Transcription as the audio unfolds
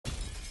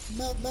So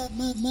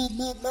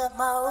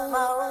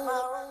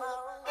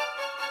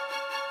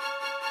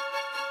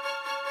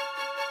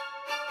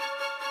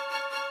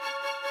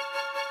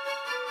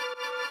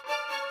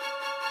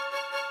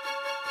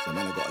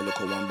man, I got a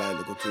little one bag,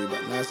 little two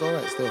bag. Nah, it's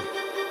alright still.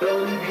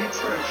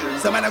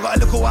 So man, I got a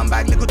little one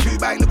bag, little two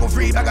bag, little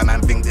three bag. A man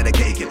think that they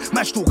caking.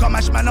 Mash talk, I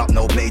mash man up,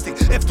 no placing.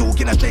 F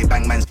talking, a straight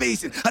bang man's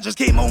facing. I just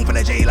came home from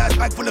the J-Lights,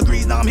 bag full of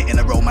grease. Now I'm hitting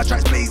the road, my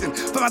tracks blazing.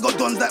 Fam, I got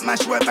dons that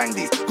mash work bang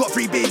these. Got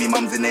 3 baby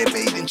mums in there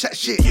bathing. Chat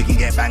shit, you can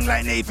get banged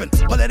like Nathan.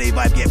 Holiday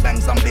vibe, get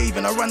banged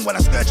sunbathing. I run when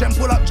I skirt and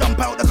pull up, jump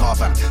out the car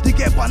fam. You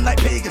get one like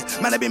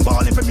pagans. Man, I been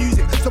balling for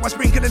music. So I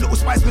sprinkle a little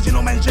spice, cause you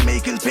know man's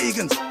Jamaicans,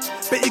 pagans.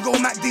 Bet you go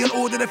MacD and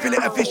order the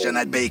fillet of fish and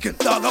add bacon.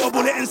 Dog, I a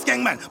bullet and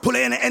skeng man, pull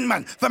it in the end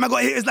man. Fam, I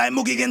got hitters like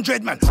Moogie and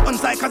Dread man. On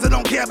site cause I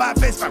don't care about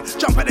face fam.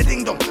 Jump at the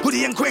ding dong,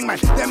 hoodie and quang man.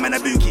 Them man a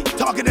bookie,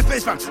 target the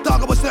face fam.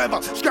 Dog, I was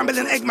server,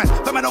 scrambling egg man.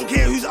 Fam, I don't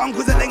care whose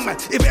uncle's a leg man.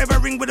 If it ever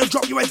ring with a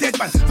drop, you a dead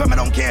man. Fam, I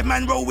don't care if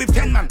man roll with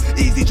 10 man.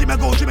 Easy gym, I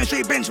go gym and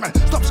straight bench man.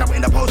 Stop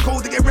shouting the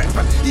postcode to get wrecked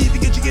man. Easy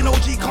get you in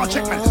OG, can't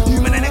check man.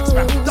 Human and X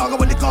man. Dog, I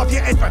will lick off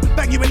your head man.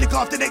 Bang you and lick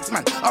off the next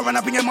man. I run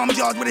up in your mum's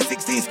yard with a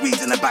 16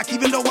 squeeze in the back,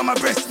 even though I'm a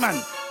breast man.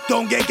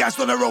 Don't get gassed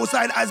on the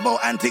roadside, Asbo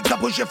antics, I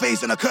push your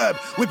face on a curb.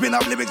 Whipping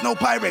up lyrics, no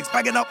Pyrex,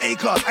 bagging up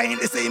A-class, I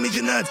ain't the same as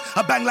your nerds.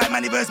 I bang like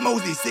Manny vs.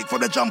 Mosley, sick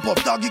from the jump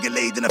off, dog, you get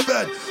laid in the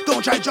third.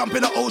 Don't try jump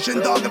in the ocean,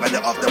 dog, if I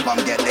let off the bum,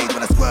 get laid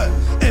when I squirt.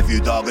 If you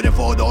dog with a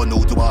 4-door,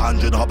 0 to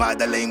 100, hop out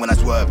the lane when I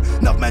swerve.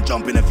 Enough man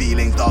jump in the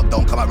feelings, dog,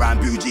 don't come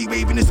around bougie,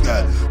 waving the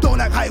skirt. Don't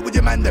act hype with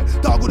your man them,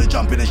 dog with the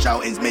jumping and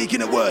shouting's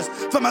making it worse.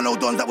 For my no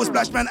dons that was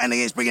splash man, and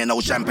they ain't spraying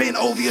no champagne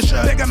over your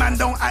shirt. Beggar man,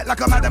 don't act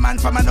like a madman,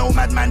 for my no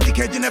madman,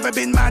 dickhead, you never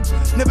been mad.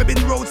 Never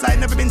been roadside,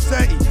 never been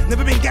 30,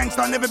 never been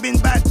gangster, never been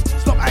bad.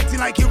 Stop acting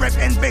like you rep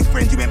and beg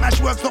friends, you ain't mash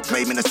work, stop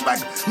claiming the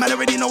swag. Man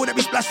already know that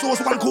we splash sauce,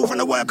 one call from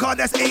the work hard,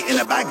 that's 8 in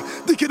a bag.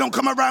 Dicky don't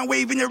come around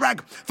waving your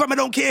rag. Fam, I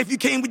don't care if you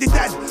came with your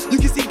dad. You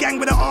can see gang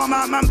with an arm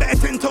out, man, better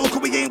 10 toe, cause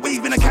we ain't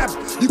waving a cab.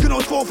 You can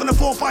hold 4 from the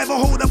 4-5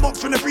 or hold a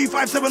box from the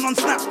 3-5-7 on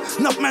snap.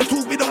 Enough man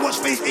talk, we don't watch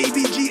face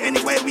ABG,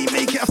 anywhere we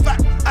make it a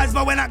fact.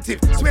 Asma when active,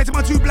 swear to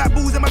my 2 black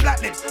balls and my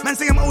black lips. Man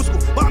say I'm old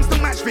school, but I'm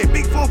still match fit.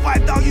 Big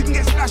 4-5 dog, you can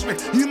get splashed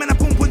with. You men are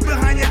pump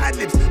behind your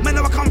ad-libs. Man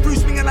know I come through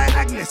swinging like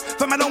Agnes.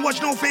 Fam, I don't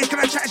watch no face, can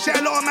I chat shit?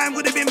 A lot of man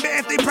would have been better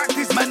if they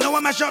practice. Man know I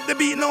mash up the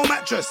beat, no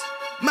mattress.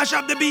 Mash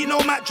up the beat,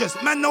 no mattress.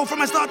 Man know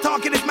from I start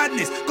talking it's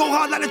madness. Go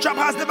hard like the trap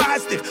house, never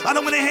has stiff. I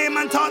don't wanna hear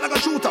man talk like a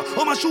shooter.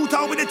 Or my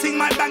shooter with the ting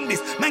might bang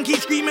this. Man keep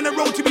screaming the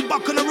road to be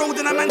buck on the road,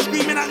 and a man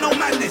screaming at no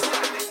madness.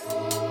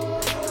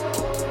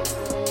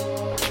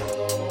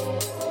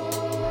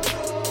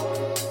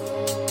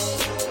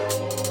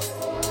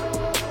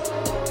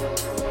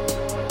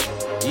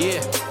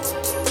 Yeah.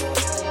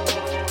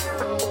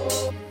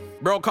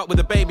 Broke up with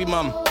a baby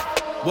mum.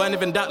 Weren't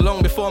even that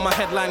long before my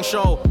headline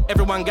show.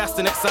 Everyone gassed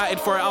and excited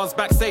for it. I was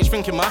backstage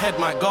thinking my head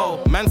might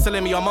go. Man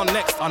telling me I'm on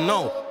next, I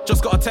know.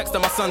 Just got a text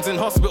that my son's in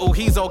hospital,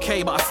 he's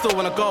okay, but I still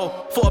wanna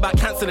go. Thought about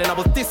cancelling, I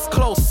was this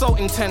close, so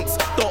intense.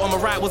 Thought on my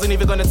right, wasn't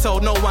even gonna tell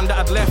no one that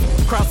I'd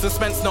left. Crowd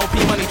suspense, no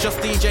P-money, just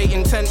DJ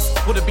intense.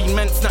 Would've been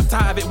meant, snapped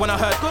out of it when I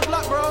heard good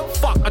luck, bro.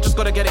 Fuck, I just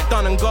gotta get it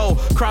done and go.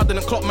 Crowd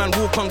didn't clock, man,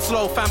 walk on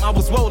slow. Fam, I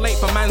was well late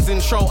for man's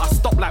intro. I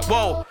stopped like,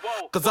 whoa.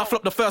 Cause I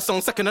flopped the first song,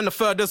 second and the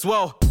third as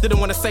well. Didn't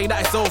wanna say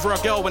that it's over a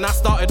girl when I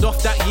started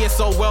off that year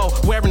so well.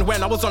 Where and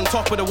when I was on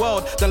top of the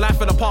world. The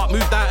life of the park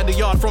moved out of the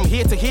yard. From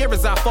here to here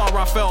is how far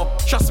I fell.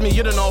 Trust me,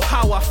 you don't know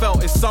how I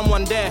felt. Is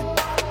someone there?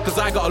 Cause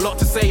I got a lot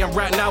to say, and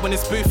right now in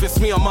this booth it's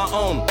me on my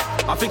own.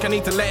 I think I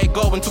need to let it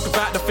go and talk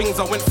about the things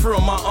I went through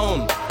on my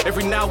own.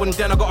 Every now and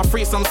then I gotta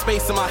free some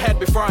space in my head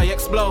before I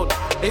explode.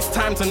 It's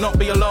time to not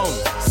be alone,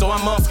 so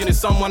I'm asking, is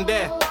someone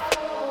there?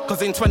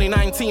 Cause in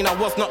 2019 I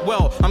was not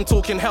well. I'm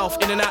talking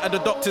health, in and out of the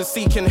doctors,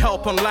 seeking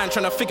help online,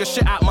 trying to figure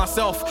shit out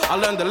myself. I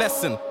learned a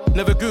lesson,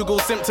 never Google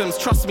symptoms,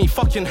 trust me,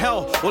 fucking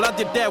hell. All I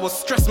did there was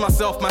stress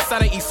myself, my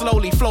sanity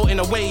slowly floating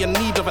away in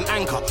need of an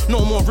anchor.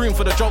 No more room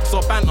for the jokes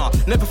or banter.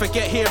 Never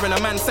forget hearing a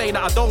man say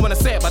that. I don't wanna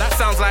say it, but that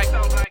sounds like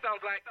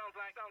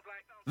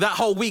that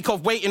whole week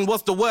of waiting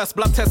was the worst.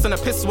 Blood test and a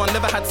piss one,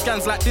 never had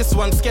scans like this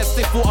one. Scared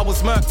stiff, thought I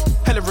was murked.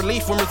 Hella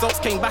relief when results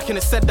came back and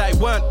it said that it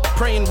weren't.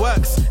 Praying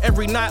works,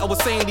 every night I was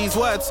saying these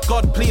words.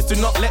 God, please do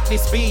not let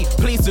this be.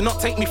 Please do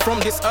not take me from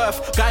this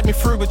earth. Guide me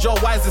through with your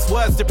wisest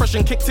words.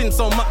 Depression kicked in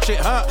so much it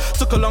hurt.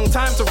 Took a long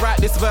time to write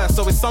this verse,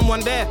 so is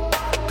someone there?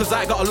 Cause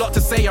I got a lot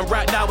to say, and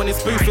right now in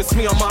this booth it's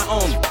me on my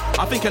own.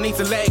 I think I need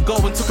to let it go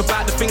and talk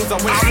about the things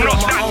I went through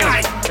on my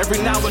own. Every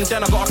now and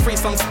then I gotta free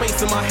some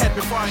space in my head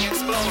before I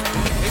explode.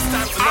 It's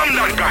time to I'm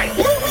that guy.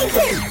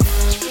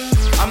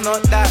 I'm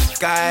not that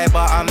guy,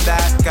 but I'm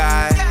that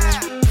guy.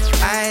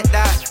 I ain't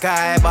that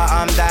guy, but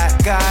I'm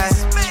that guy.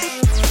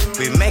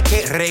 We make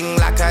it ring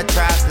like a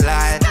trap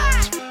line.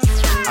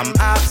 I'm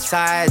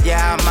outside,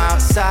 yeah, I'm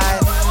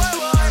outside.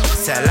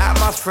 Sell out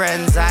my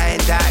friends, I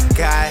ain't that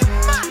guy.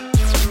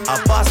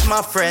 I bust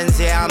my friends,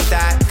 yeah, I'm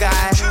that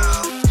guy.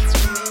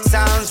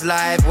 Sounds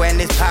live when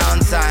it's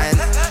pound sign.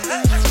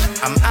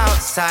 I'm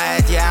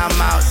outside, yeah,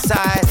 I'm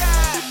outside.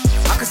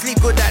 I can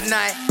sleep good at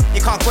night.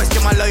 You can't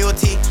question my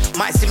loyalty.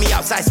 Might see me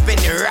outside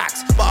spending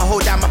racks, but I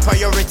hold down my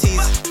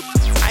priorities.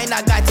 I ain't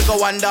that guy to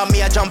go under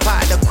me, I jump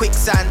out of the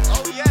quicksand.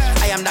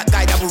 I am that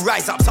guy that will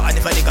rise up, so I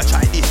never nigga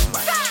try this,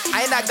 man.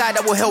 I ain't that guy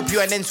that will help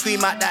you and then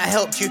scream out that I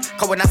helped you.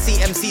 Cause when I see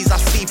MCs, I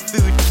see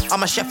food.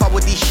 I'm a chef, I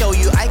would show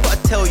you. I ain't gotta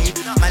tell you,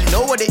 man,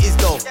 know what it is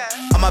though.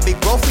 I'm a big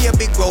bro for your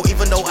big bro,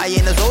 even though I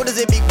ain't as old as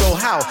a big bro.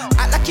 How?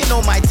 Act like you know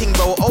my thing,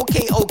 bro.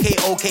 Okay,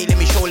 let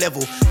me show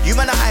level. You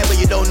man are high,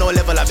 but you don't know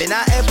level. I've been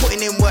out here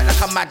putting in work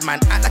like a madman.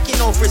 Act like you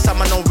know Frizz,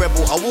 I'm a no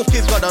rebel. I walk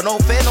with God, I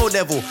don't fear no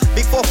devil.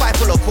 Big 4-5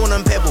 full of corn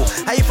and pebble.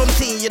 How you from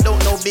teen, you don't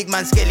know Big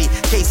Man Skelly,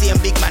 Casey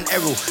and Big Man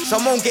Errol.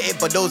 Some won't get it,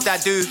 but those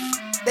that do,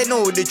 they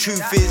know what the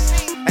truth is.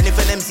 And if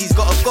an MC's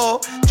gotta go,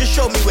 just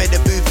show me where the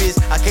booth is.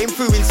 I came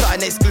through in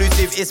something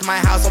exclusive. It's my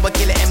house, I would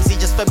kill an MC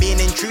just for being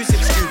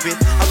intrusive, stupid.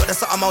 I got the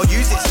something, I'll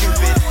use it,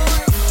 stupid.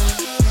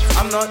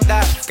 I'm not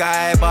that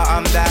guy, but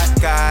I'm that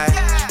guy.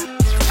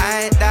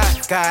 I ain't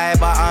that guy,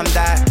 but I'm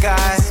that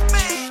guy.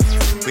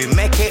 We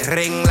make it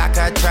ring like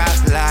a trap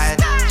line.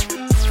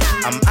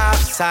 I'm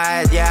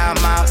outside, yeah,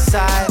 I'm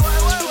outside.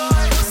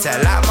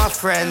 Sell out my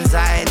friends,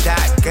 I ain't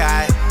that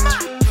guy.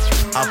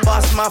 I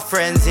bust my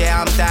friends,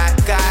 yeah, I'm that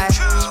guy.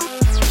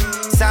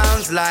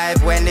 Sounds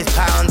live when it's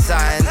pound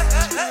sign.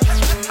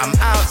 I'm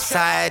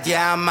outside,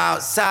 yeah, I'm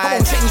outside. I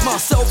won't change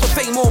myself for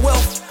fame or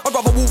wealth. I'd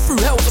rather walk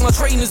through hell than my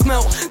trainers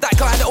melt. That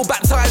guy that'll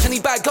baptise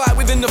any bad guy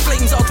within the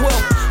flames I'll dwell.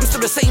 I'm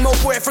still the same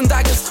old boy from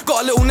daggers.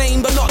 Got a little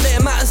name, but not that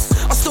it matters.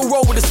 I still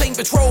roll with the same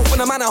patrol when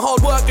a man of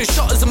hard work, there's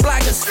shotters and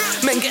blaggers.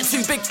 Men get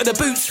too big for the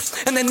boots,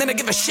 and then never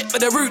give a shit for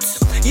their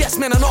roots.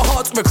 Yes, men are not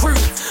hard to recruit.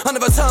 I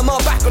never turn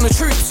my back on the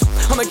troops.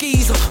 I'm a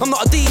geezer, I'm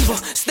not a diva.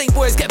 Snake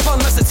boys get fun,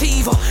 that's a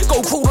sativa. Go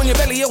crawl on your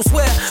belly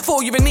elsewhere,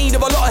 for you're in need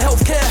of a lot of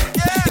healthcare.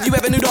 If you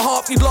ever knew the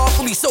half, you'd laugh.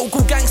 All these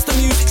so-called gangster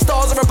music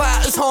stars are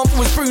about as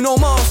harmful as Bruno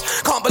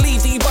Mars. Can't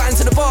believe that you buy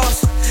into the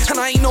bars. And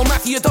I ain't no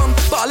Mafia Don,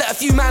 but I let a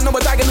few man know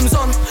what dagging them's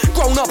on.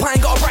 Grown up, I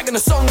ain't got a brag in the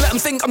song. Let them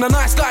think I'm the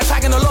nice guy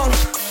tagging along.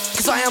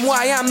 Cause I am what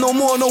I am, no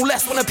more, no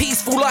less. Want a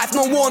peaceful life,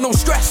 no war, no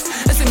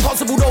stress. It's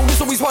impossible though,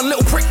 there's always one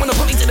little prick when they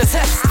put me to the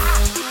test.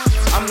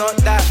 I'm not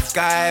that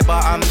guy,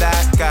 but I'm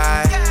that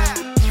guy.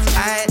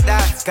 I ain't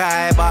that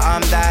guy, but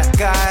I'm that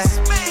guy.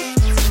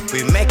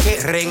 We make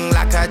it ring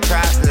like a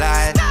trap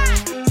line.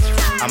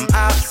 I'm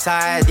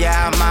outside,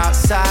 yeah, I'm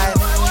outside.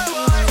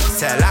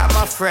 Sell out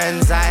my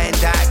friends, I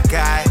ain't that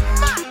guy.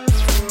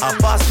 I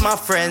bust my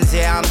friends,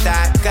 yeah, I'm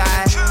that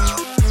guy.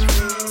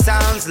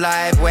 Sounds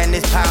live when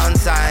it's pound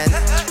sign.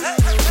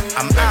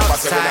 I'm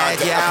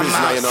outside, yeah, I'm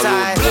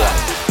outside.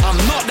 I'm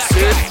not that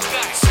guy.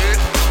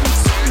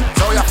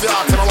 So you have to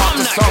ask him about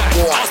the song,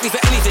 boy. Ask me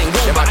for anything,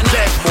 won't but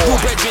now. All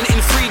brethren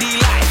in 3D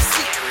lights.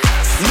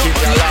 Keep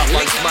your laugh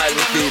and smile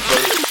with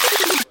people.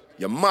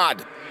 You're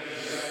mad.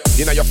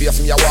 You know your face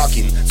when you're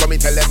walking, so me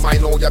tell them I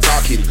know you're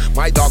talking.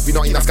 My dog we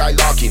not in a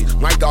skylarking.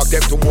 My dog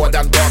them do more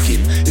than barking.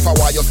 If I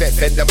want you set,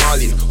 send them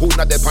all in. Who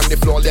not dead on the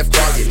floor left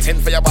crawling?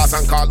 Send for your boss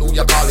and call who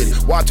you're calling.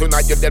 What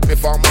tonight you're dead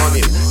before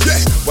morning.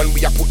 Yeah, when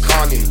we a put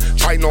corn in.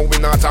 Try now we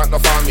not talk no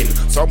farming.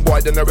 Some boy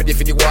they not ready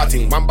for the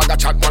watering. One bag of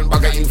chat, one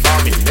bag of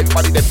informing.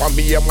 Everybody dead for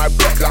me and my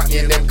block like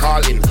me and them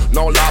calling.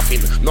 No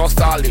laughing, no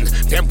stalling.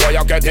 Them boy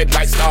you get dead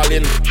like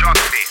Stalin.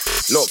 Trust me.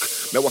 Look,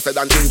 me was said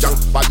and ninja,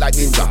 bad like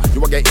ninja.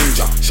 You will get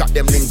injured, shot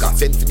them linger,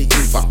 send for the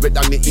info, red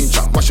than the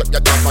inja. Mash up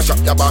your dog, mash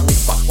up your bar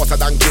mitzvah. Was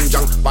said and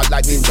ninja, bad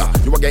like ninja.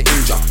 You will get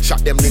injured,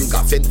 shot them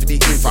linger, send for the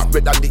info,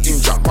 red than the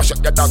inja. Mash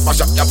up your dog, mash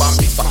up your bar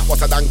mitzvah.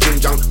 Was said and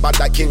ninja, bad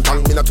like King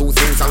Kong. Me not two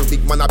things and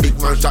big man a big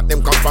man. Shot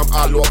them come from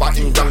all over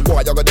England. Boy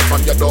you got them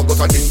from your dog go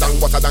to ding dong.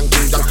 Was said and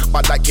ninja,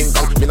 bad like King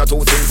Kong. Me not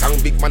two things and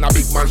big man a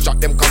big man. Shot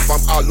them come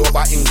from all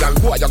over England.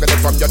 Boy you got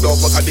them from your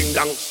dog go to ding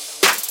dong.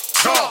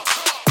 Chop,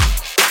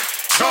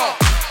 chop.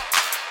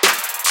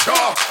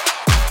 Chop,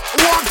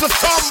 want the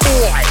some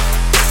boy.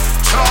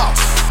 Chop,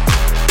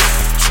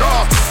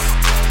 chop,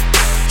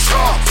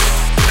 chop.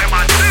 Them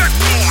a dirt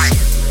boy.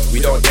 We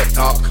don't get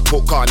talk,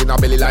 put corn in our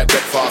belly like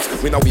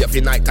breakfast. We no wait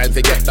for night time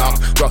to get dark.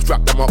 Just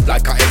wrap them up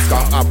like a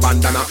headscarf, a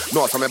bandana.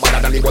 No some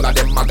better than the one of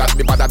them maggot.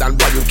 Me better than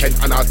Royal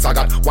Kent and Al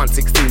Sagat.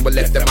 116 we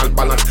left them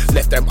unbalanced.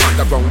 Left them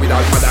underground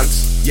without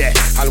madance. Yeah,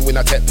 and when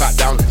I take pat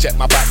down, check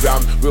my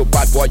background. Real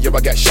bad boy, you will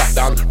get shot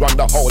down. Run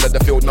the whole of the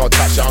field, no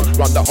touchdown.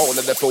 Run the whole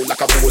of the field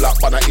like a bowler.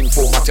 But I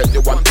inform, I tell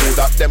you one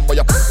cooler. Them boy,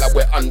 you like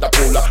we're under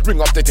cooler.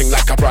 Ring up the thing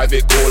like a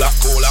private cooler.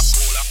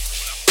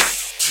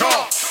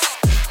 Chop,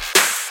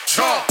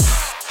 chop,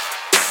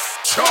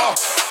 chop.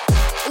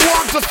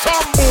 Want to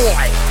some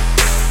boy.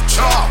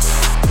 Chop,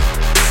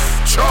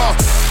 chop,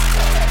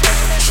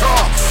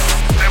 chop.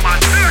 Them a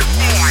dirt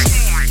boy.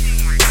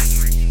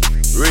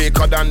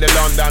 Rico than the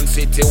London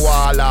City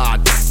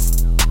warlord.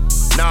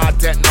 Nah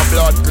take no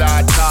blood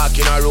clot talk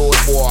in a road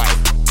boy.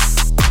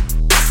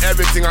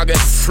 Everything I get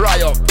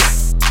fry up.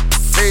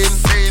 Seen.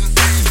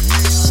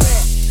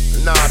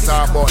 Nah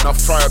talk about no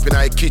fry up in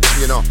a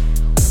kitchen, you know.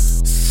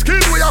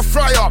 Skin we a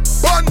fry up,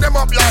 burn them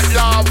up like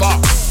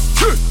lava.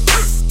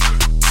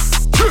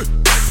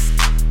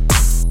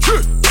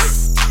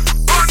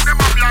 Burn them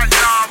up like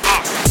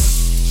lava.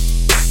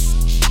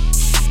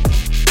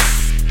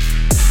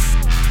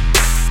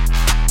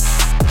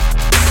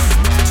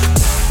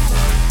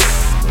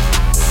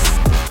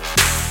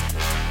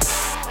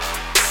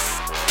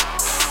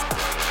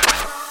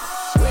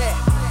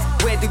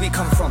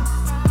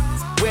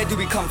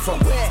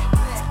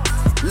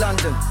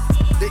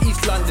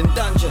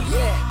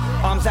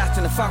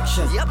 after the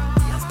function. Yep.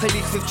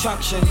 Police with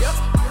truncheon. Yep.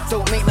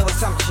 Don't make no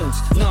assumptions.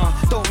 Nah,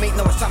 don't make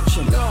no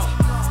assumptions. No.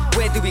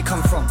 Where do we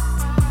come from?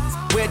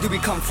 Where do we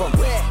come from?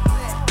 Where?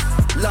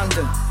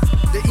 London,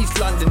 the East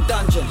London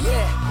dungeon.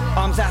 Yeah.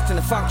 Arms out in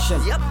the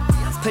function. Yep.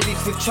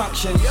 Police with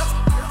truncheon. Yep.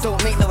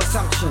 Don't make no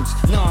assumptions.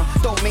 Nah,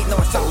 don't make no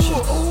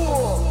assumptions.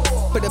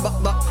 But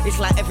it's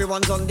like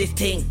everyone's on this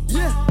thing.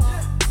 Yeah.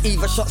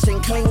 Either shots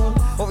in cling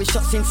or it's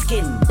shots in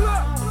skin.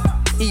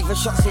 Either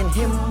shots in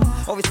him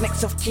or it's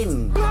next of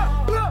kin.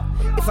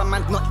 If a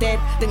man's not dead,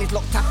 then he's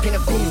locked up in a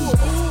bin.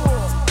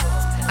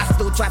 I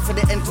still drive for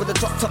the ends with a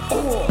drop top.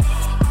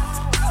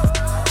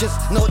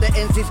 Just know the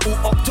ends is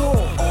all octo.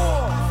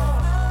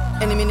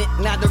 Any minute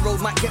now the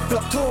road might get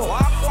blocked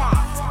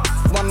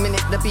off. 1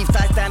 minute the beef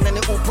dies down and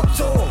it all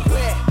pops off.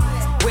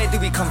 Where do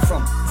we come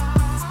from?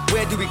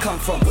 Where do we come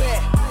from?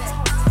 Where?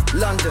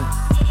 London,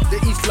 the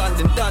East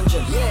London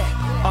dungeon.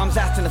 Yeah. Arms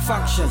out in the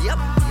function. Yep.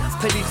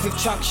 Police with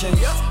truncheon.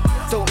 Yep.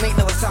 Don't make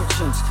no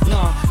assumptions.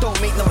 Nah, don't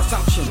make no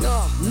assumptions.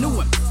 Nah.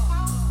 Knew him.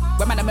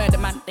 When man a murder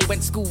man, they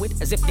went school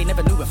with as if they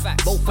never knew a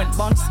fact. Both went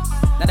bonds,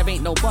 now there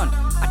ain't no bond.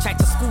 I tried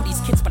to school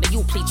these kids, but they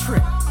all play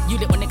trick. You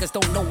little niggas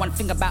don't know one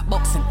thing about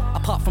boxing,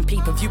 apart from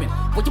pay-per-viewing.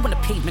 What you on the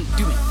pavement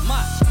doing?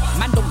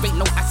 Man don't rate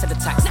no acid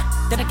attacks.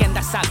 Then again,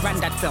 that's how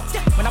granddad felt.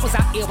 When I was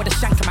out here with a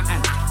shank in my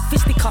hand,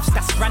 fisticuffs,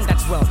 that's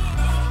granddad's world.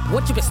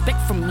 What you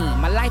expect from me?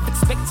 My life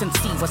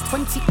expectancy was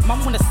 20.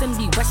 Mum wanna send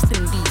me West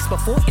Indies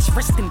before it's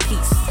rest in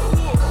peace.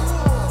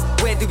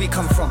 Where do we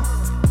come from?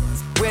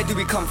 Where do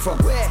we come from?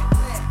 Where?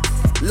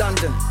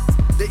 London,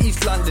 the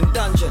East London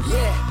dungeon.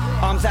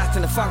 Yeah. Arms out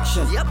in the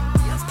function. Yep.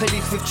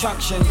 Police with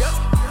truncheon. Yep.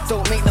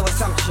 Don't make no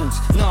assumptions.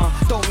 Nah,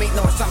 don't make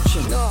no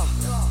assumptions. No.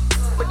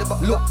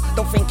 Look,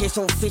 don't think it's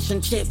all fish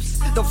and chips.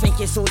 Don't think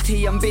it's all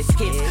tea and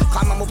biscuits.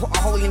 Come on, we'll put a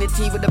hole in the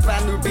tea with a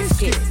brand new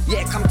biscuit.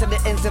 Yeah, come to the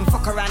ends and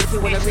fuck around if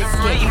you wanna risk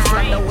it. East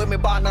London where me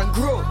born and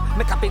grow.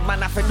 Make a big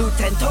man have to do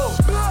 10 toes.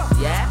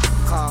 Yeah,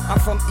 I'm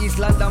from East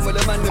London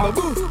with a man with a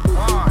boo.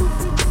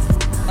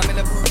 I'm in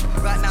the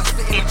booth right now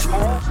spitting the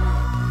truth.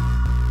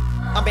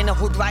 I'm in the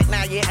hood right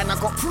now, yeah, and I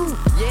got proof.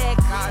 Yeah,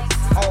 God.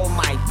 Oh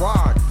my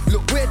word.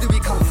 Look, where do we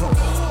come from?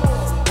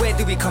 Where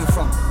do we come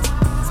from?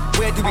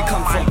 Where do we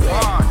come from?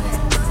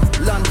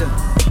 London,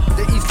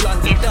 the East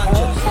London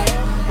dungeon.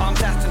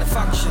 Arms out in the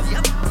function.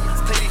 Yep.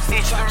 Police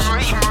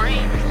instruction.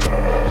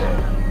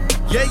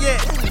 Yeah.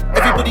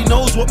 Everybody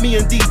knows what me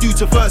and D do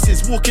to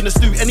verses. Walk in the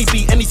stew, any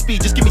beat, any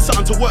speed. Just give me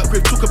something to work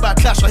with. Talk about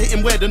clash, I hit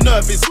him where the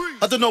nerve is.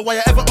 I don't know why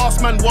I ever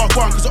ask man what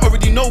one, cause I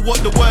already know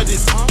what the word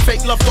is.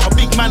 Fake love got a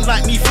big man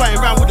like me flying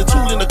around with a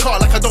tool in the car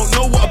like I don't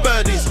know what a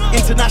bird is.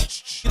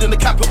 International in the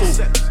capital.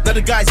 Now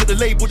the guys at the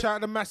label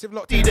shout out massive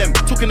lot. See them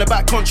talking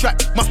about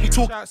contract. Must be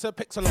talking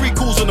 3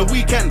 calls on the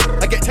weekend.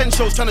 I get 10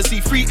 shows trying to see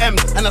 3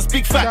 M's, and that's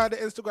big fact. Shout out the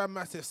Instagram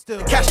massive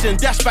still. Cash then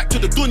dash back to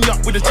the dunya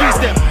with a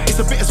G-step. It's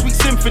a bittersweet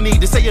symphony.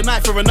 They say an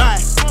eye for an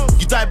eye.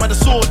 You die by the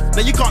sword,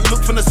 now you can't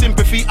look for the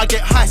sympathy. I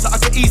get high so I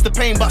can ease the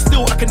pain, but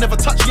still I can never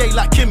touch yay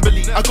like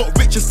Kimberly. I got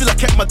rich and still I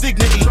kept my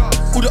dignity.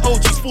 All the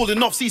OGs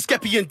falling off, see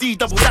Skeppy and D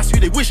double, that's who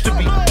they wish to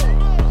be.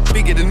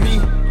 Bigger than me,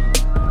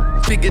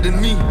 bigger than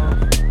me,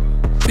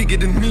 bigger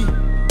than me,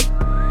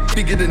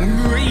 bigger than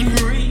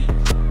me.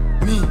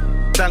 Me,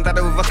 stand that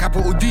over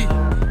capital D.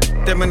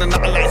 Them and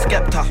another like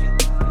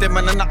Skepta. Them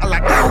and another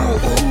like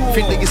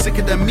Think that you're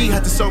sicker than me,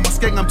 had to sell my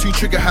skeng, I'm too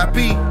trigger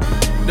happy.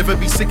 Never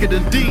be sicker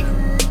than D,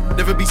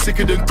 never be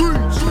sicker than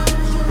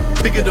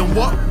Goose. Bigger than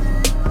what?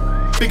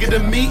 Bigger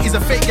than me is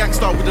a fake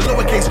gangster with a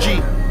lowercase G.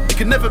 You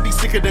can never be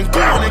sicker than go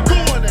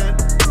on then.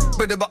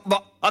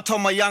 But I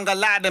told my younger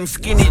lad them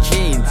skinny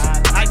jeans.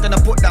 I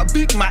gonna put that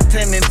Big Mac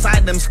 10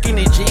 inside them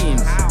skinny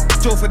jeans.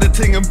 Go for the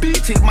thing and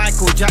beat it,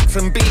 Michael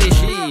Jackson, Billie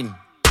Jean.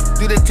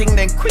 Do the thing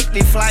then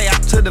quickly fly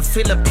out to the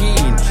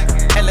Philippines.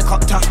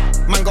 Helicopter,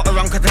 man got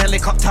around cause the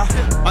helicopter.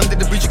 Under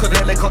the bridge cause the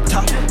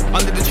helicopter.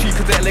 Under the tree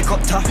cause the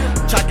helicopter.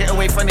 Try get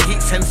away from the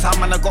heat sensor.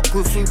 Man I got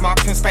good food,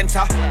 Marks and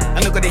Spencer. And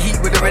I got the heat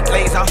with the red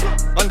laser.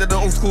 Under the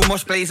old school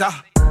mosh blazer.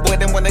 Boy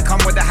them when they come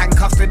with the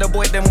handcuffs. With the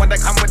boy them when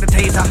they come with the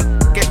taser.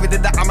 Get rid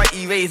of that, I'm an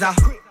eraser.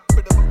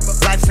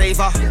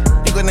 Lifesaver,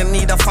 you're gonna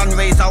need a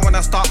fundraiser. When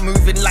I start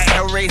moving like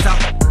Hellraiser.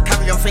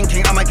 Carry on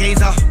thinking I'm a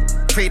gazer.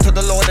 Pray to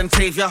the Lord and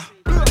Savior.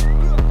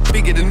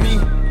 Bigger than me,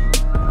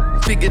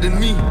 bigger than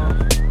me,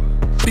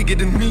 bigger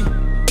than me,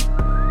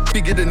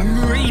 bigger than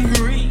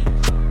me.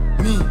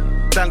 Me,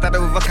 stand that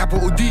over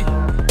capital D.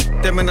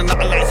 Them and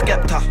another like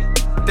Skepta.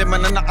 Them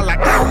and another like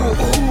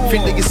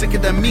Think that you're sicker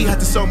than me, had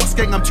to sell my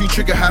skeng, I'm too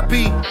trigger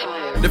happy.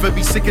 Never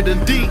be sicker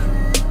than D,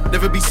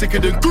 never be sicker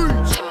than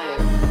Goose.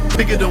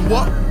 Bigger than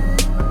what?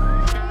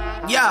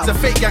 Yeah, it's a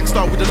fake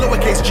gangster with a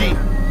lowercase G.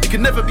 You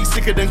can never be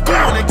sicker than go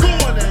on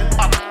then.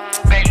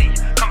 Bailey,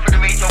 come for the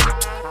radio.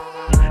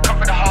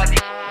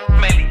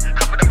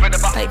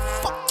 Hey,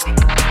 fuck.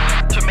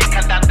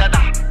 Jamaican da.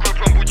 Group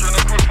from Buju and a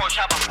group from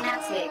Shabba.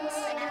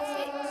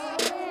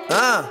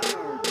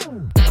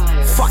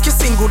 Fuck Fuck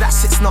your single, that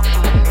shit's not.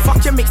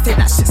 Fuck your mixtape,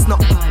 that shit's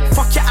not.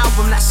 Fuck your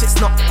album, that shit's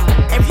not.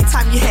 Every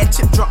time you hear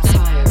chip drops,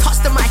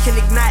 touch the mic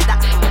and ignite that.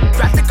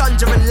 Grab the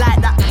ganja and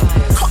light that.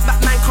 Cock back,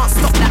 man, can't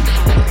stop that.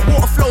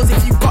 Water flows if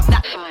you got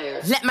that.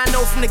 Let man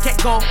know from the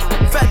get-go.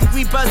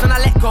 3rd-degree birds when I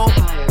let go.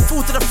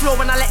 Fall to the floor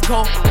when I let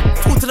go.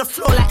 Fall to the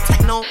floor like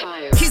techno.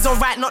 He's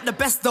alright, not the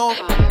best though.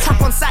 Clap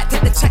on sight,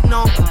 take the check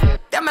no.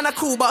 Them man are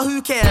cool, but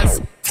who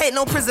cares? Take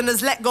no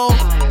prisoners, let go.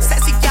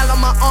 Sexy gal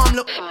on my arm,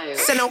 look.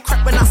 Say no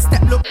crap when I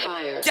step, look.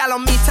 Gal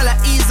on me, tell her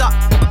ease up.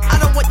 I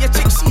don't want your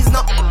chick, she's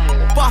not.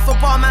 Bar for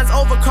bar, man's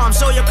overcome.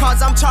 Show your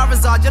cards, I'm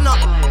Charizard, you're not.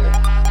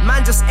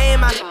 Man, just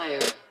aim, man.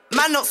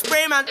 Man, not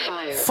spray, man.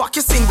 Fuck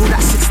your single, that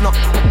shit's not.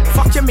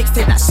 Fuck your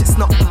mixtape, that shit's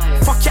not.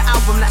 Fuck your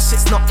album, that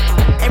shit's not.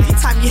 Every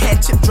time you hear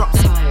chip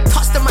drops,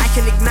 touch the mic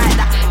and ignite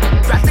that.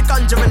 Grab the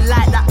ganja and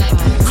light that.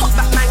 Cock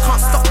back, man, can't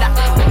stop that.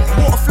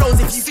 Water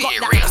flows if you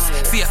got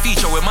that. See a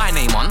feature with my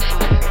name on.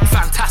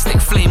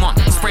 Fantastic flame on.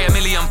 Spray a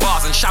million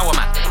bars and shower,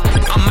 man.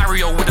 I'm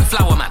Mario with the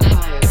flower, man.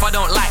 If I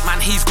don't like, man,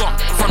 he's gone.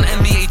 From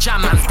NBA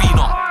Jam, man's been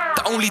on.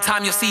 The only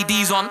time your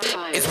CD's on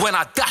is when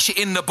I dash it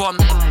in the bun.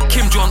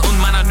 Kim Jong Un,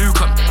 man, I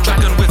nuke 'em.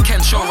 Dragon with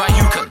Kensho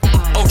Ryuken.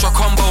 Ultra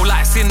combo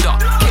like Cinder.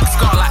 Kick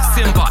scar like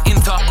Simba.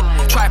 Inter.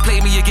 Try play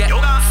me, you get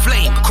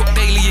flame. Cook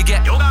daily, you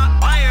get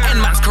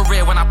end man's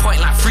career when I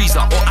point like Freezer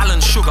or Alan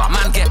Sugar.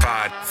 Man, get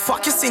bad.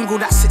 Fuck your single,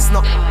 that shit's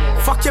not.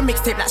 Fuck your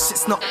mixtape, that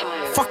shit's not.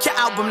 Fuck your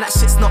album, that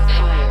shit's not.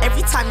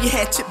 Every time you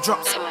hear chip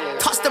drops,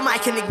 touch the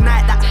mic and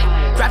ignite that.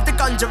 Grab the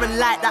ganja and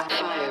light that.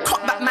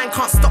 Cock back, man,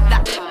 can't stop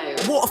that.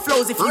 Water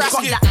flows if you got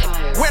that.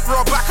 Went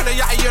raw back in the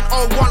Yachty in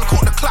 01.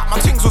 Caught the clap, my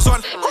things was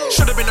on.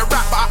 Should've been a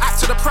rap, but I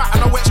acted a prat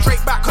and I went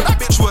straight back, cause that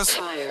bitch was.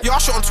 Yeah, I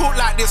shouldn't talk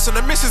like this, and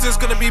the missus is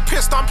gonna be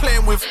pissed I'm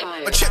playing with.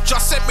 A chip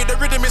just sent me the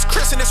rhythm is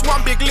Chris, and it's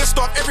one big list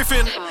of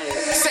everything.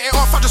 Set it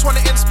off, I just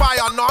wanna inspire.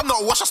 No, I'm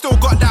not wash, I still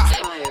got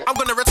that. I'm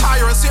gonna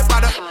retire and sit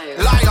by the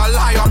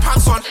liar,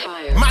 pants on.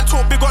 Man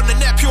talk big on the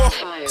net, pure.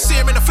 See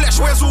him in the flesh,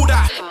 where's all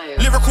that?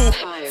 Lyrical,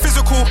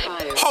 physical,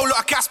 whole lot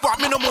of gas, but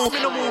minimal.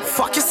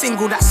 Fuck your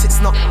single, that shit's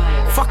not.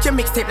 Fuck your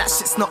mixtape, that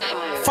shit's not.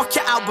 Fuck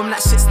your album,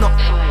 that shit's not.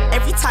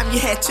 Every time you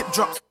hear chip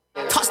drops,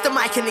 touch the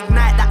mic and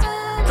ignite that.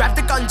 Grab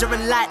the ganja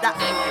and light that.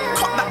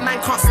 Cock back,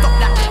 man, can't stop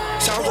that.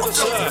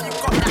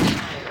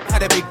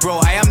 Had a big bro,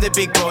 I am the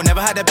big bro.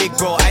 Never had a big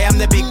bro, I am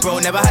the big bro.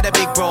 Never had a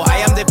big bro, I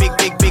am the big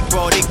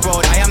bro, big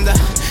bro. I am the.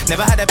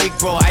 Never had a big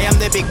bro, I am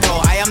the big bro.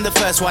 I am the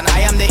first one,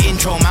 I am the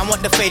intro. Man,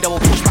 what the fade, I will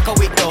push back a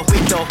week though.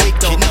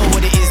 You know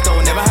what it is though.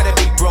 Never had a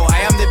big bro,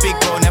 I am the big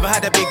bro. Never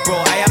had a big bro,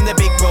 I am the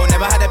big bro.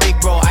 Never had a big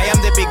bro, I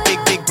am the big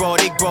bro,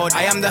 big bro.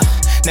 I am the.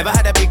 Never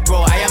had a big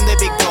bro, I am the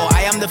big bro.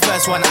 I am the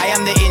first one, I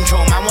am the intro.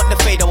 Man, what the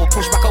fade, I will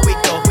push back a week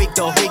though.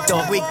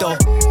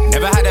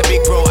 Never had a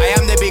big bro, I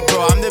am the big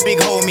bro. I'm the big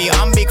homie,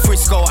 I'm big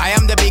Frisco. I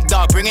am the big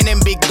dog, bringing in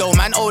big dough.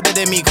 Man older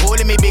than me,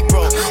 calling me big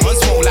bro. On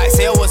smoke like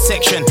say I was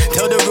section.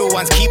 Tell the real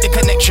ones, keep the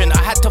connection.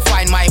 I had to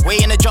find my way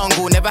in the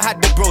jungle. Never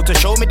had big bro to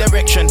show me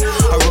direction.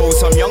 I roll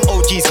some young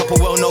OGs, couple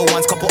well-known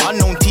ones, couple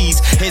unknown T's.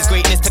 Here's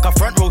greatness, take a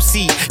front row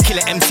seat. Kill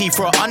an MC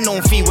for an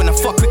unknown fee. When the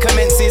fuck we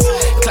commences,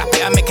 clap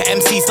it and make an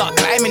MC start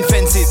climbing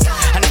fences.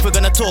 And if we're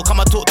gonna talk,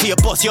 I'ma talk to your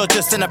boss. You're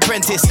just an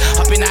apprentice.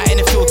 I've been out in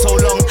the field so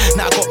long.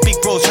 Now I got big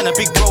bros trying to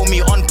big bro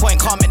me. On point,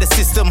 can't make the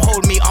system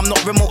hold me. I'm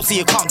not remote, so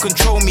you can't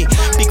control me.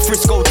 Big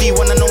Frisco,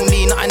 D1 and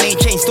only. Nothing ain't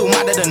changed, still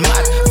madder than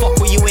mad. Fuck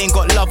what you ain't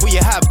got, love what you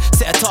have.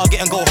 Set a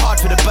target and go hard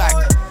for the bag.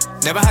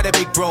 Never had a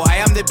big bro, I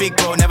am the big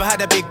bro. Never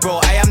had a big bro,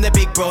 I am the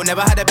big bro.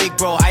 Never had a big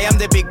bro, I am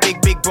the big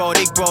bro,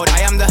 big bro.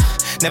 I am the.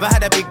 Never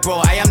had a big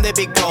bro, I am the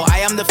big bro. I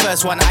am the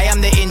first one, I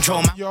am the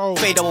intro.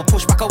 Fade, I will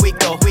push back a week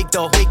though.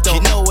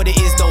 You know what it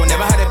is though.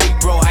 Never had a big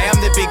bro, I am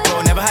the big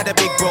bro. Never had a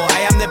big bro,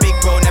 I am the big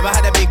bro. Never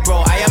had a big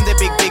bro, I am the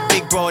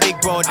big bro, big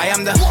bro. I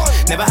am the.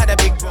 Never had a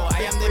big bro,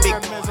 I am the big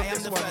bro. I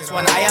am the first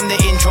one, I am the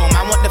intro.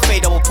 Man, what the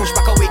fade, I will push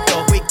back a week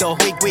though.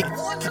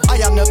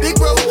 I am the big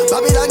bro,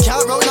 Babylon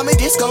can't roll on me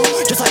disco.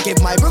 Just like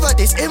give my brother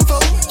this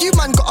info. You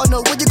man gotta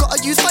know what you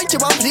gotta use, find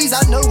your own please. I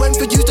know when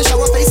for you to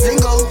show a face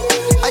single.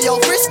 Ayo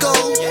Frisco,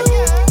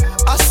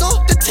 I saw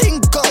the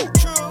ting go.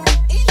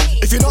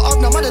 If you don't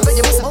have no manners, then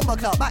you must have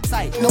club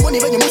backside. No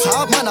money, then you must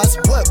have manners.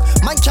 Work,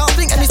 man can't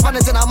think any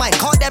manners in our mind.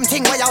 Call them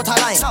ting way out of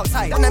line.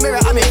 Outside, on the mirror,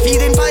 I'm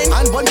feeling fine.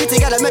 And one bit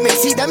together, make me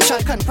see them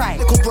shine.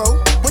 Pride, little bro.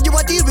 When you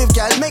a deal with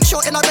girl, make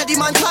sure in a ready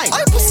man time.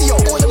 I pussy yo,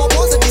 all of my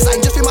balls are designed.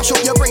 Just mash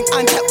up your brain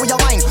and tap with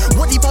your mind.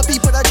 What deep for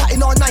people that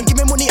chatting online?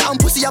 Give me money and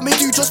pussy, I may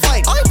do just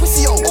fine. I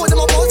pussy yo, all of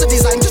my balls are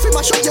designed. Just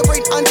mash up your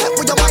brain and tap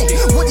with your mind.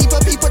 What deep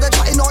for people that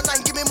chatting online?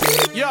 Give me money.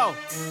 Yo.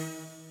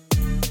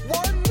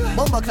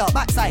 Bumper club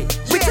backside.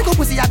 With tickle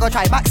pussy, I go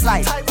try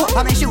backslide. Put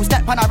on my shoes,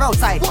 step on a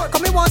roadside.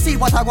 Come me want see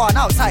what I want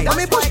outside. Let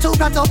me push two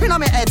plants up in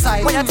on my head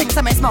side. When you think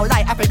some me smell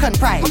like African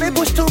pride. Let me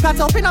push two plants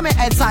up in on my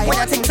head side. When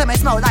you think some me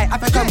smell like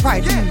African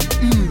pride.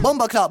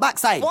 Bumper club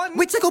backside.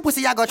 With tickle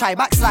pussy, I go try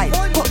backslide.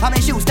 Put on my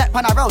shoes, step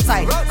on a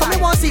roadside. Come me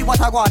want see what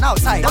I want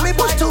outside. Let me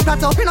push two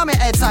plants up in on my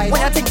head side.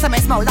 When you think some me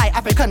smell like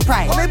African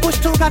pride. Let me push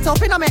two plants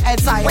up in on my head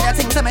side. When you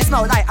think some me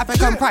smell like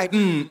African pride.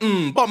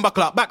 Bumper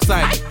club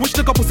backside. Wish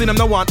the couple see them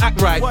no one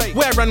act right.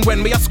 Where and And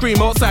when me a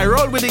scream outside,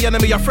 roll with the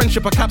enemy, your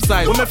friendship a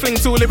capsize. When me fling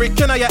two lyric,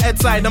 can I your head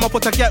side? I'ma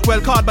put a get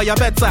well card by your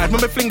bedside.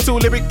 When me fling two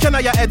lyric, can I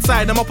your head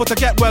side? I'ma put a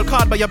get well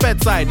card by your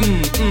bedside.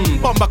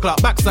 Bomber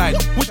clock,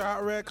 backside.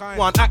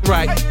 One act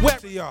right. Where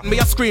me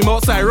a scream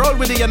outside, roll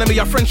with the enemy,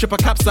 your friendship a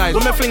capsize.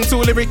 When me fling two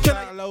lyric, can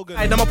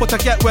I I'ma put a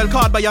get well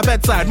card by your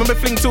bedside. When me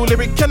fling two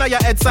lyric, can I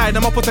your head side?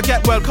 I'ma put a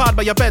get well card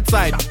by your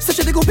bedside. Such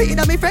a little beating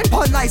at me friend,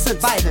 porn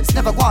license. Violence,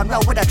 never gone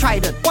well with a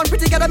trident. One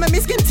pretty girl that made me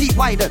skin teeth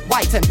widen.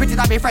 Whiten, pretty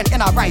that me friend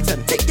in a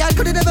Brighton. Thick girl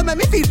could've never made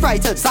me feel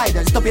frightened.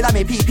 Silence, stop it that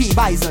me PP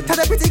bison. Tell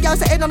the pretty girl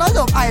sitting on a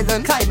love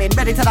island. Climbing,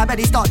 ready till her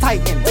belly start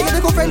tightening. Take a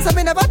little friends and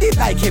me never did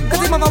like him.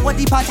 Cause his mama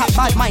body part chat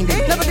bad minded.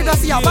 Never did I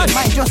see a bad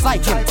mind just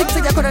like him.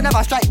 Think you could've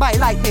never strike by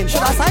lightning.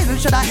 Should I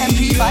silence, should I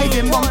MP5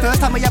 him? One first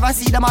time we ever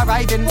see them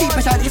arriving. Deep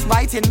shot is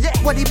writing.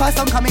 Body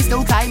person coming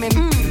still climbing.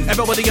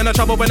 Everybody in a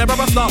trouble whenever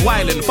I start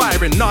wildin',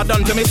 firing. Not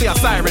done to me see a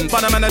siren.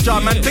 But a manager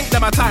man think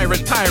them a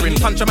tyrant. Tiring,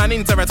 punch a man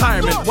into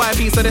retirement. Why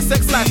piece of the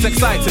sex life's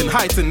exciting.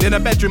 Heightened in a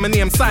bedroom and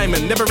name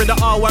Simon. Never read the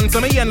R1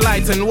 to me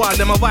enlightened. While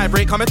them a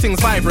vibrate, come things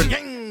vibrant.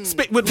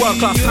 Spit with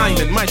world-class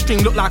timing. My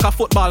string look like a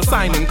football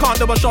signing. Can't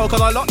do a show cause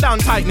I lock down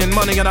tightening.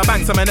 Money in the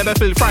bank so I never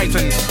feel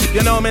frightened.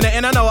 You know me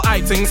in and out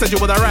iting. Said you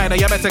was a rider,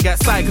 you better get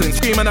cycling.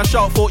 Screaming a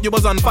shout, thought you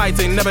was on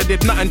fighting. Never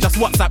did nothing, just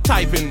WhatsApp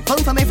typing.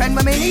 Home for my friend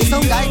when me need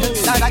some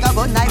guidance. Now like a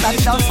good night,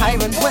 baby down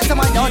siren. Went to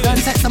my yard and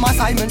set some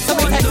assignments. So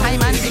me take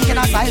time and thinking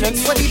of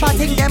silence. What if I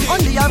think them on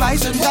the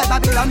horizon? Like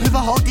Babylon who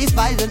hold this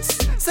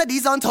violence. Said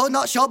he's untold,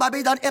 not sure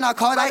Babylon in a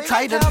car like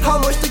Trident. How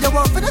much do you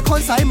want for the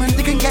consignment?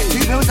 They can get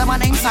 2 bills and my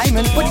name's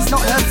Simon. But it's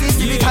not herbs, it's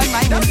give it time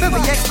mining. Very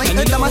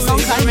excited that my song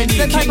climbing.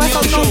 Then type my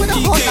song on with a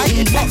hot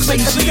lighting. Next week,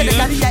 the beginning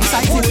that he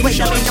excited.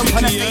 Wait, I'm jump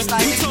on a stage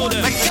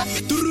slide.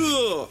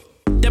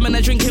 Them and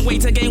I drinking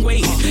weight to gain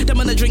weight. Them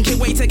and I drinking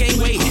weight to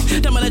gain weight.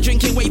 Them and I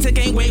drinking weight to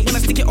gain weight. When I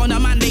stick it on a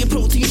Monday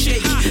protein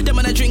shake. Them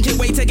and I drinking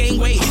weight to gain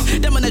weight.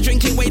 Them and I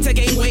drinking weight to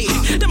gain weight.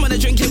 Them and I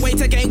drinking weight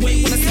to gain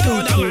weight. When I stick it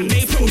on a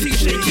Monday protein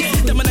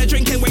shake. Them and I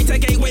drinking weight to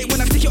gain weight.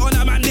 When I stick it on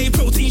a Monday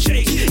protein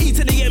shake. E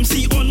to the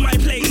MC on my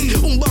plate.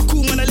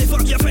 Cool when I lift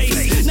up your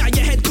face. Now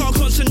your head can't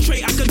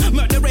concentrate. I can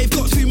murder rave,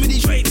 got too many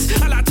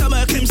traits. I like to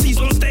murk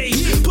MCs on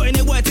stage. Putting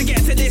in work to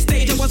get to this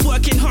stage. I was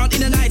working hard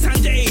in the night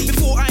and day.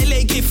 Before I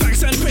lay, give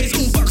thanks and praise.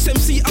 Box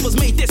MC, I was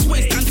made this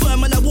way. Stand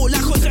firm and I walk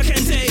like Hunter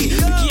Kente.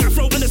 Ricky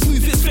Afro and the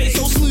smoothest face,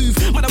 so smooth.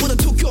 Man, I would've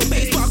took your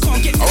base, but I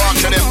can't get. I walk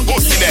to them,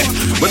 pussy there.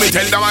 Let me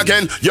tell them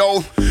again,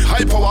 yo.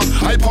 High power.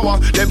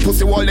 Them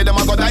pussy wall, them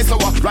a go die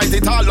slower. Rise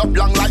it all up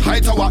long like high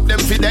tower. Them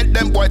fi dead,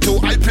 them boy too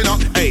hyping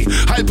up. Hey,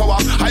 high power.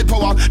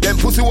 Them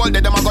pussy wall,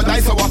 them a go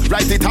die slower.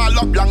 Rise it all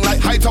up long like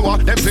high tower.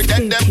 Them fi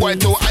dead, them boy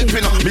too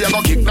hyping up. Me a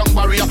go kick down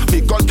barrier,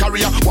 big gun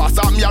carrier. What's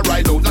up, me a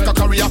ride out like a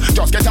career.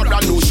 Just get a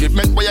brand new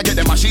shipment where you get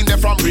the machine there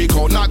from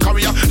Rico, not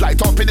Korea.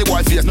 Light up in the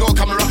boy face, no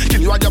camera.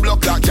 Kill you at your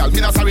block like y'all. Me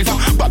not sorry for,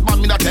 but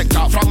man me not take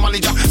talk from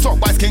manager. So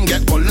boys can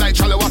get bull like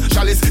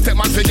chalice. Take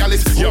man for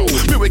gallus. Yo,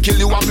 me will kill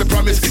you and me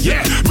promise.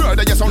 Yeah,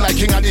 murder you sound like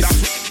king of this.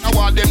 I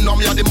want them know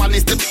me are the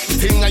malice. The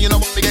thing and you know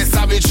what we get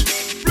savage.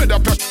 Red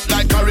up your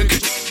like Carrick.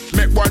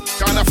 Make one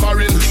kind of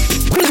foreign.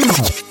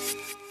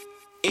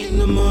 In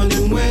the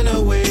morning when I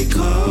wake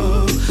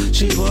up,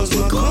 she pours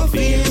my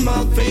coffee in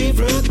my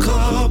favorite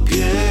cup,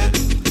 yeah.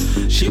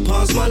 She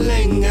paused my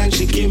leg and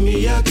she give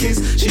me a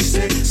kiss. She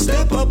said,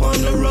 step up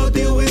on the road,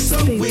 deal with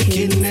some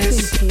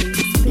wickedness.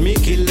 Me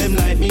kill them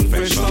like me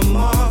fresh from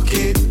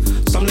market.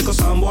 Some little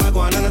some boy go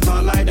on and I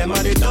talk like them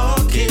are the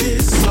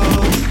darkest. So,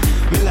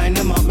 me line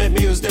them up, make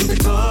me use them to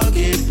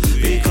target.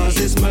 Because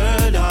it's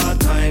murder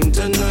time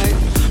tonight.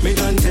 Me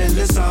done tell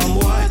the some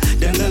boy,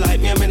 them they like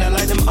me and me not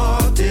like them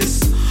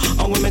artists.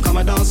 And when me come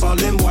and dance, all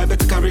them boy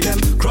better carry them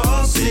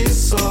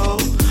crosses. So,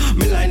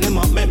 me line them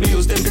up, make me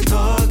use them to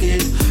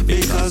target.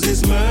 Because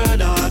it's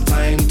murder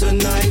time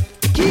tonight.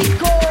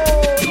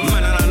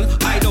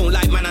 Mananan, I don't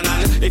like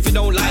mananan. If you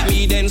don't like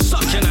me, then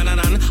suck your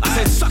nananan. I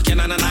said suck your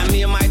nananan.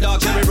 Me and my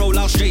dog, Jerry roll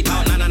out straight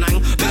out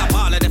nananan. Big up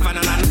all of the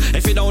fananan.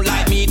 If you don't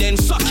like me, then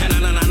suck your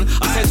nananan.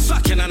 I said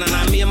suck your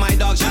nananan. Me and my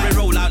dog, Jerry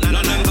roll out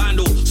nananan.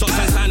 Vandal,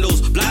 success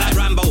handles, blood like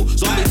Rambo,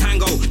 zombie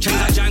tango, chains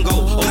like Django,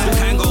 old school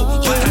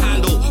Kango, hard to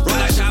handle, roll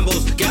like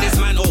shambles, get this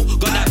man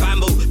got that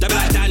bamboo, double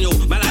like Daniel,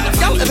 man like the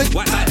family,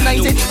 white like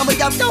Daniel. I'm a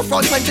young down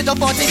front 20 to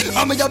 40.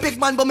 I'm a young big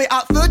man but me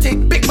at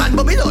 30. Big man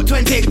but me look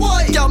 20.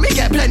 Why? Yo, me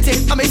get plenty.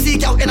 I'm a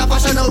seek out in a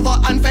Fashion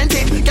Nova and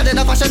Fenty. Get in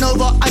a Fashion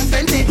Nova and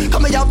Fenty.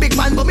 Come a young big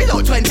man but me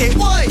look 20.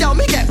 Why? Yo,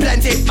 me get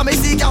plenty. I'm a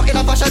seek out in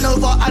a Fashion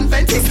Nova and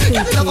Fenty.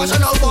 Get in a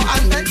Fashion Nova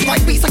and Fenty.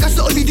 White beats like a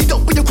sort of video.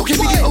 When you cooking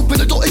video, open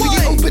the door. If you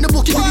open the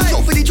book, if you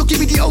drop for the jockey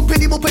video,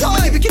 open him up and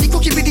I'm a kitty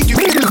cookie video.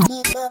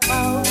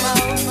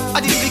 I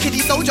did the kitty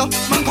soldier.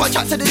 Man can't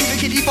chat to the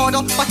kitty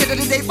father. Back in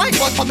the day, fight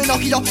was coming off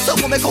here. So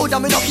when me go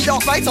down, me knock it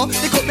off right.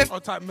 They cut me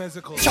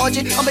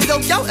charging. I'm a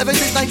young gal ever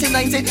since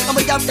 1990. I'm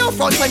a young gal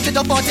from 20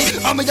 to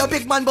 40. I'm a young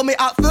big man but me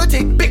at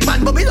 30. Big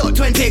man but me look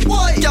 20.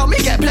 Why? Yo, me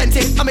get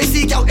plenty. I'm a may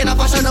seek out in a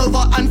Fashion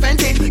Nova and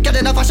Fenty. Get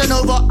in a Fashion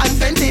Nova and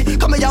Fenty.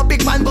 Come here,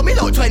 big man, but me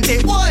low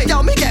 20. Why?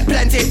 Yo, me get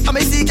plenty. I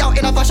may seek out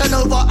in a Fashion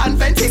Nova and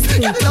Fenty.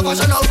 Get in a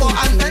Fashion Nova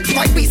and Fenty.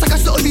 White beats like a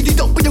slot of video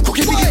dump with the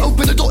cookie video.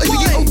 Open the door,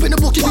 video open the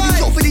bookie video.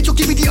 Drop for the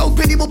jockey video.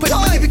 Open him up and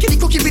I'm a living kitty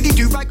cookie video.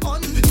 Do rag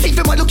on. See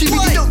for my looky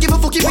video. Don't give a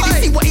fucking video.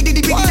 See what he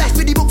did, video. Dash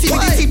with the bookie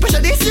video. See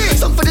pressure this.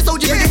 Some for the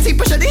soldier video. See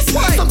pressure this.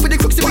 Some for the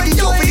crooks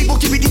video. For the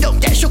bookie video. Don't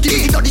get shocky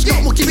video. Not this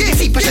not mucky video.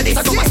 See pressure this.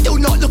 I got my still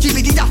not lucky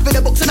video. Dash for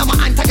the books and I'm an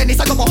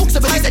antagonist. I got my hooks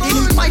over this. Said he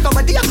knew my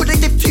family. I couldn't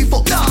live 2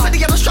 foot. Said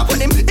he had a strap on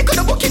him. They could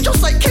have booked it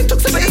just like Ken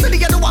took somebody. Said he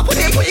had a wap on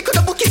him. But he could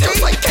have booked it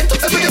just like Ken took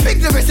somebody. Big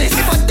lyricist.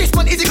 If I this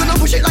man, is he gonna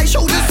push it like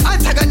shoulders?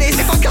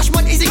 Antagonist. If I cash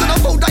man, is he gonna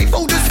fold like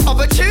folders?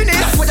 Opportunist.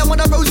 That's when I'm on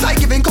a roadside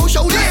giving cold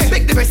shoulders.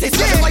 Big lyricist.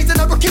 Specializing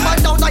a rookie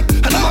man down like,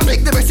 and I'm a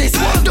big lyricist.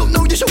 Don't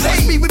know you should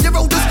face me with your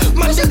rollers.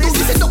 Man, they do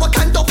this, no I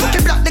can't stop.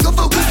 Fucking black nigga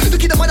focus.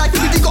 Looking at my life,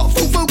 really got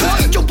full focus.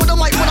 Jump on the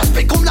mic when I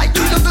spit, come like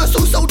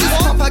universal soldiers.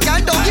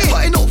 Propaganda,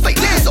 putting up fake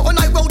layers on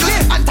night rollers.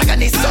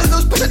 Antagonist,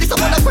 solos, push this,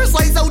 I'm on a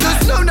personalized elders.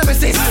 No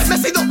nemesis,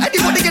 messing up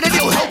anybody get a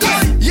deal.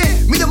 Yeah,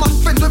 me and my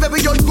friends with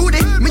every young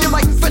goodie. Me and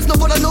my friends no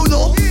follow no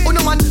law. Oh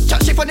no man,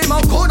 chat shit on him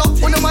out corner.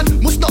 Oh no man,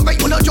 must not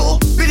rate on a jaw.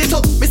 Bid it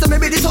up, Mr. Me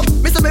bid it up,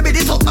 Mr. Me bid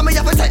it up. I may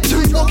have a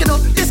tattoo, walking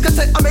on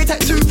discontent, I may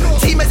tattoo.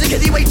 Team as a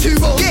kiddie way too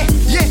raw.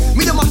 Yeah,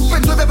 me and my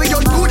friends with every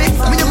young goodie.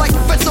 Me and my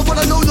friends no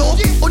follow no law.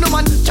 Oh no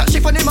man, chat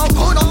shit on him out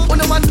corner. Oh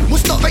no man,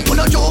 must not rate on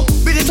a jaw.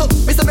 Bid it up,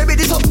 Mr. Me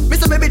bid it up,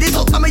 Mr. Me bid it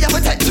up. I may have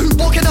a tattoo,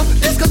 walking on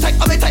discontent,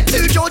 I may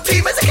tattoo. Your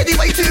team as a kiddie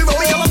way too raw.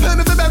 Me have a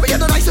permit for Mary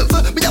and a license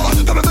for. Me have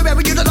a permit for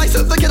Mary and a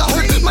license for. Get a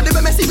hold. Man,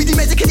 never messy with the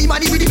magic kiddie,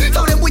 money with it.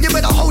 Tell them where you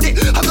better hold it.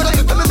 I got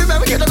a permit for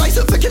Mary and a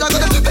license for. Kid, I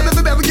got a permit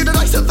for Mary and a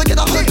license for. Get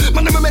a hold.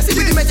 Man, never messy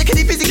with the magic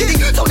kiddie, busy kiddie.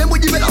 Tell them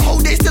where you better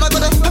hold it. Still I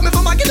got a permit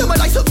for my get my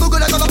license for.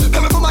 Good, I got a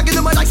permit for my get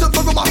my license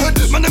for. My hood.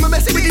 Man, never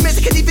messy with the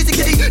magic kiddie, busy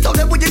kiddie. Tell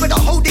them where you better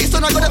hold it.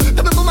 Still I got a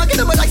permit for my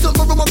get my license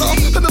for. My girl.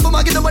 Permit for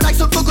my get my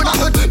license for. Good, I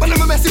heard. Man,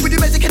 never messy with the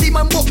magic kiddie,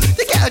 man. What?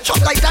 They get a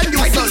chop like that.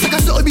 Like I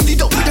saw it be the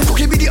dope with the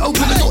cookie be the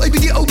open. I saw it be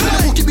the open. The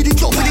cookie be the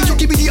drop with the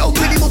jockey be the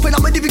open. Him open.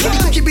 I'm a living kiddie,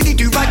 cookie be the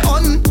do right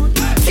on.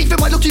 See for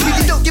my lucky be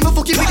the don't give a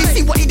fucking be the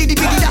see what he did. Be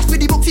the dash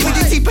with the bookie be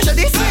the see pressure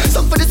this.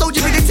 Some for the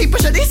soldier be the see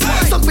pressure this.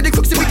 Some for the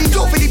crooks be the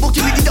drop with the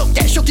bookie be the don't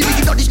get shocky be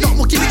the not this not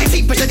mucky be the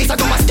see pressure this. I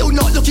got my still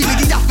not lucky be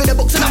the dash for the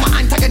books and I'm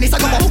an antagonist. I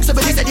got my hooks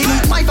over this. Said he knew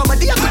my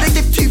family. I couldn't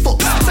live 2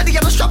 foot. Said he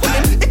had a strap on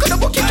him. They could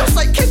have booked it just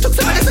like Ken took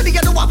somebody. Said he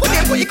had a wap on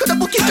him, but he could have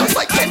booked it just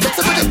like Ken took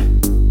somebody.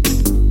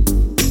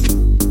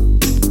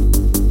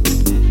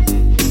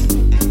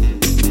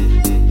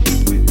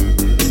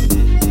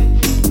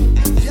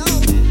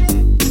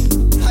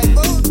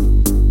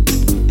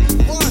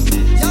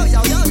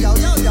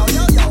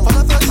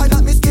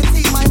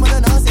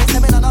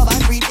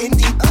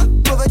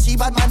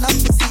 Bad man, not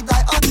to see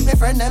like us, my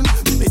friend them.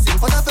 Listen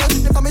for the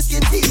first time from my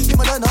skin teeth. Me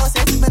mother know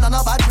says me on a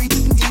bad breed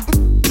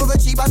indeed. Brother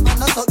cheap bad man,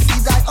 not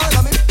succeed like all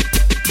of me.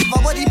 My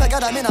body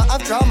bigger than me, not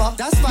have drama.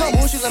 That's fine.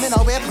 No shoes, I mean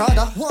I wear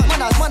Prada.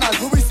 Man,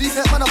 who receive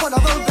it? Man, I'm on a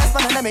road best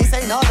man, and they may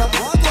say nada.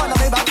 One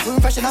of me back room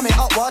fresh and I'm in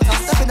hot water.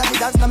 Stepping at the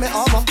dance, and I'm in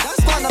armor.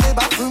 One of me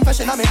back room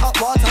fresh and I'm in hot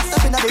water.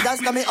 Stepping at the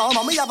dance, and I'm in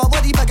armor. Me have a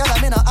body bigger than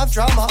me, not have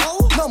drama.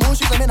 No more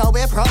shoes, I mean I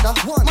wear Prada.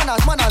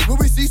 Man, who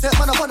receive it?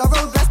 Man, I'm on a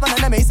road best man,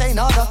 and they may say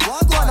nada.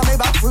 One of me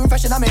back room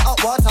fresh and I'm in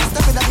hot water.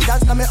 Stepping at the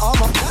dance, and I'm in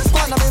armor.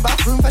 One of me back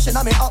room fresh and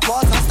I'm in hot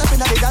water.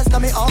 Stepping at the dance, and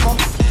I'm in armor.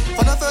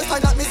 For the first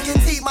time that me skin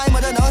teeth, my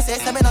mother knows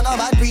says I'm in a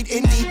bad breed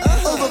indeed.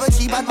 Over the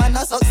cheap bad man,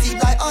 I succeed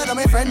like all of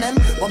my friend them.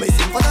 When me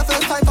sing for the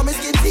first time for me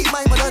skin teeth,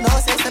 my mother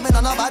knows says I'm in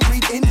a bad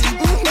breed indeed.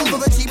 Over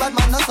the cheap bad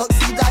man, I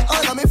succeed like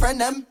all of my friend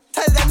them.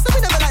 Tell them, so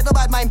we never like no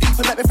bad mind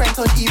people, let me friends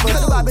turn evil.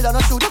 Cause the Babylon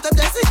I shoot up them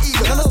blessed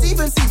eagle. None of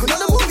Steven Seagal,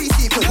 none of movie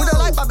sequel. We don't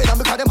like Babylon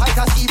because them high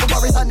class evil.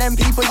 Boris and them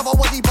people have a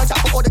body bunch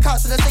out for all the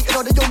cats and the state and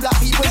all the young black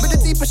people. With the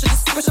deeper shit,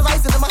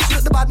 specialize in the mashing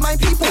up the bad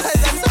mind people. Tell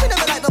them, so we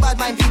never like no bad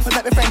mind people,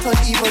 let me friends turn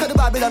evil. Cause the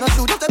Babylon I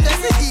shoot up them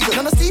blessed eagle.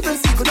 None of Steven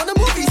Seagal, none of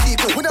movie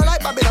sequel. We don't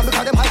like Babylon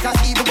because them high class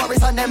evil.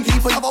 Boris and them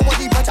people have a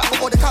body bunch out for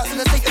all the cats and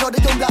the state and all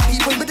the young black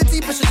people. With the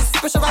deeper shit,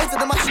 specialize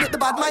in the mashing up the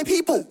bad mind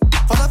people.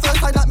 For the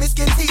first time that me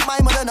skin teeth, my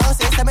mother knows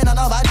says I'm in a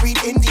bad breed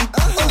indeed.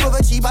 Over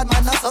the cheap bad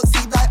man, I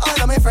succeed like all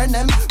of my friend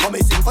them. When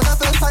me sing for the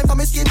first time for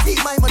me skin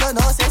teeth, my mother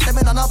knows says I'm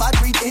in a bad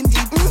breed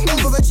indeed.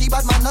 Over the cheap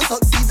bad man, I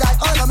succeed like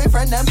all of my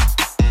friend them.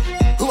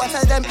 Who I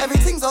tell them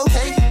everything's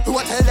okay? Who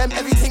I tell them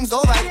everything's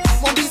alright?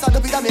 One piece of the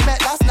beat that me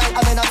met last night,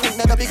 and then I think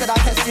never bigger than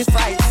test this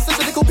fright.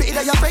 Such a little pity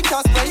that your friend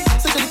can't spray.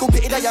 Such a little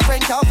pity that your friend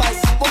can't fight.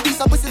 One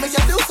piece of pussy make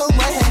you feel so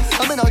way. Hey,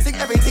 I mean I think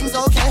everything's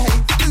okay. Hey,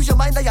 lose your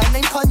mind that your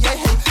name Kanye.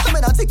 Hey, I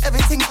mean I think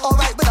everything's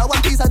alright. But that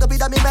one piece of the beat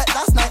that me met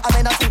last night, and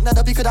then I think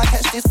never bigger than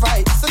catch this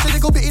fright. Such a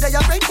little pity that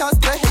your friend can't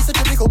spray. Hey, such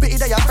a little pity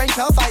that your friend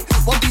can't fight.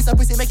 One piece of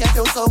pussy make you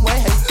feel so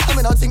way. Hey, I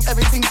mean I think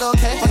everything's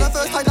okay. For the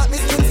first time that me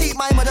skin teeth,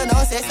 my mother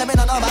knows says I'm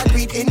in a bad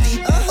breed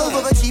indeed.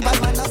 Over the cheap bad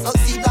man, I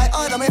succeed like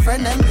all of my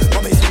friend them.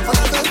 When me sing for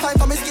the first time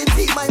for me skin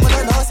teeth, my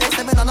mother knows says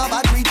I'm in a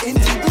bad breed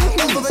indeed.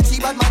 Over the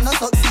cheap bad man, I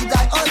succeed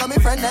like all of my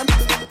friend them.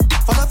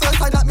 For the first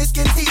time that me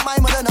skin teeth, my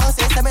mother knows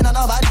says I'm in a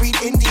bad breed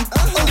indeed.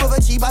 Over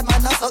the cheap bad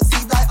man, I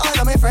succeed like all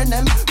of my friend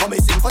them. When me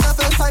sing for the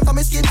first time for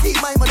me skin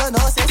teeth, my mother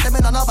knows says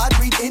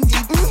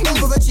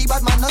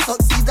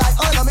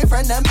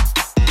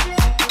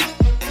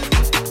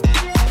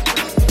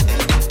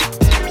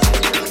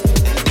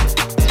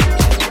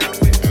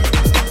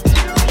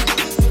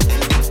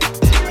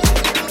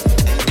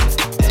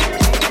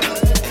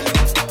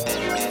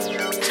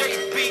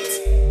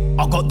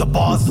the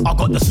bars, I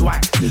got the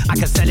swag. I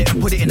can sell it and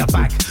put it in a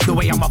bag. The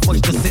way how my voice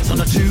just sits on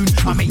a tune,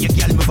 I make your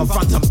girl move her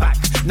front and back.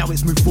 Now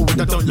it's moved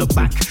forward, I don't look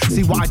back.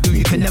 See what I do,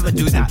 you can never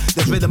do that.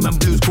 There's rhythm and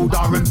blues called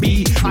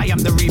R&B. I am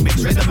the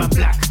remix, rhythm and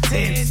black.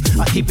 Tints,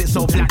 I keep it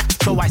so black,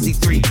 so I see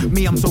three.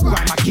 Me, I'm so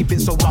grime, I keep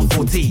it so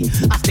 140.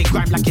 I stay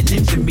grime like it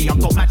lives in me.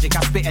 I've got magic,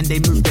 I spit and they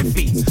move their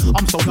feet.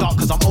 I'm so dark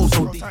cause I'm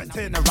also deep.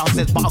 Turn around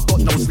says, but I've got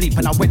no sleep.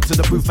 And I went to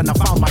the booth and I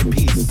found my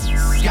peace.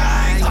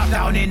 Gang, up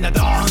down in the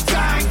dance,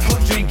 gang.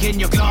 Put drink in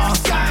your glass,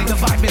 gang. The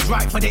vibe is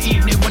right for the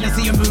evening. Wanna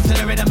see you move to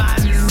the rhythm,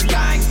 man.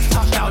 Gang,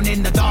 touchdown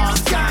in the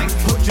dance, gang.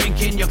 Put drink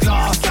in your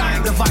glass,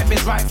 gang. The vibe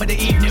is right for the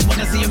evening.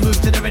 Wanna see you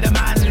move to the rhythm,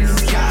 man.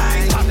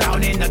 Gang, up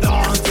down in the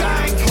dance,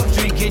 gang. Put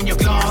drink in your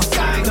glass,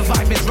 gang. The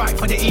vibe is right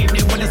for the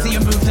evening. Wanna see you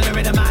move to the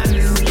rhythm, man.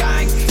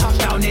 Gang,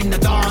 touchdown in the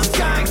dance,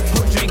 gang.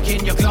 Put drink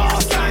in your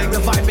glass, gang. The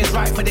vibe is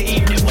right for the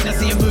evening. Wanna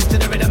see you move to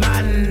the rhythm,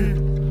 man.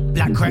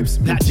 Black crepes,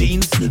 black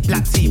jeans,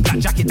 black tee, black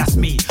jacket, that's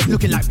me.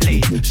 Looking like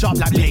Blade, sharp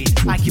like Blade.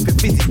 I keep it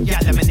busy, yeah,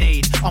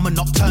 lemonade. I'm a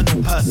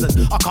nocturnal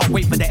person, I can't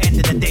wait for the end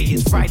of the day.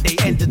 It's Friday,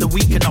 end of the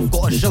week and I've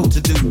got a show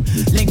to do.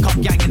 Link up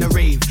gang in a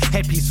rave,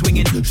 headpiece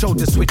swinging,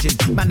 shoulder switching.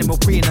 Man and we're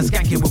preying and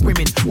skanking with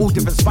women. All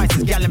different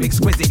spices, gal, I'm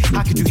exquisite.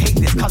 How could you hate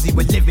this cause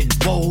we're living?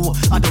 Whoa,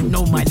 I don't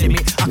know my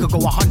limit. I could go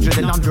 100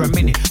 in under a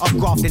minute. I'm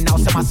grafting now,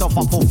 set myself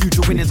up for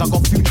future winners. I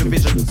got future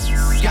visions.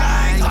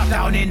 Gang, up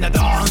down in the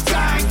dance,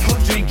 gang.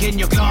 Put drink in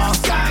your glass,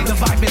 gang. The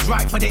vibe is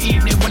right for the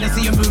evening. Wanna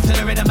see you move to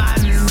the rhythm, man.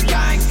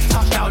 Gang,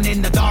 touchdown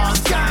in the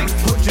dance, gang.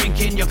 Put drink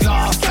in your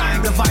glass,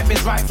 gang. The vibe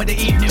is right for the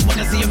evening.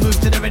 Wanna see you move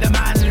to the rhythm,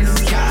 man.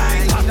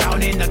 Gang,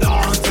 touchdown in the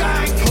dance,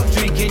 gang. Put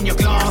drink in your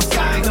glass,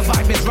 gang. The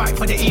vibe is right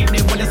for the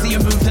evening. Wanna see you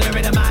move to the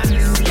rhythm, man.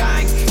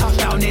 Gang,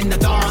 touchdown in the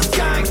dance,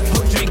 gang.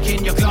 Put drink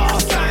in your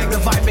glass, gang. The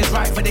vibe is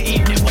right for the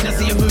evening. Wanna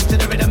see you move to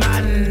the rhythm,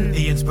 man.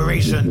 The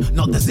inspiration,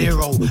 not the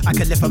zero. I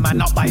can lift a man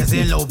up by his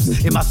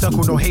earlobes. In my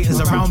circle, no haters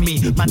around me.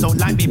 Man don't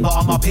like me, but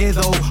I'm up here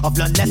though. I've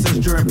learned lessons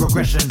during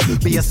progression.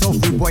 Be a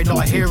soul-food boy,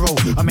 not a hero.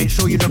 I make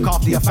sure you look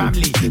after your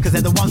family, cause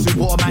they're the ones who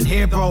brought a man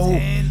here, bro.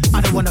 I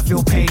don't wanna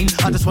feel pain,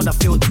 I just wanna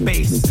feel the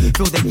bass.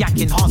 Feel the yak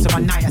enhancing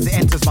my night as it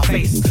enters my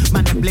face.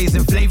 Man, them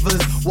blazing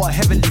flavors, what a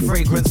heavenly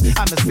fragrance.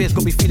 Atmosphere's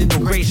got me feeling all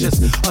gracious.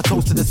 A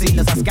toast to the scene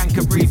as I skank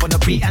and breathe on the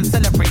beat and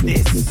celebrate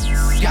this.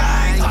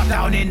 Gang, up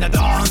down in the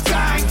dance,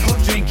 gang.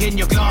 Put drink in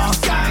your glass,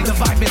 gang. The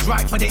vibe is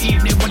right for the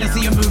evening. Wanna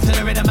see you move to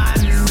the rhythm, man.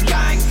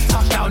 Gang,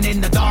 touchdown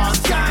in the dance,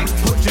 gang.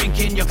 Put drink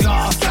in your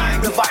glass,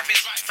 gang. The vibe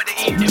is right for the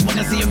evening.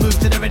 Wanna see you move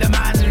to the rhythm,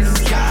 man.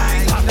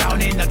 Gang, up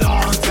down in the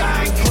dance,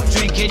 gang. Put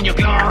drink in your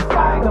glass,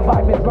 gang. The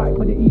vibe is right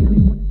for the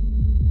evening.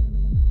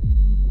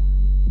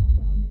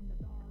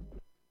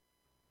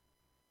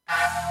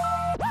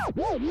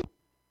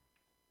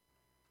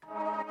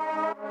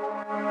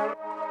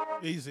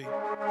 Easy.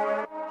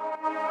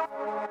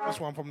 This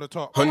one from the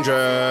top.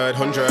 100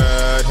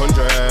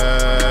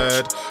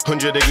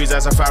 degrees,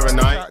 that's a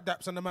Fahrenheit.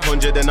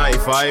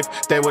 195,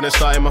 they wouldn't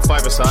start in my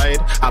five-a-side.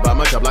 I buy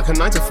my job like a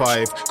 9 to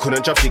 5.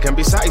 Couldn't job, she can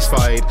be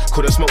satisfied.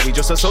 Couldn't smoke weed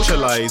just to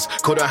socialize.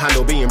 Couldn't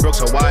handle being broke,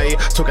 so why?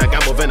 Took a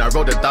gamble, then I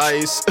rolled the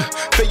dice.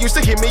 They used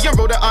to hit me and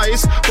roll the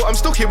eyes, but I'm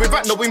still here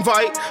without no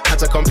invite. Had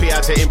to compete,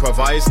 had to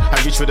improvise. I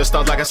reach for the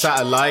stars like a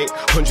satellite.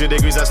 100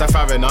 degrees, that's a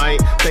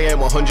Fahrenheit. They ain't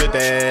 100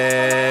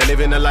 there.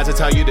 Living a lie to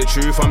tell you the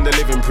truth, I'm the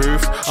living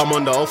proof. I'm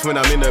on the off when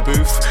I'm in the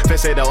booth. They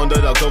say the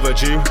underdog's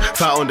overdue.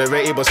 Fat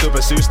underrated but still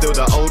pursue. Still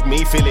the old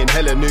me feeling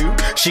hella new.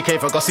 She came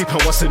for gossip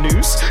and what's the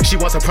news? She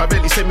wants to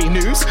privately send me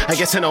news and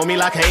get to know me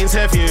like an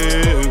interview.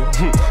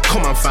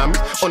 Come on fam,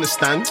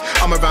 understand.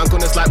 I'm around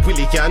gunners like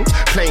Willie Gant.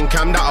 Playing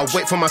cam that I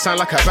wait for my sound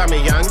like a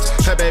Bamiyang.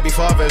 Her baby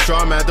father's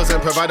drama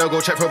doesn't provide. I'll go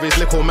check for his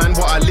little man.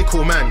 What a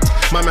little man.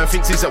 My man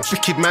thinks he's a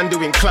wicked man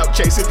doing clout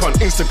chasing on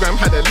Instagram.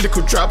 Had a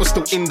little drought but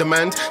still in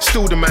demand.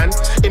 Still the man.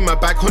 In my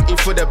bag hunting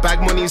for the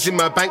bag. Money's in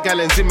my bank,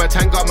 gallons in my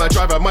tank. Got my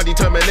driver, my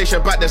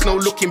determination back. There's no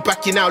looking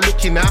back, you now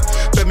looking at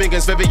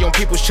Birmingham's very young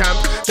people's champ.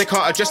 They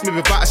can't address me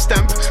without a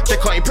stamp. They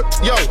can't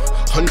yo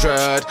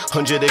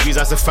 100 degrees,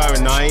 that's a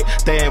Fahrenheit.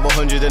 They ain't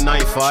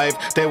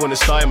 195. They wanna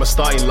start in my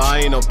starting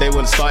lineup. They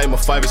wanna start in my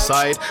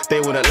five-a-side. They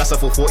wanna last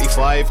up for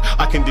 45.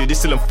 I can do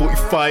this till I'm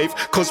 45.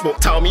 Cause won't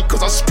tell me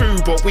cause I screw,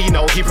 but we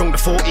know he wrong the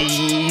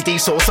 40.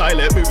 These so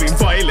silent, moving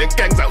violent.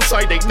 Gangs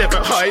outside, they never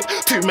hide.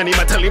 Too many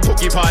man telling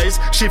porcupines.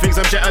 She thinks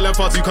I'm gentle and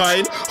far too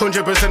kind.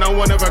 100% I'm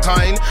one of a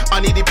kind.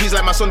 I need the peas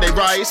like my Sunday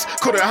rice.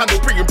 Couldn't handle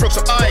bringing broke,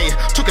 so I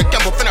took a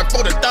gamble, then I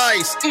rolled the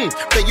dice.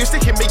 They used to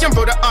hit me and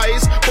roll the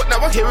eyes, but now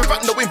I'm here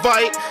without no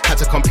invite. Had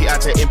to compete,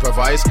 had to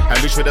improvise,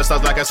 and reach for the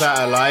stars like a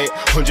satellite.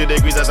 100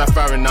 degrees as a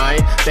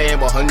Fahrenheit. They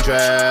ain't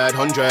 100.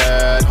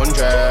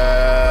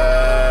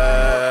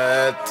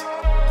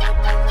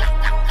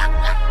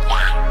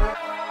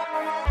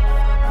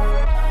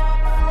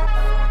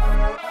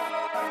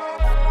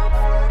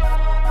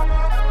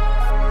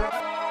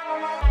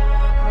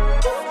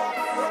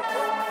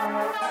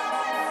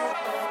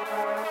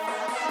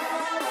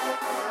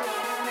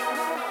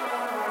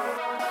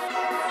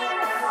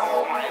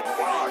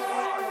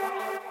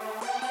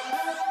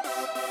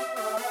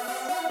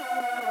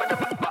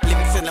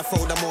 Lyrics in a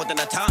folder more than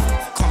a ton.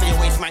 Can't be your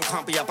waist, man,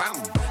 can't be a bum.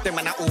 Them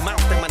man are all mouth,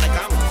 them man are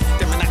gum.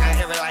 Them man are out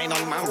here relying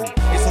on mum.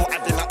 It's all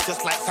adding up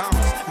just like thumbs.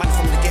 Man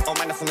from the ghetto,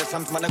 man from the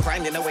slums. Man are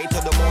grinding away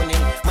till the morning.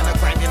 Man are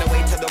grinding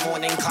away till the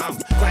morning come.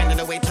 Grinding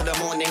away till the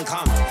morning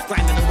come.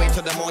 Grinding away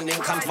till the morning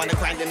comes. Man are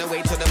grinding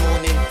away till the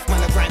morning.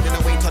 Man are grinding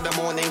away till the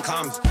morning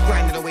comes.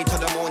 Grinding away till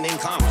the morning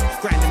comes.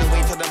 Grinding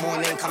away till the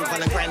morning comes.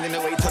 Man are grinding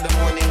away till the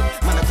morning.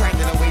 Man are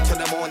grinding away till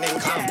the morning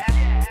comes.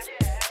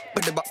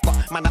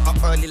 Man, I'm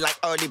up early like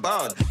early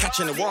bird,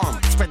 catching the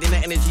worm, spreading the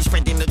energy,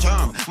 spreading the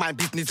germ. My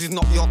business is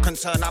not your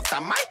concern. I've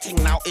done my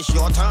thing, now it's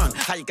your turn.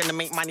 How you gonna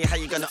make money? How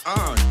you gonna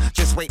earn?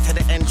 Just wait till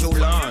the end, you'll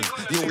learn.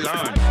 You'll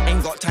learn.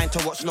 Ain't got time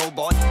to watch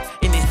nobody.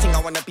 In this thing,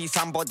 I wanna be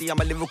somebody. I'm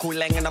a lyrical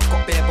lang and I've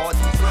got bare body.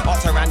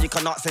 Arts around, you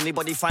can't ask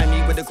anybody. Find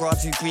me with the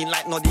grass who's green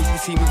like noddies. You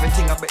see me with a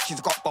thing, I bet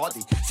she's got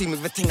body. See me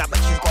with a thing, I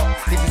bet she's got.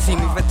 If you see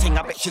me with a thing,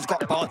 I bet she's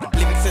got body.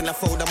 Lyrics in the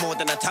folder more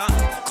than a ton.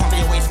 Can't be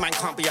a waste man,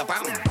 can't be a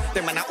bum.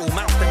 Them man are all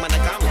mouth, them man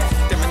are gum.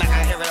 Them man are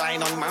out here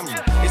relying on mum.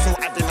 It's all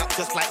adding up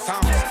just like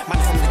thumbs. Man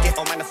from the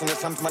ghetto, man from the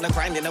slums. Man are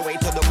grinding away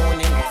till the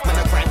morning. Man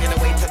are grinding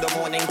away till the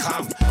morning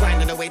come.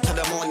 Grinding away till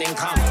the morning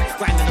come.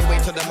 Grinding away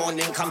till the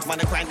morning comes.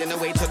 Man are grinding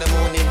away till the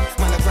morning.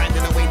 Man are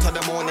grinding away till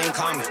the morning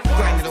comes.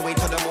 Grinding away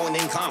till the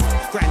morning comes.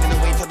 Grinding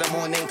away till the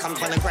morning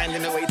comes. Man are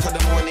grinding away till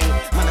the morning.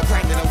 Man are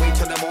grinding away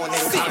till the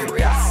morning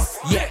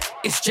comes. Yeah,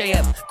 it's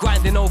JM,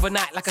 grinding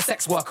overnight like a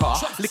sex worker.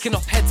 Licking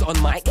off heads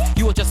on mic,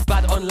 you are just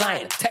bad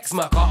online. Text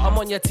murker, I'm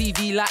on your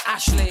TV like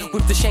Ashley.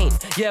 With the Shane,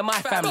 yeah, my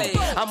family.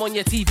 I'm on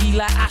your TV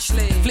like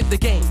Ashley. Flip the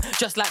game,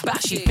 just like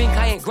Bashy. Think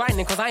I ain't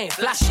grinding cause I ain't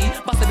flashy.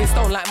 Must have been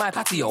stoned like my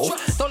patio.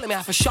 Don't let me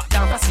have a shut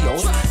down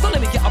Casio. Don't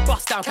let me get a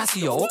bust down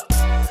Casio.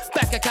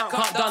 Bank account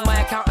can't done,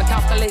 my account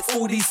calculates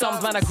all these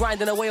sums. Man are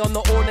grinding away on the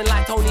awning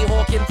like Tony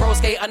Hawkin, pro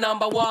skater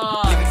number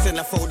one. Lyrics in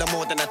the folder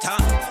more than a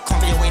ton.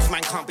 Can't be a waste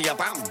man, can't be a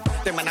bum.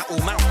 Them man are all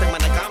mouth, them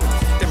man are gum.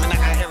 Them man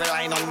are out here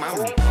relying on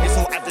mum. It's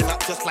all adding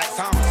up just like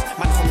thumbs.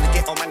 Man from the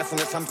ghetto, man from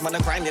the slums. Man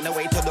are grinding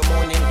away till the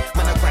morning.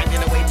 Man are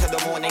grinding away till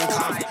the morning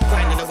come.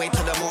 Grinding away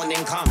till the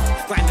morning come.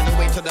 Grinding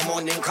away till the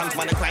morning comes.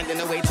 Man are grinding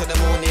away till the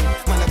morning.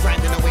 Man are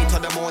grinding away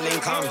till the morning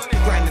comes.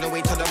 Grinding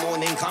away till the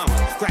morning comes.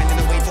 Grinding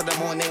away till the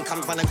morning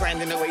comes. Man are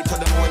grinding away till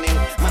the morning.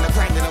 Man are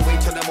grinding away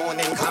till the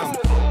morning comes.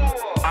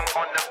 I'm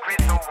on the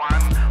grizzle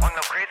one, on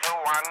the grizzle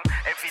one.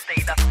 Every day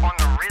that's on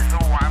the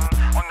rizzle one,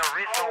 on the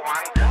rizzle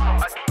one.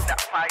 I keep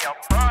that fire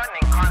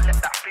burning, can't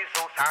let that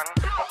fizzle down.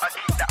 I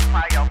keep that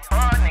fire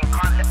burning,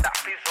 can't let that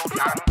fizzle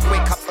down.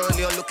 Wake up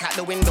early or look out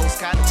the window,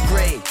 sky looks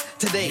grey.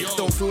 Today,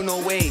 don't feel no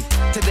way.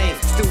 Today,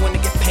 still wanna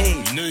get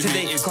paid.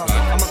 Today,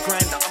 I'm a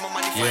grinder, I'm a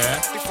money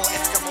fighter. Before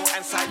Eskimo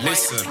and Sidewinder.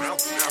 Listen.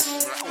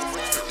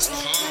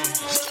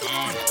 It's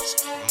calm.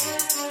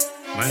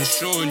 Man,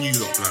 showing you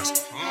lot,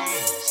 plus.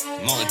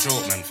 Not a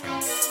joke, man,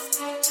 fam.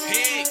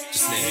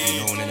 Just let it be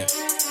known, innit?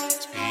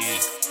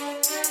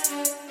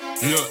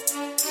 Look.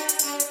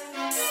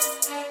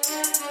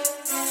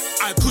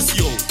 I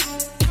pussy yo.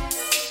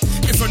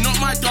 If you're not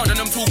my dog and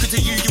I'm talking to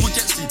you, you will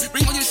get through.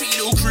 Bring on your shitty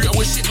little crew, I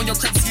will shit on your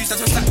crap views.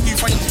 That's just like you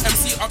find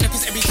MC up like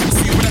it's every time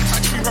you. When I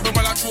catch you, rubbing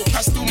while I talk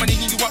past, still money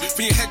you up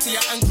from your head to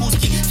your ankles.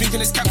 Keep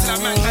thinking it's captain, I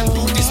man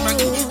handle this man.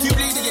 Two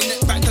bladed in the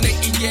back, then they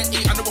in your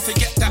ear. I never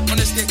forget that on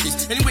the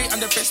staircase. Anyway,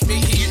 I'm the best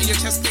mate. Hit you in your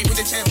chest, mate, with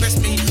the chair,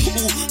 best mate.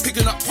 Ooh,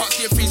 picking up parts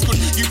of your face good.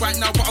 You right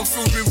now, but I'm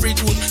filled with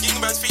rage wood.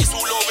 Young man's face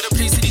all over the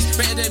place. He's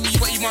better than me,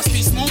 but he must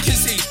be smoking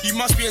sage. You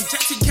must be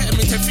injecting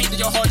ketamine to think that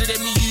you're harder than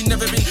me. You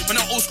never been. When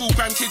I'm old school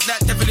gram kids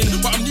like Devlin,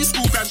 but I'm new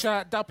school gram.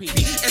 Shout out Duppy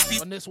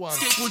on this one.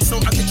 Skateboard, so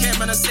I can care,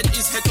 man. I set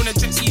his head on a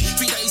jet ski.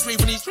 Think that he's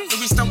waving his drink.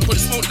 We stamp for the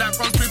smoke like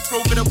runs with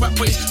pro with a wet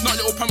waist. Not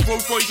a little pump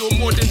road boy, you're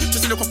more than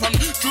just a little pump.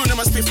 Drawing on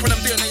my spiff when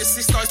I'm doing at your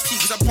sister's peak.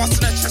 Cause I'm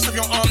busting the chest of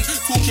your arm.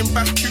 Talking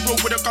back, you roll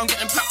with a gun,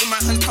 getting packed with my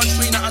hands, punch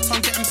weighing out a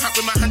tongue, getting packed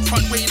with my hands,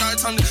 punch weighing out a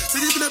tongue. So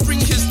he's gonna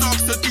bring his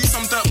dogs to do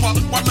some dirt, but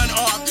 1 man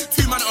up,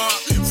 2 man up,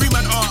 3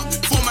 man up,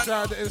 4 man.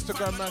 Shout out the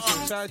Instagram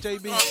massive, shout out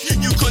JB.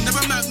 You could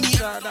never make me.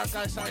 Shout out that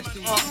guy, Size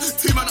 2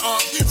 man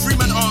up, 3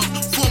 man up,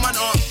 4 man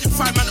up,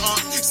 5 man up,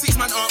 6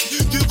 man up.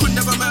 You could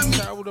never make me.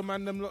 Shout out all the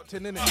man them locked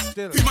in it.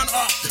 Still 3 man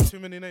up, too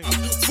many names.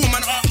 4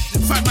 man up,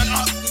 5 man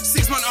up,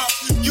 6 man up.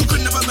 You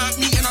could never make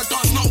me in a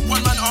dance. Not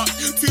 1 man up,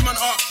 2 man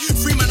up,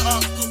 3 man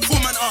up, 4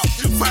 man up,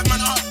 5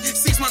 man up,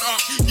 6 man up.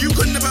 You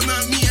could never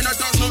make me in a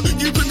dance. No,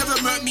 you could never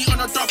make me on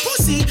a dub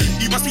pussy.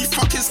 You must be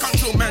fucking skunk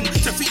show, man.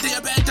 To think that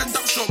you're better than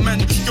dub show, man.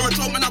 You're a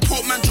joke man, a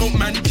poor man, joke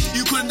man.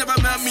 You could never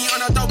make me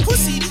on a dub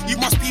pussy. You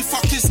must be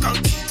fucking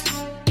skunk.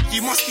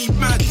 You must be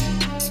mad.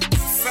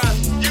 Fam,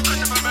 you could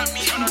never make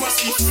me on a dub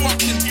pussy. You must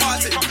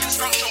be fucking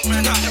skunk show,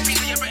 man. To think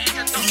that you're better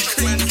than dub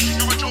show, man.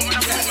 You're a joke man,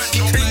 a poor man,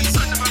 joke man. You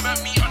could never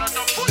make me on a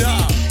dub pussy.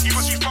 You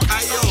must be fucking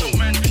skunk show,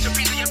 man. To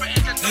think that you're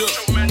better than dub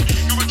show, man.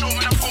 You're a joke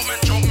man, a poor man,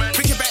 joke man.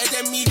 Think you're better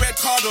than me, red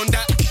card on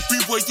that.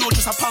 Boy, you're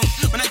just a punk.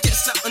 When I get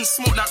slapped and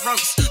smoke like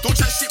runks. Don't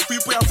try shit,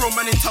 boy, I roll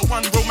man into 1,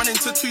 roll man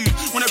into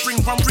 2. When I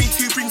bring 1, bring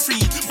 2, bring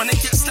 3. When I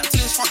get slapped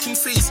in his fucking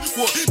face.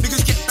 What?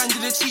 Niggas get banged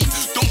in the cheek.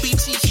 Don't be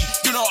cheeky,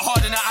 you're not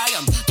harder than I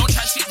am. Don't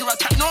try shit, you're a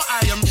cat, no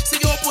I am.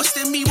 Say you're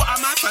busting me, what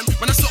am I fam?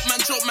 When I stop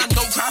man, joke man,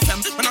 don't cry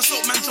fam. When I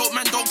stop man, joke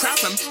man, don't cry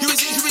fam. Who is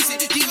it, is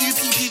it?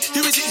 D-U-P-P.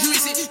 Who is it? Who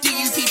is it?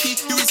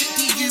 D-U-P-P. Who is it?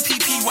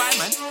 D-U-P-P-Y,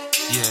 man.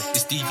 Yeah,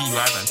 it's D-P-Y,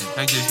 man.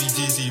 Thank you,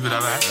 BGC, with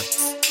that, man.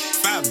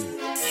 Fam.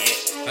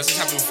 Yeah. Let's just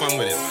having fun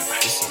with it, man.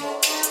 Listen.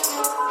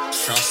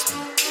 Trust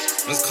me.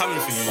 What's coming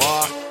for you?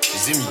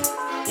 Zimmy.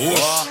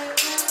 Yeah.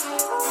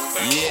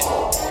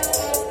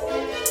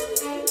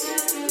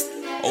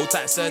 Old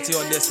type 30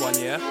 on this one,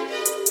 yeah?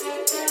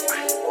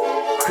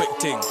 Quick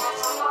thing.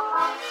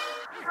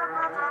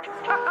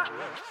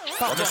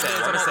 What is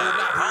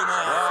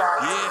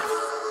that? Yeah.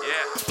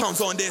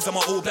 Pounds on this, I'm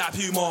an all black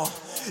Puma.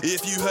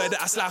 If you heard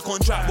that I slack on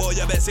track, well,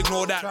 you best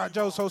ignore that. Try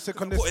Joe's so sick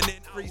on this. Putting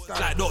it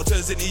like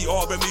doctors in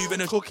ER, removing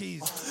the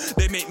cookies.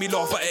 They make me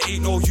laugh, but it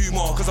ain't no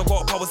humour. Cause I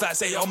got powers that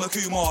say I'm a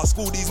Kumar.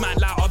 School these man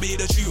like I'll be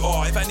the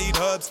shooter. If I need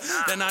herbs,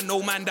 then I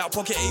know man that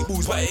pocket ain't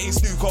balls, but it ain't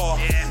snooker.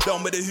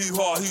 Done with the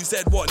hoo-ha, who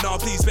said what? Nah,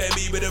 please spare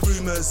me with the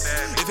rumours.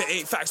 If it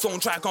ain't facts, don't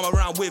try come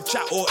around with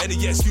chat or any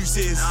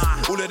excuses.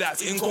 All of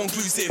that's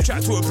inconclusive.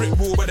 Chat to a brick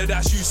wall, whether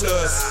that's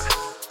useless.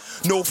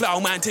 No flower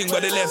man ting where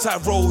the left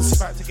side rolls.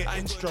 About to get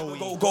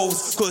intro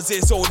goals, cause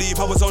it's all deep.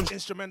 I was on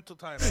instrumental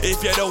time.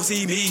 If you don't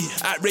see me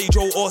at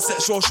radio or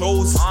sexual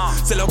shows,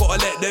 still I gotta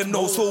let them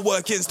know. Still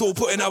working, still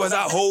putting hours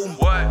at home.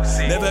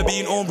 Never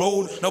been on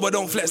road. No, I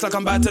don't flex like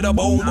I'm bad to the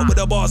bone. But with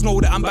the bars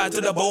know that I'm bad to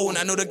the bone.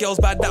 I know the girls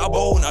bad that I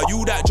bone. Are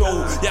you that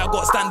Joe? Yeah, I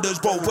got standards,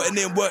 bro. Putting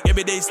in work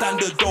every day,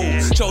 standard though.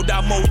 Show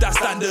that mode, that's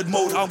standard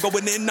mode. I'm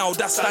going in now,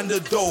 that's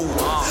standard though.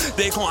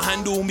 They can't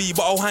handle me,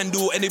 but I'll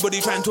handle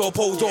anybody trying to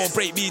oppose or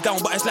break me down.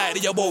 But it's like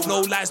your boat,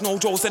 no lies, no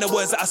jokes, and the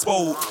words that I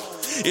spoke.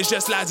 It's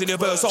just lies in your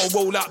verse, I'll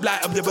roll up,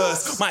 light up your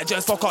verse. Might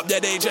just fuck up their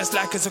day just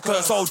like it's a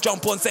curse. I'll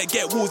jump on set,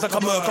 get walls like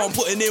a merc. I'm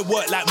putting in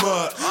work like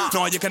Merc.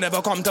 No, you can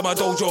never come to my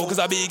dojo, cause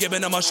I be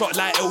giving them a shot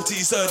like LT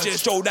Surgeon.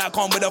 Show that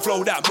come with a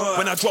flow that Merc.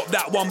 When I drop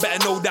that one,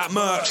 better know that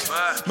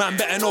Merc. Man,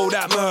 better know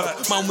that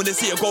Merc. Man, when they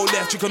see it go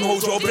left, you can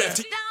hold your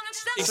breath.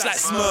 It's like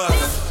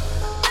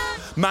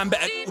Smurf. Man,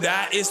 better know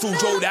that, it's still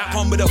Joe that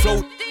come with a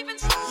flow.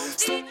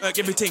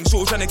 Everything,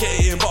 still trying to get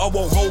it in, but I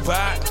won't hold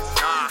back.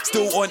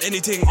 Still on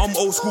anything, I'm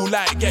old school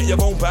like get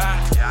your own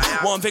back.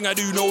 One thing I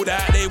do know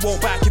that they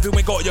won't back if you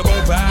ain't got your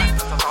own back.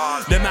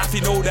 Them happy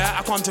know that,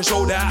 I come to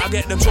show that, I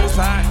get them shows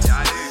packed.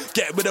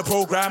 Get with the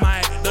program,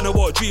 I don't know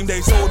what dream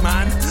they sold,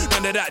 man.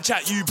 None of that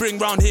chat you bring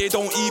round here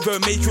don't even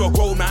make you a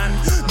grown man.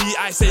 Me,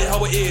 I say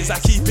how it is, I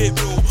keep it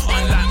real,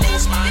 unlike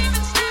most man.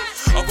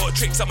 I got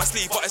tricks on my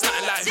sleeve, but it's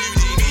nothing like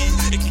Houdini.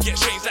 It can get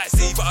strange like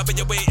sea, but I bet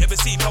you ain't ever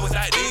seen powers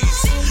like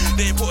these.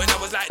 They ain't putting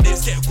hours like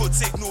this, get a good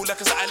signal like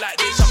a something like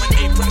this. I'm an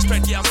A-press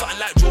spread, yeah, I'm something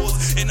like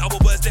Jaws. In other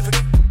words, different.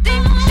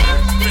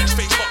 Fresh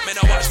face, fuck men,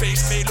 I watch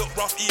face, may look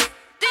rough, yeah.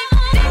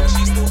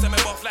 She still send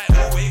me off like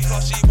always,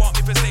 plus she want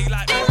me to stay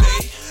like all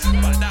day.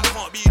 But that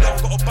can't be done,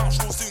 gotta bounce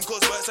real soon,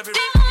 cause worse every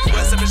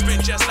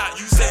sprint, just like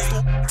you say.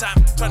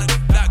 Time, trying to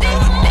like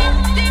God.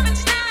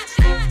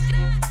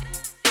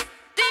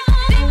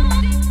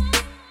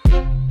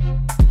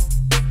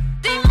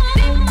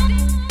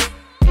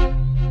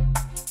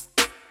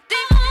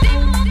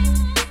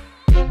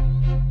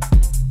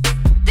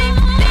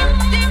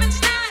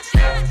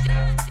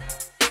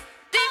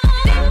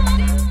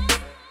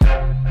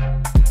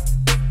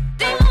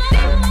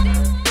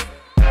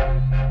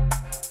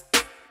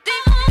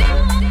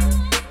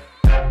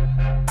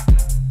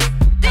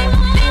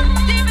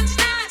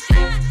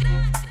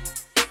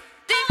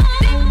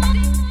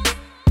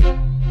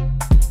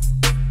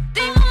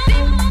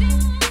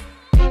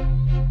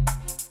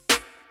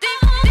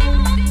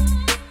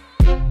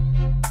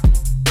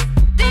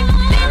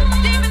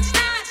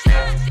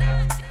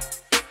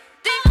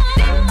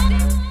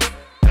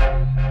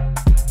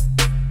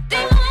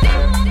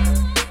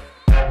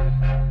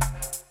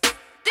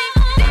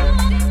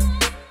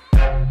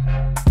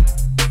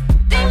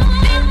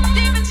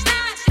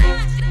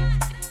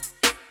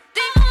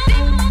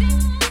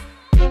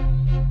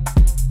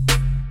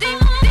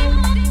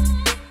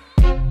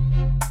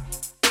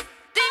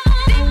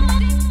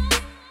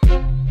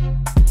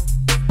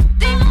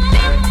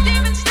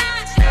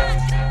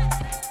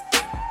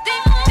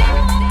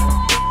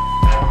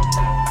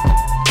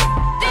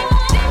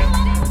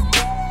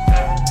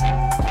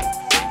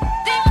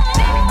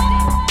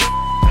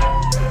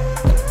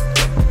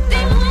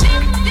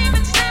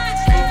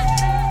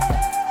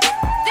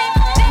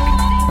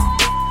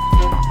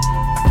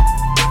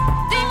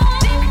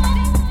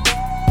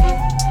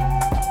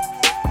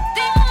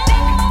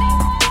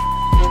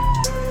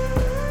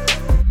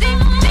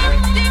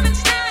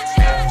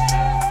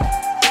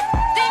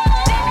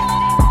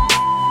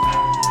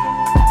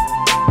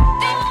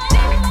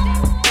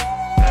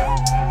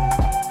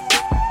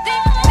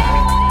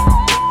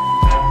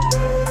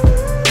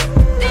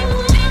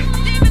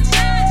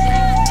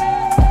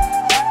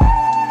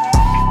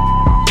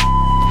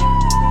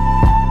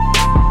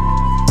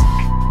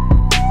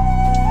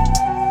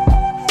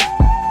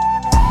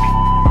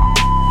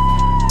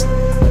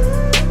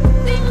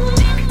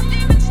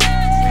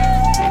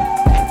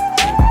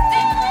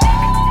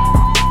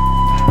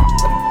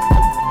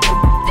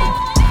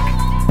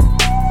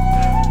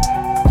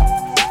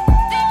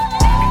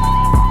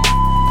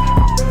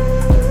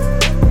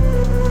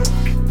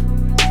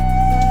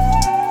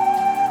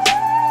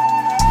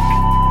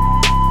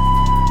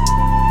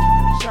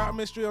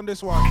 on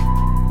this one.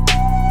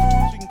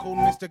 Thing called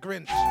Mr.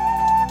 Grinch.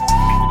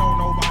 You don't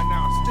know by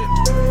now,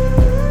 still.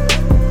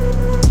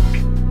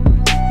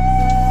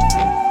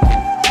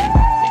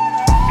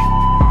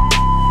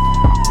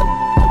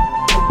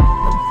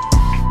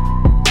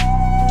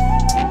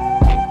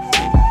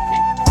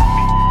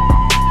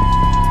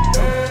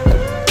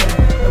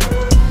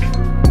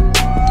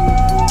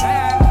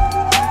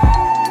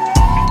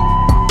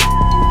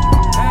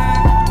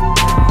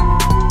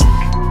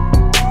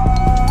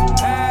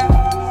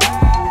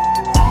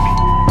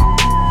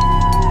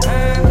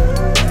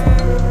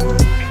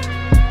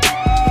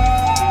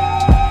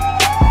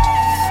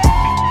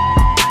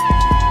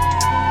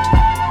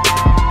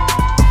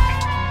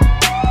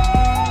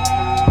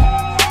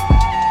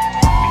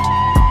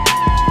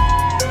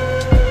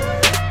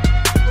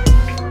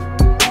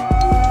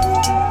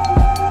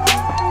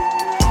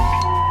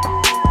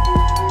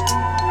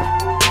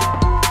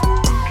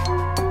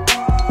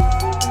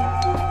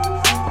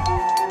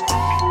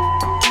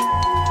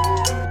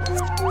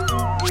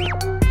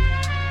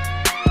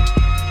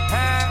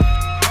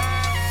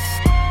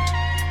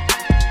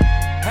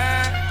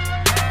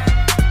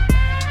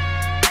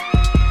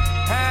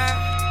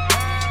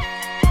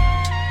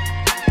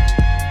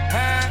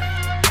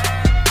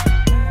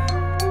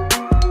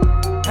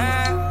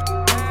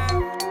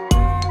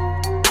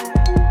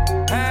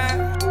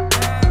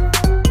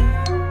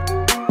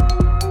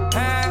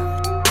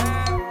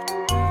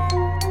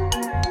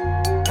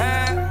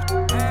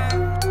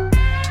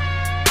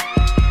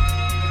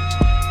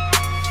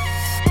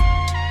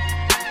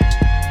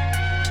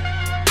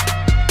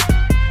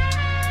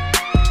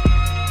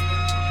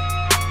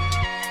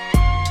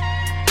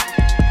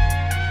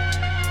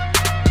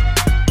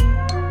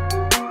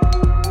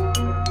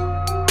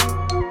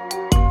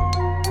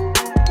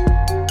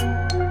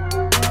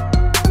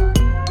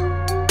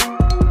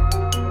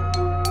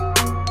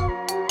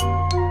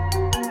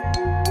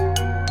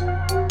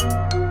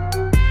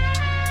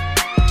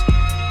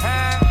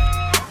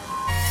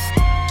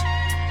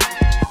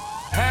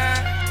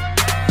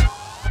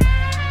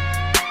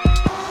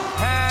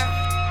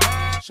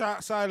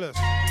 Silas.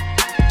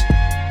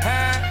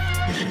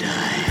 Gonna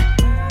die.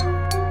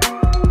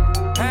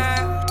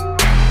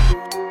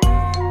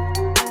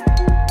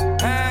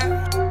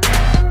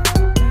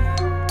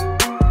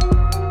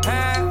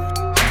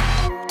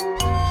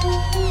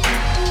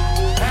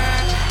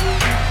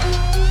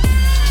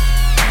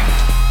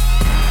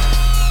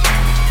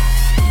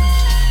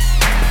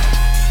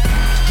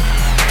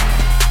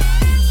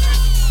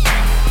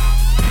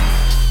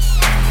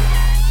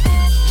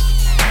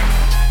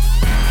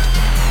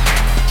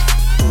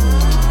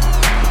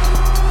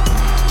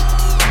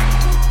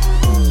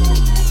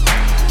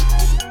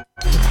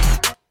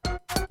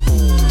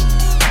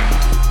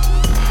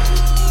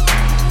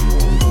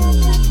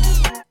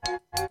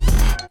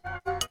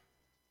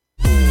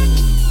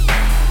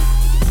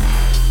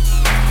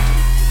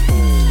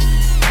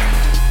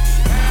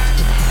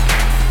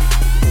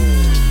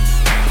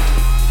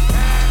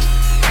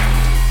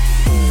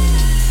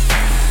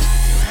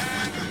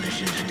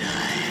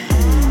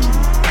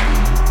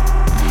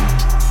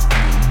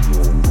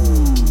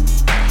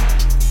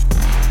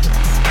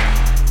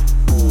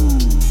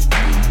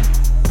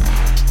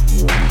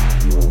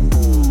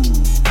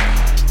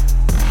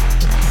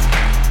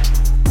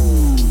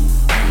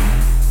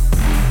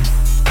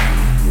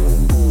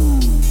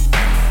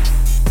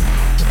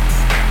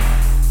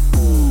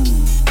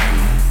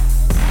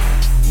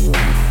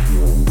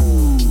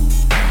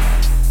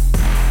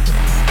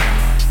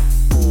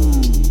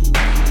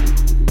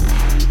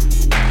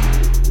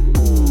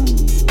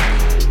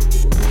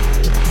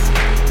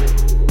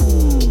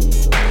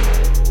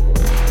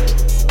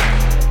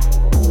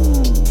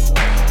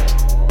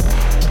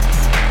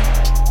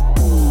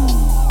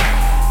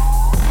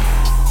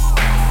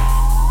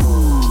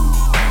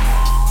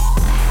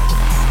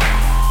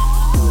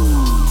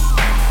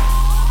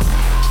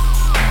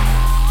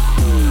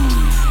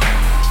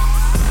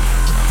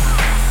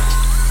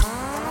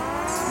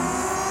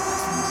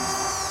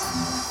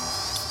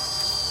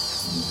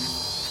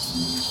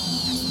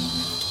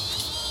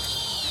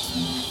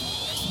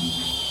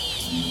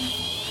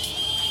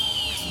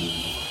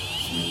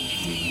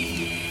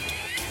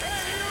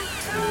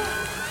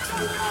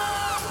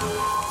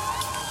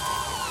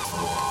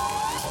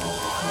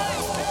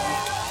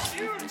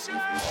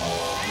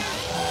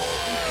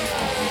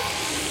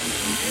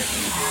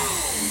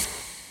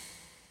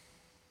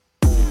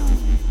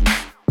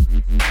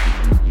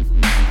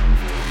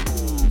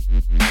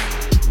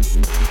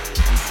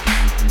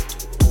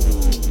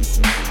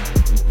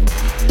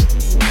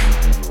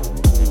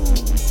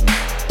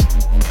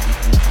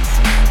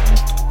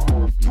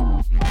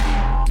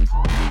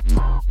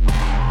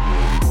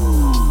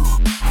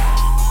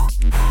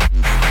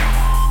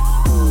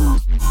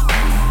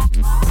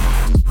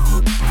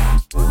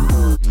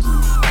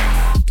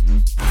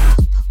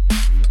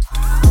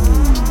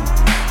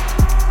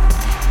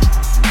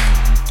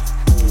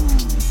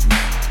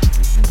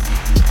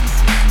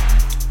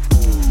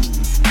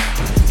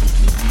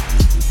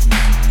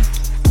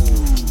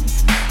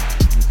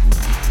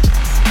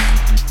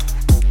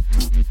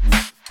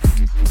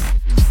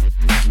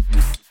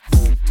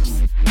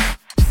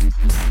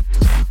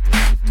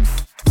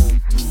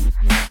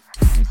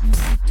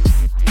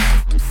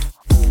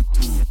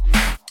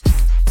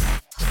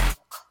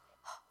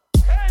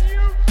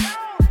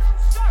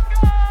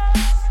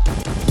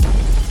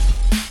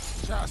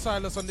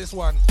 Silas on this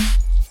one.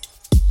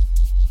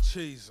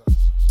 Jesus.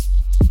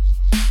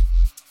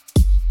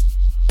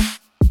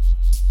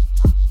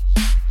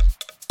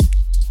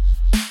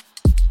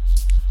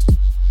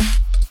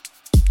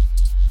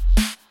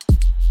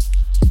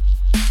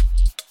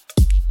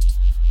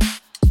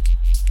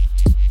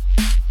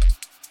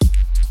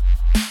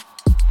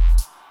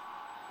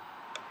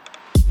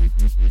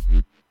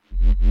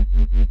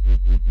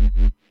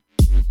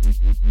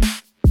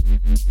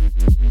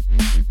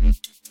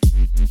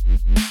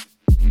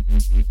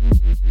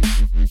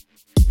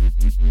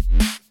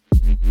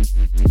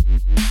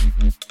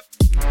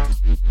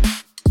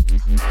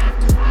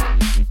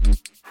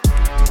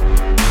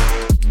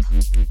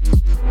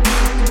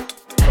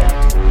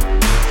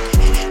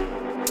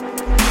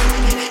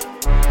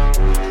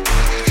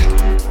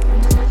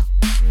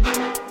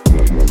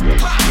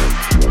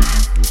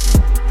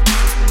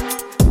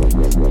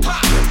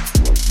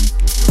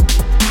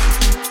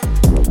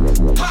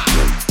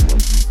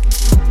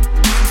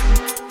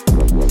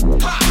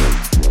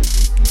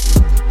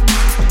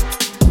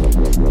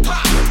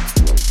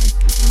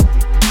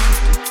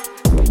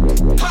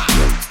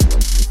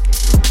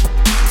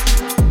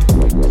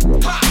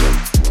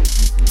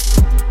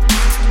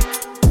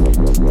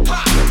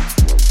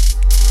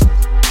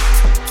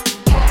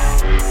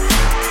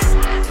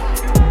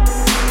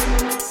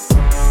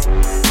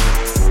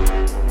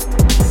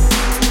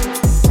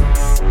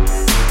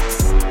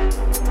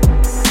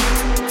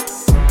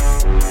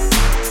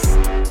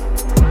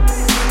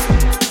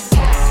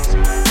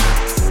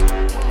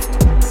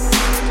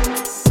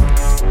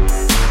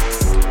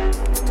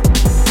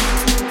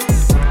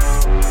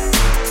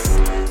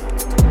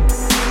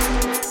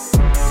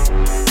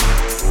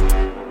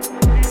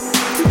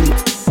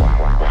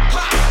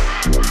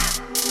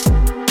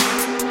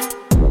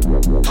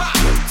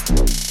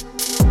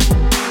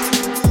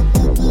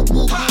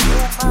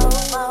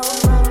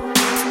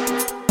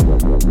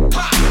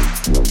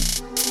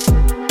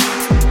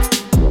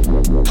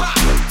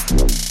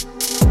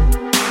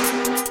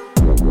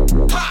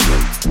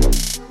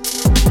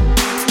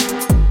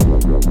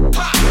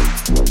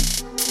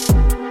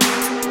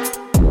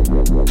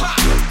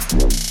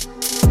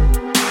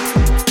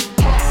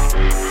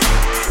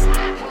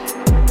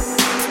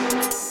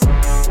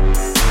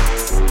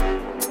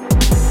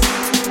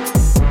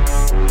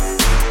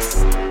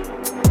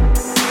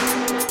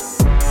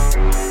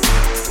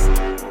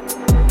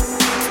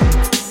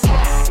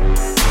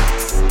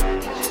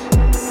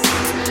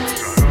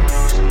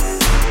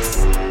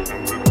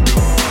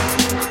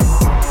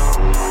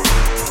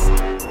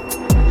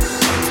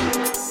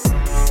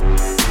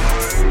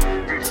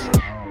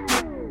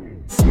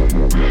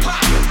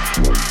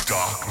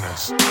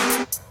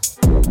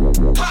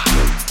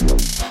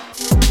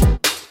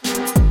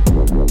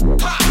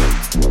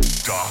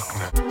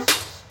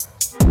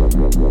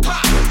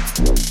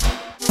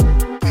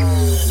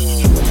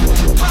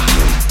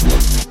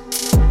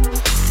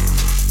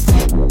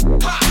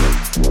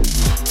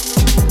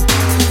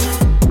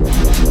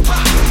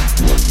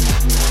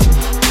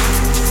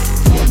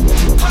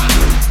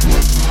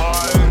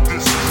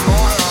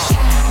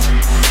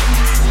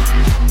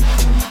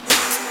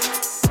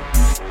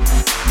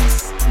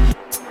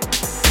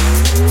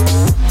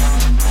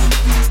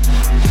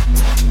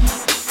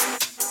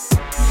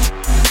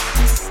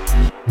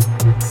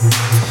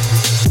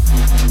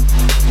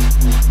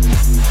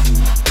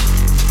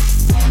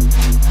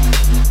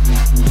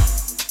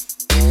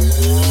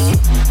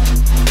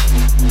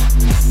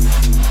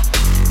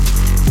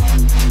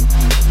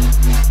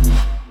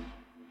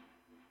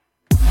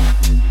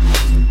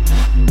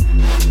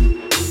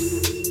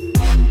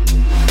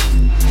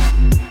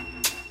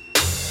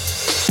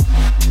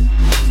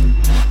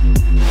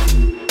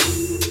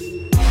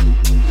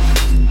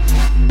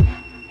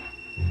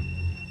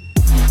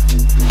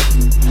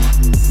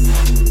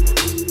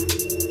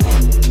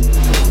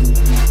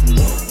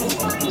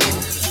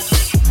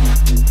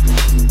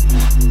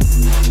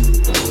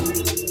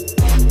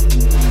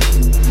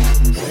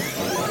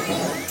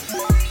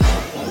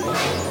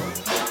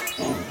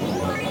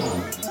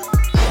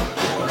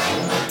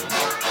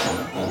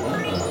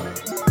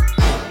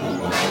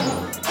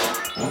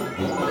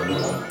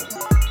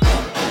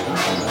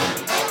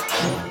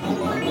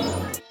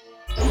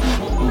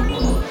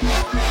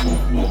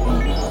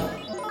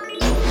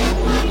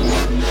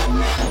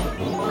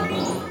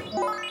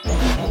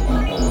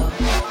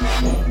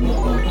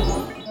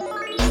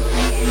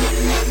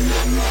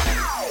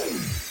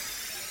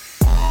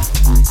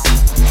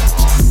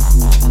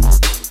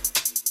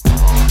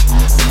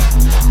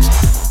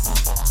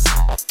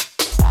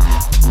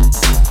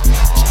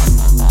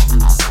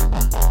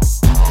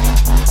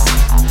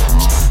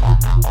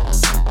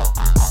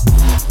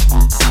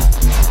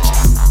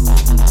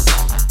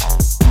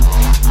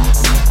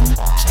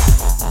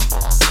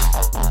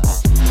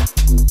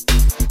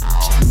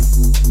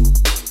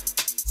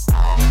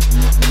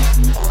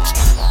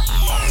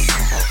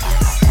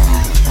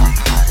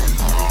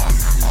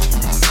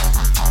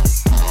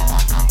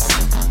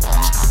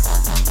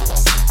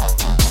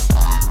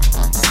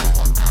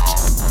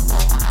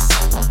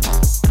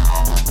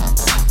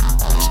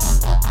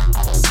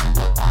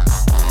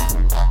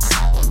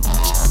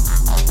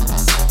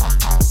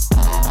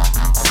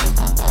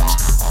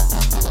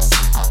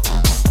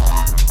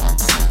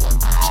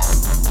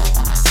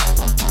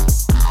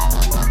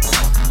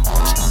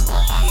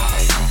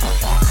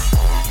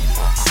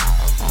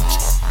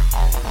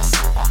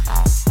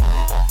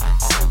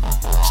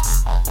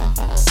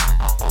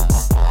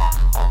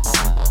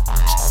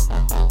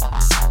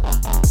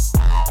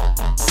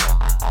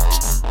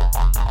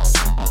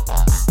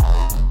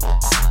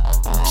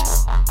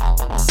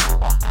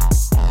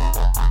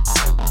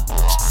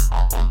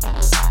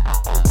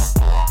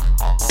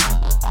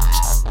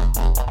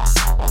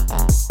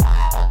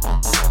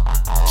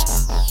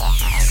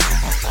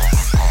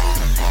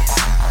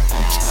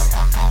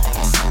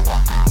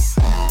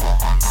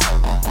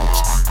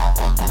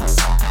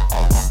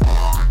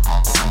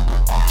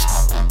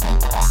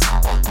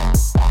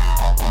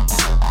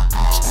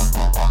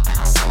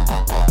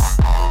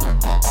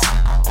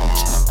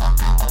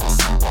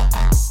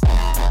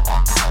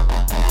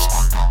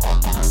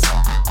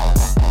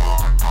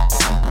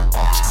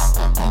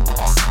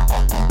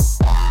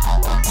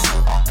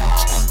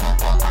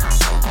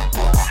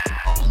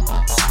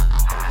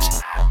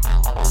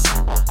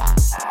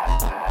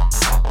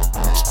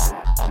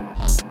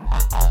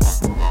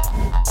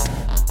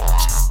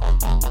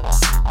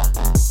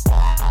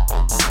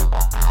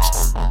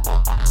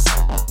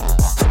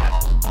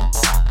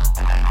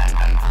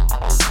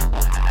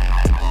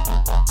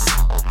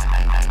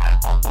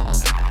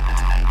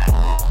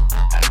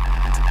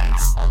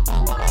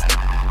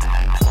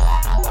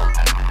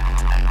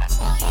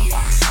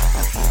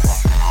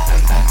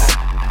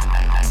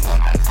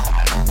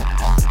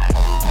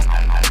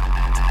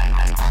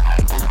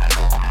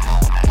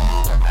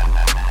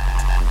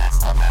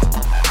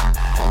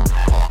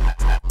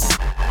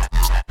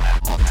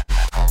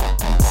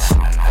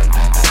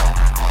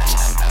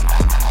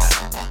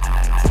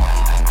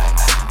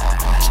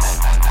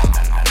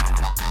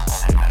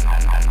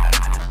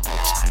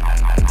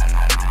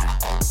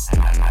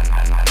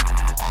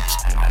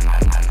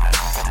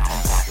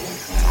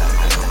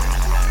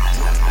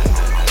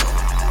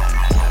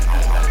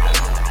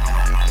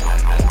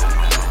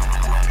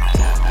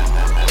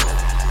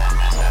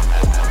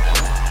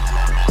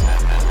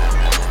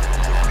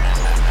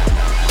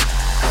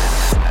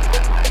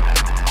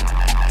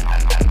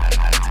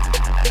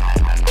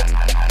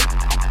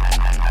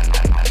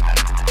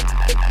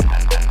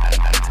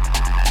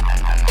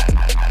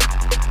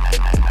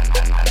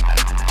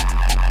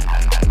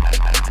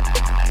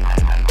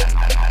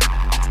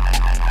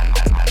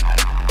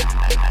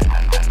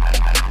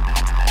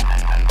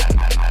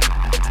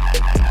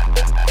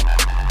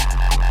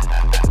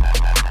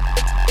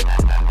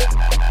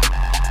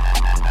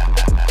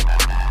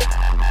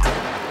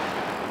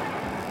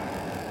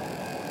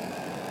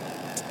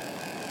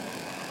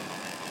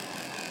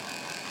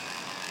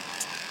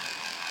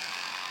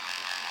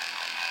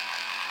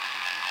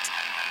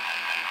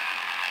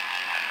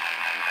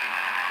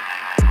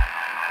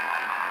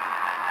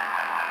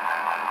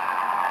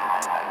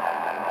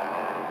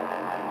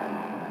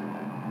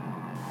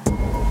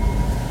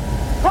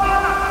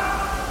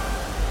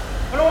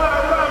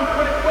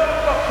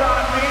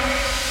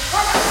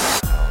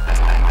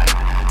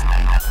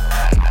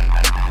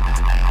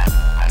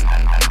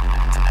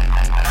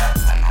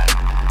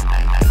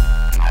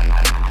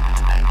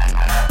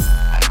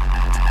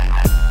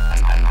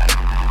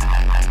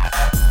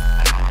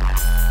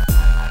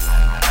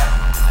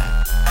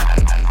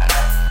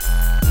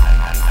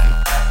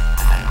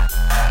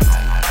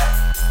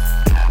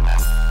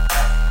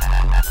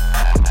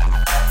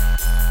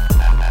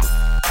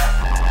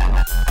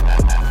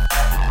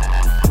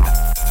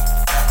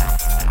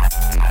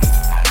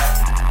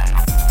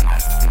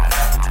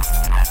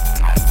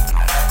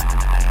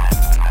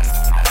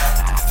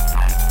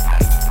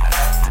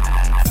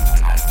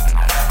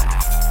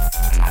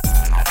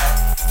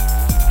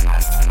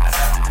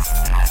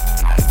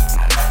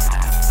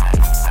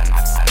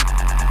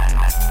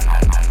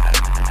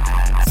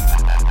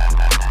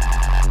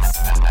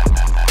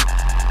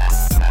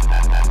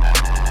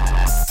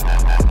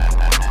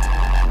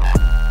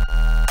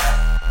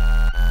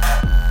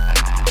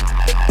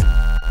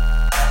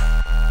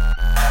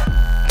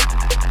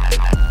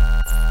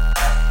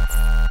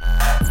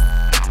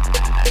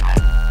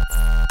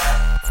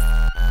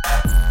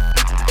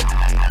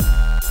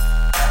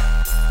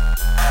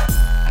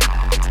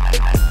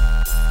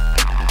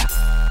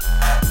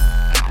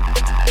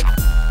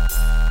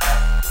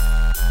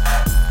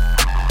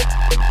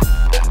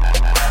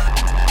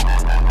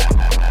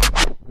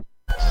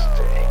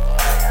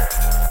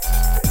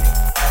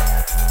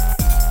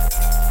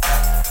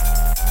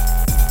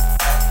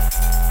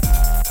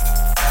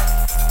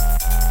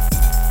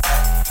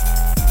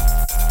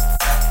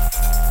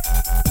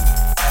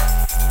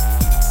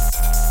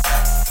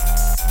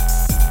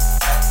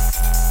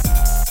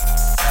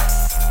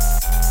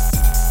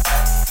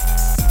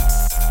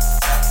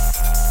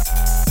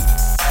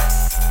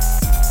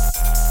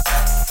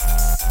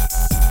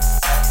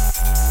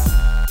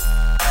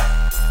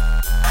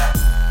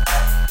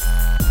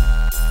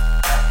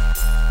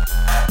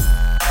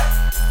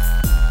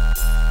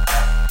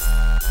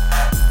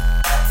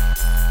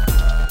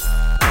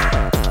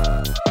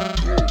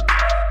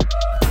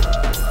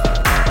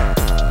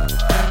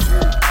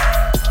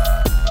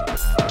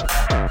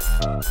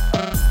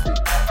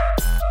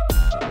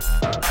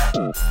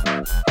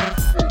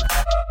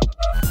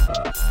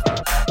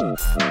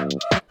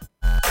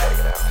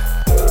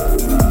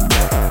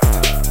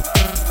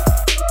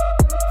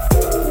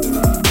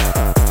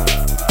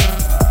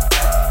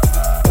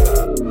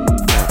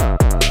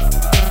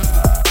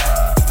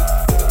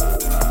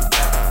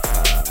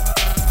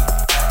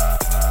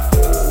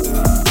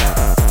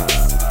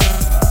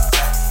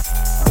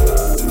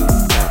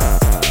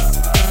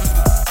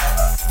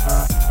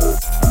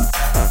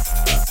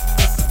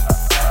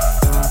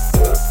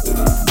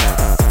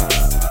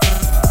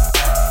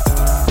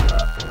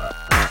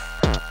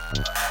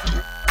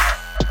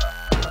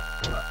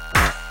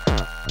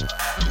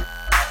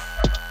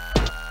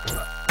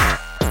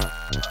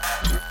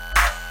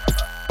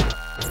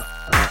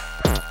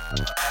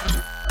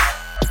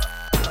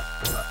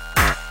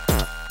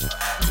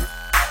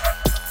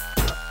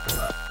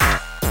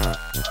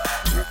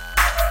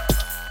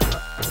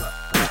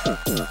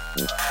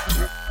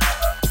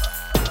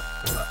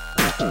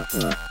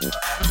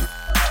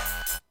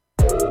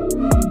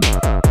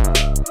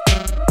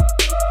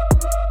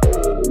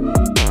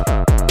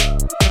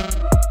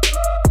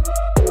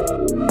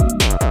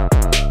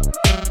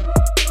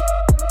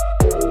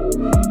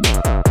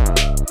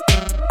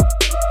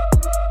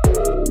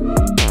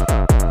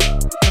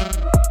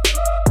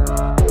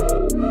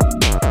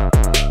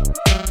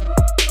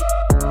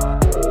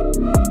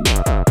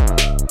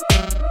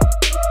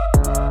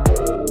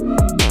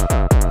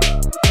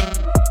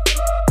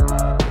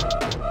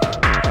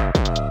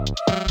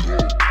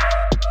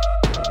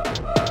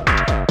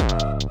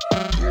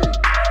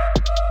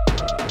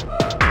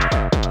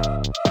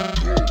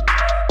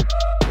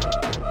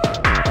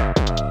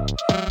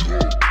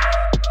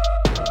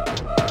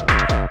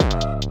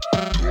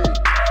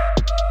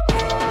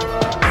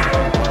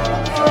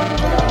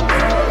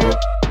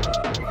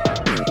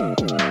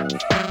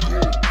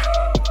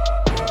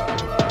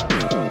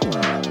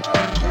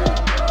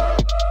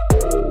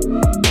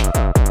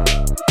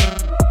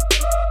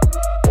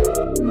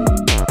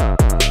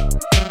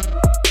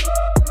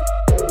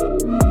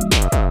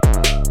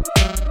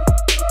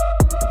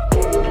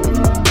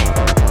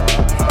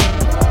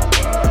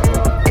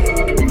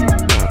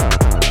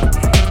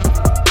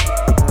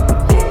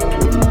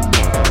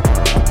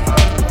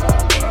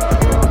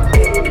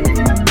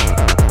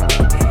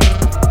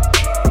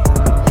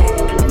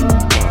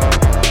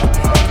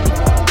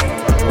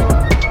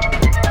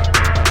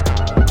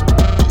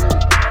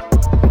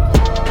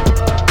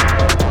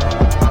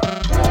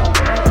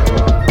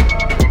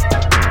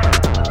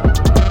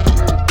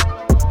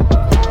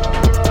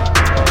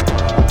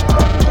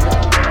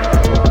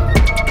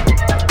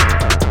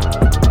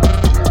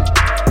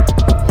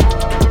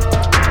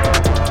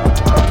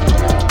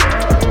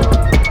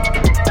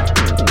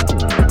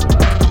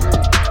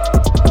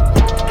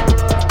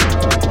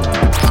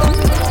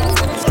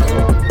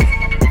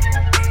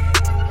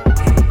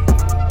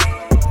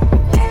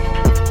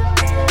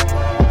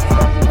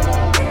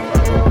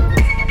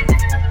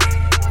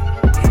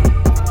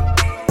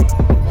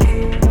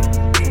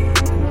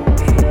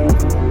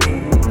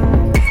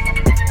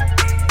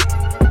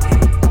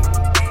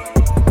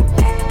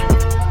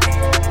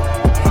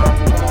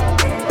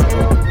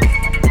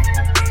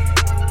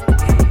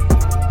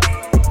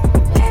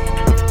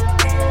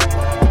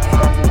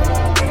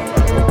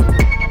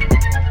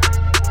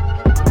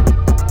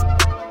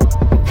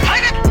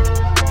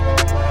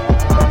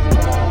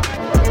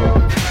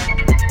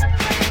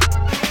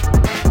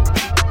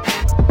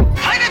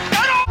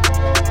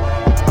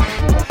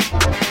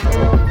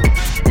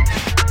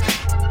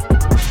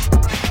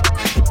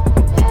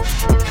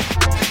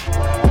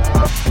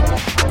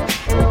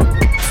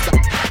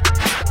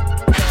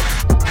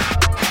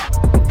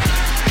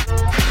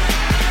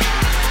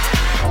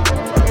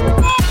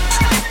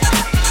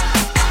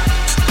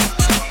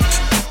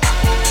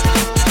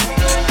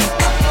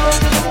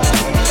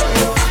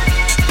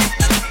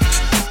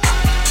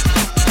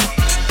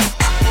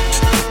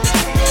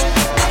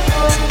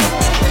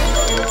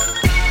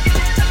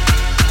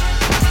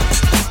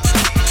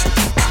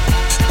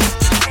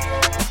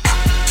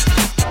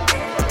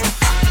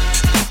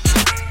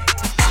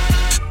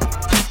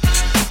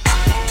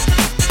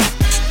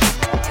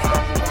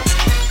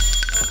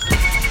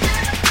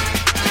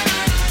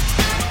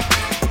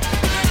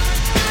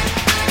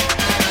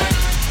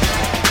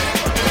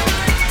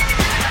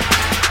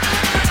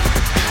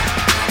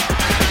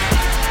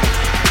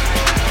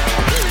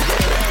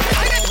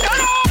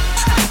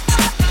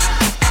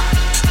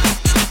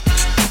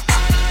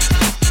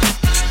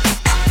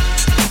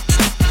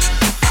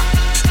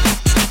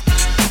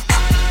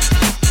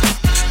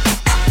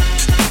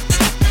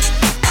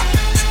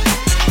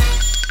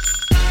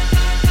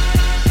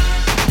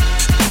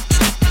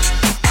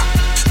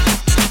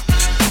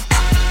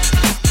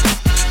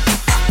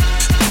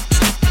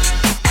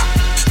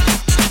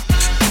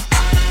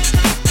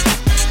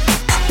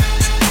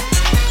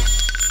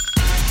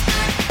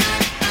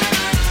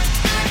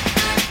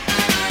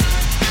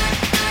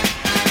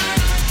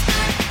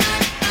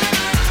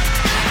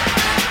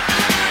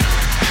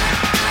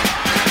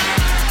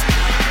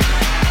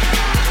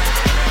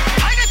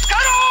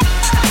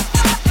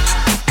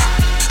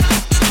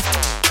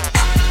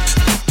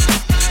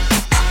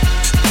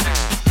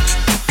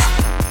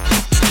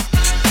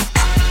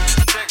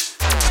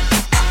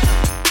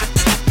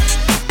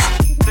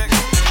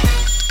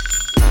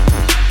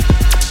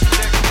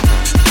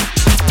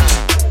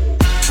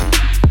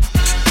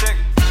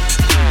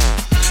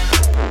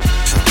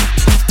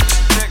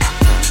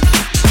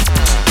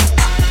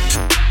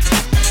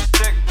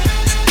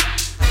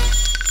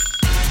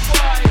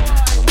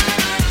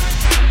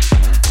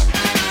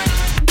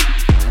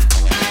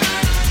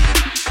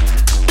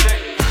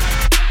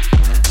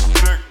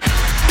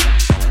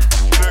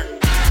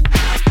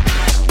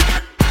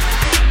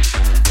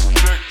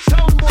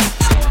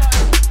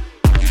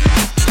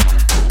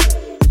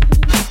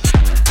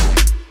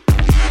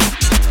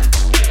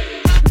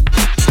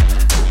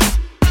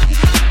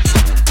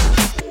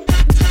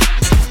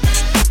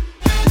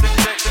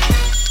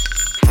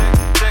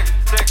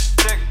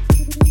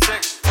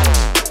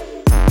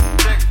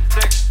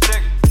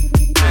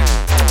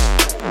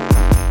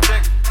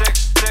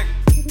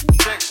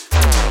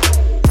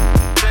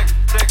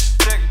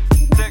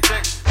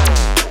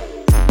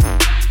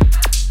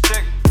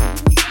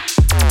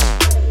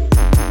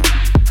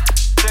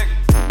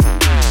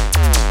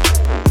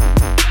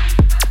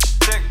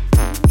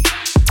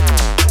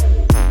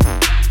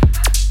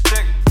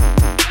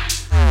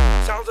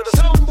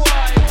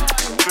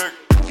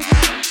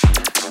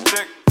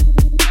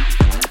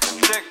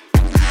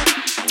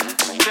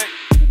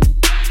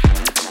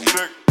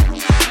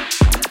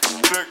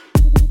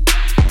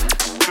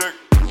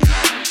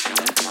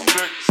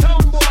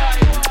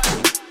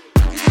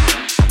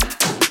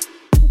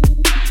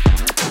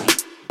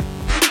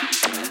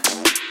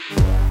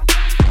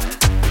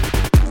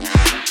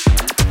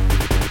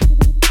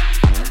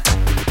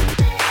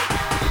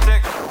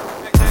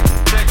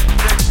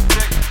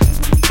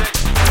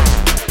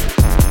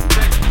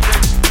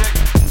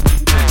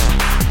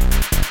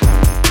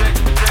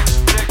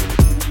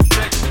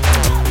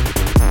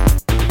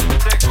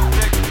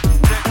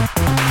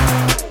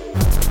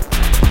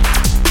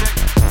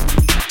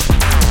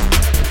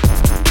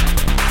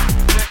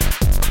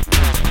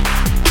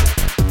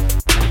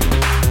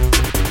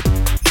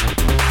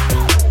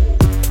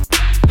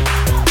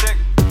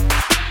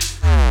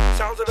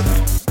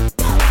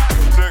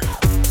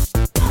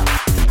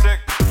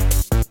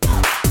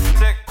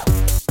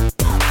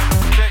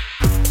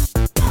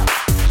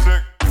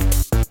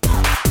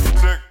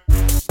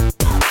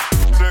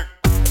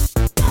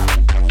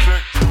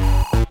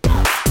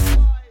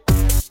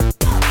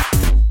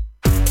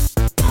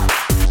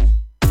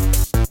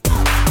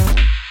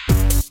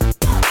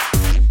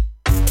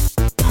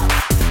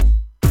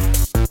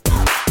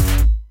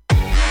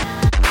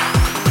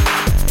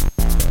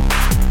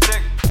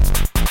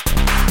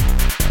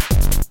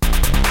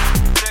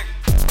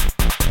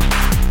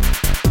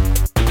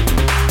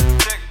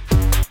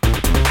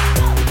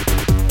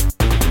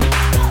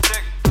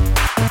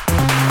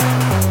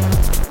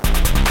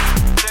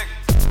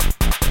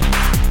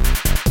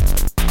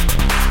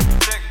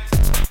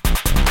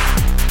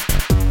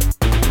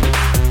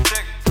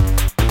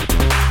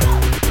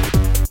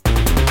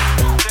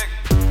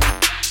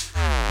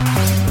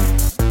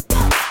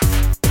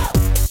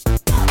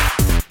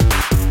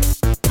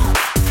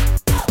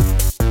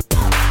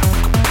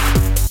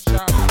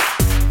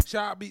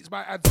 Beats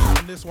by Adson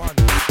on this one.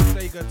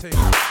 Sega thing.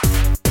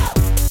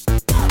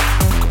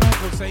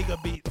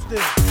 Sega Beats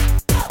still.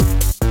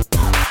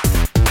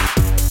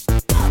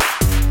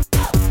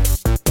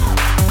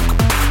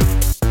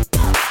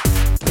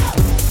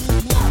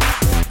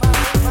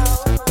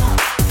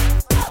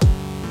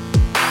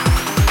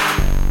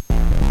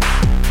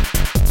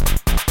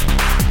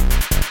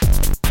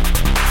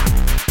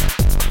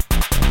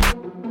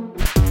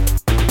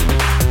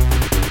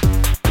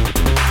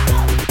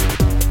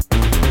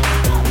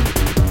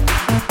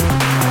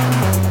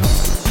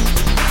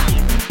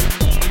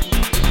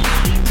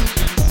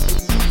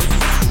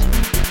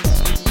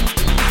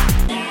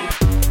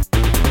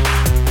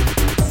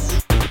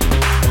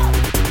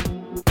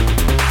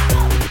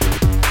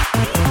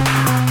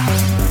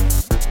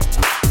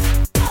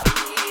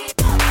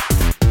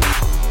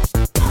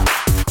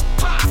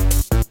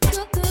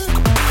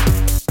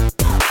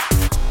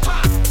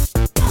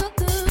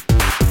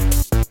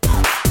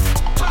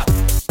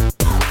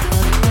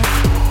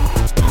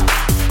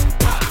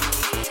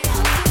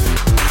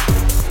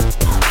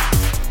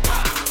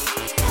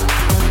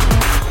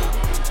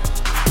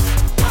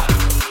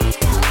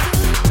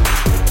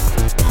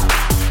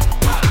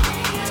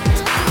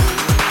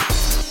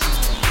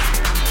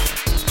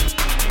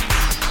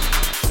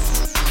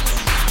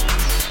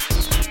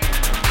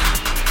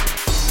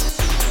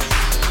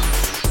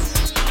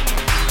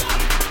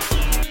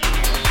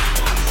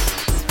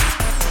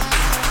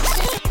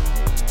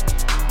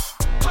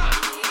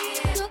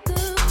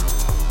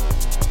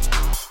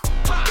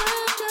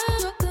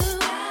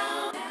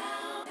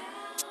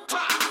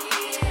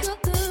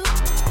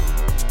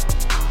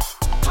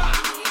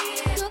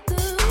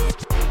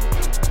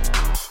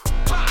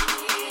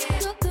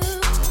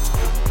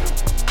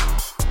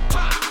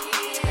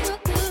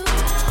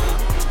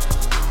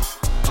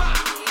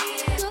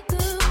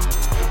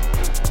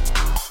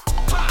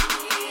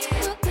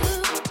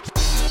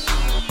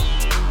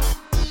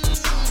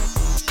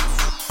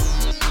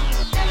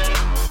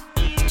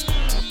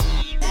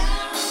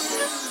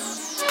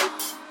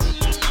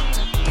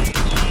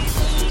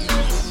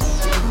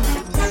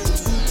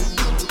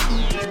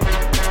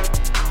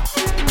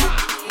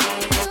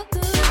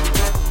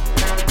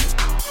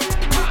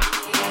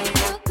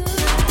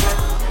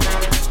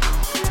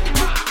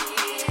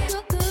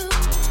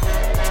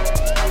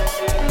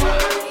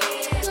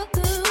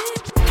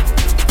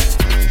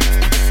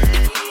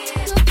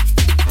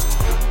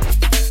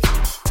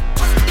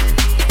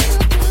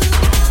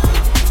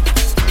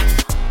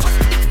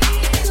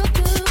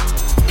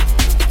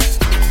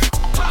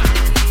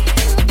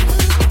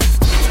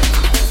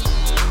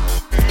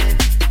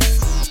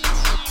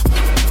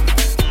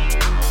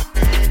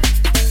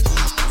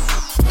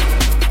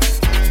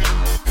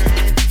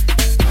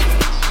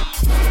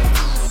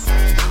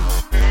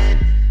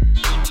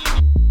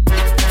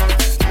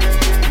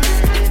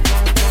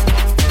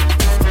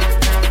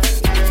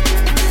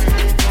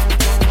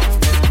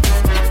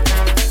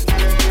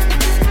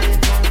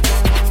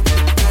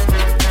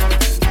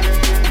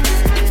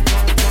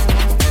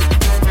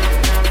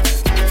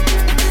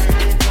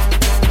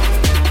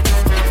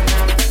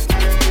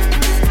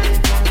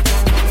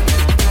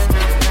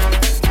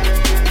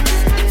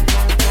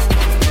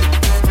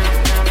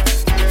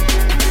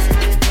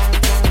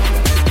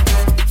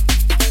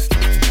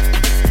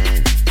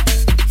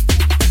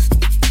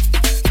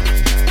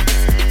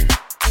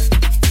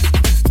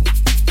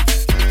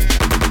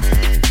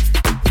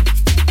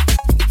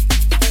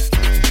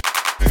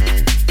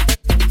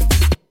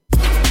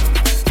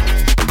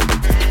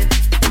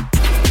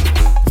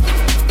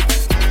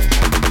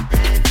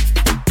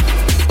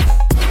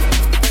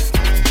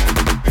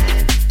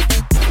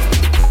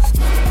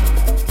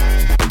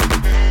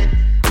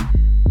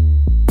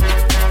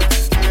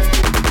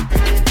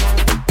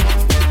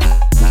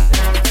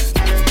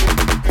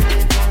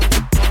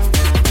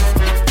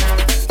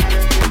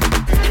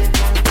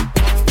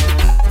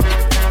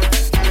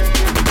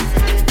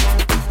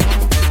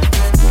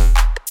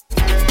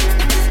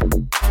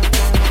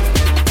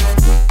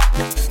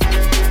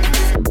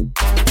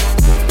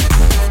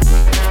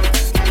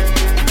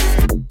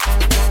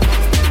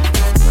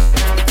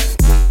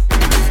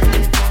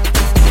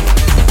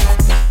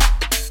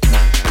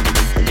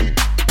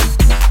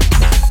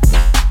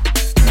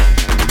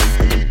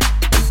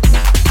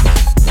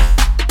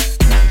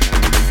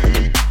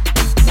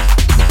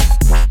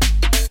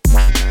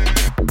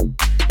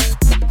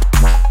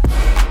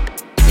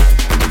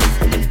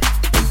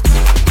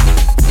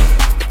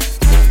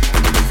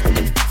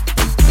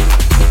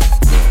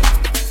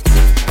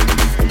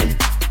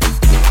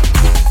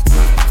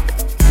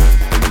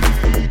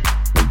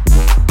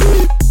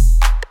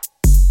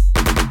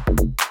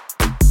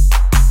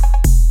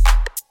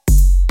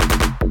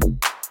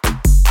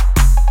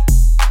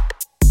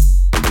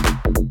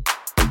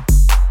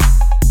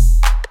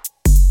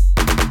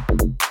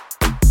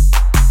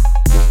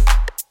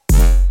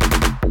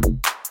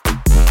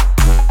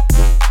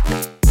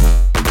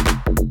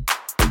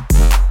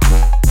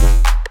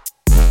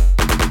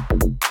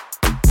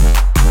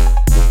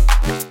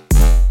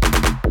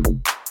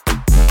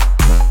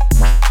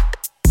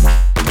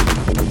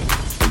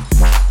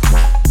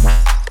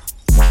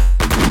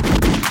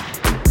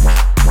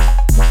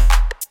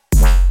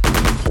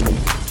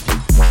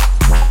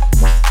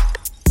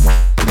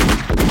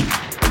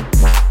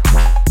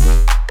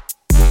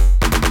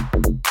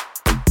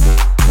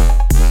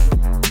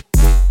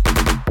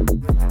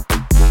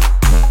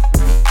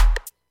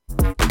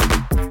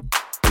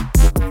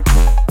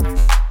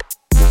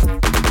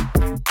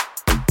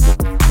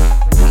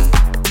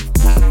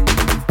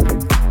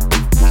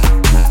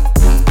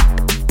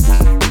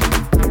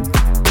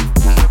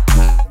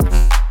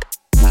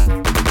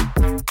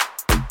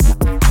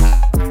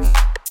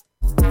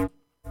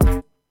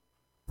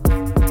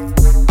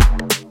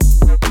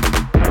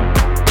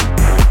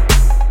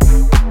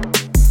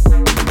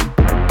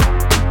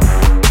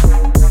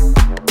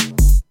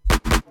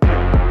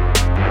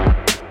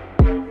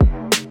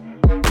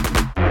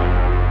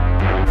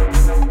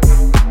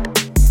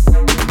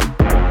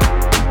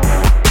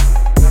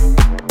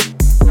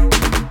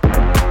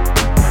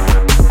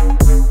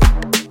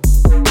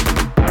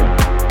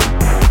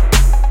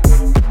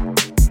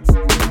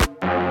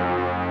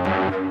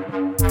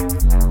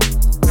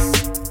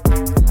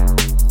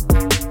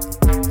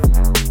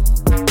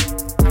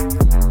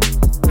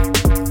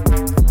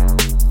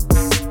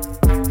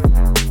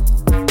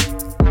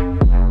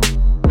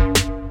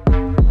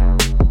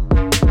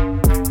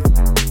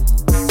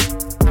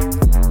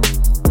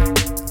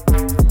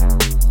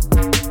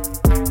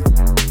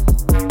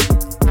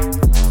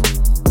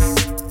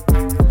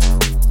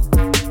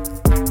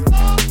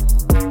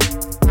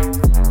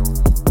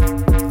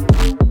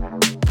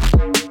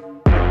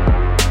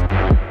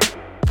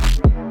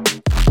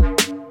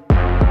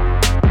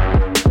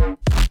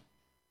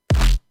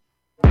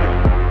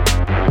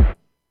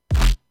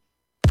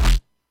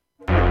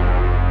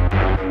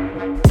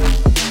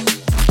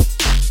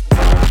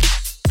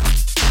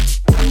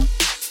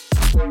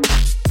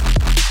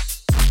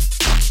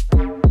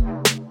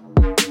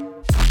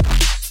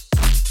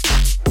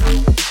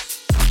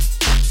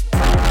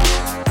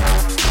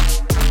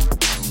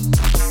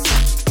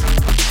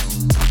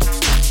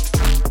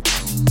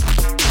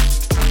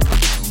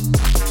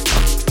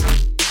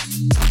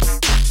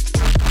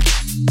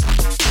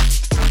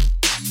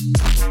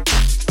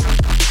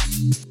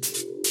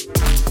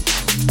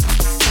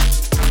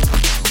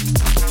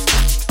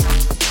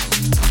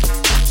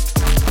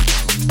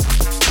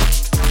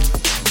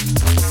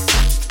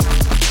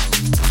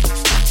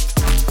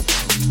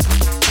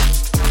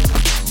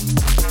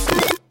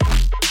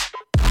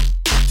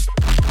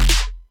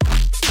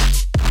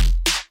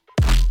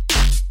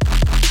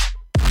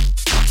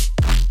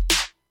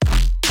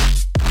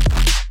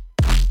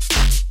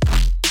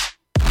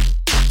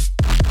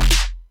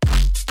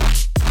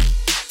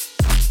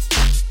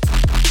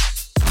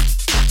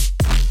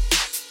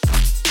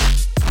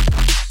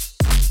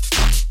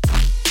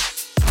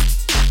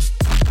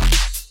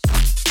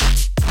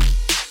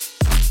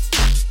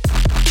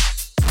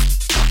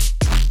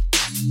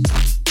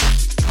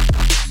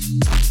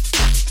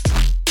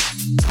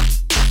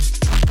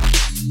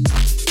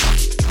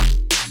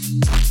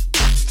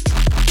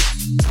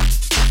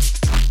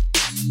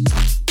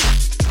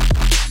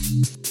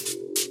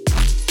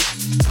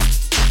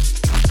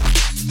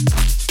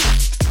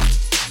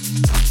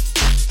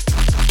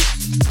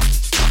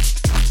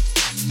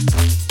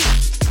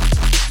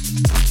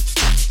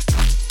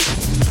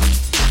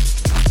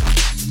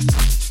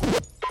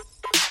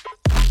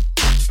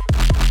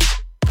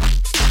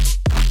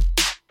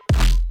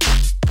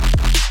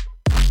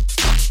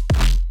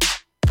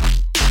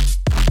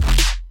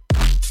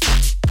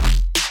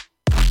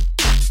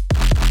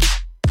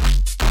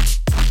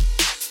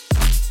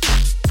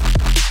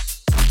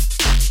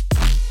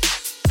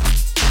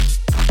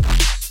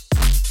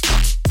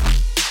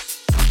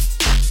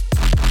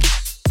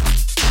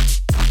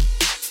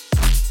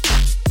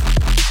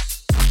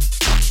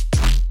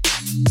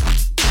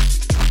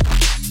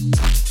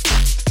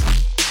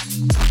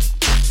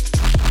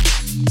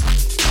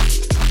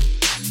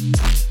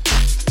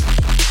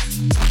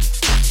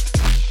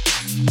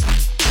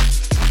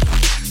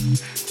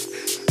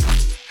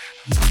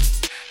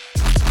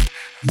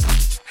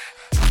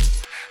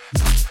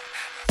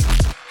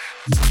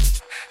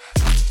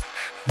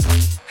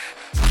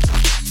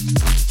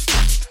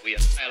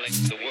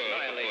 annihilate the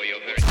world before your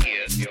very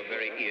ears, your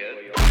very ears.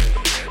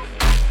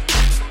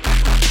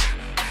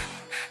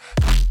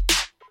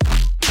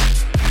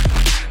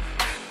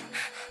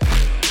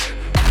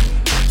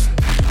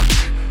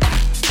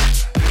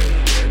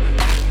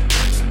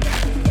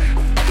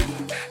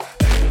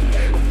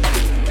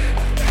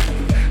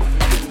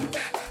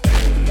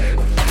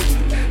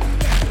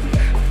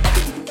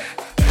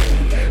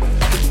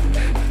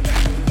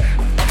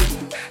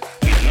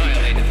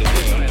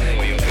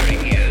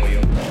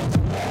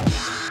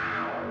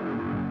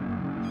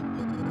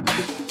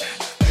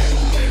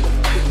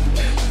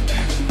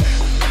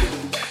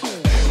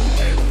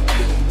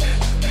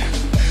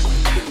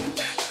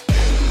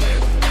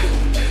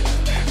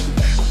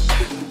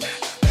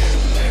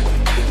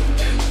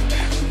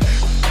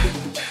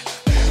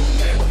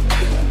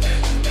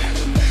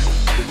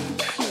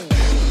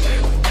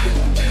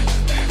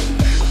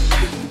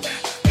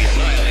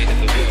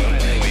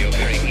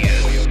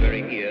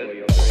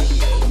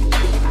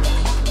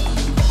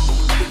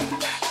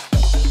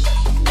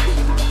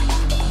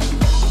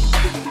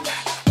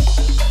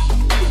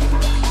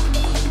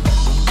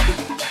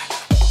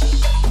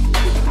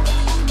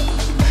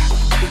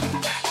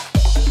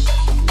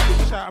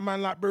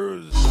 Man like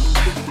Bruce.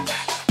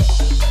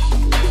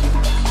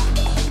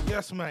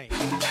 Yes, mate.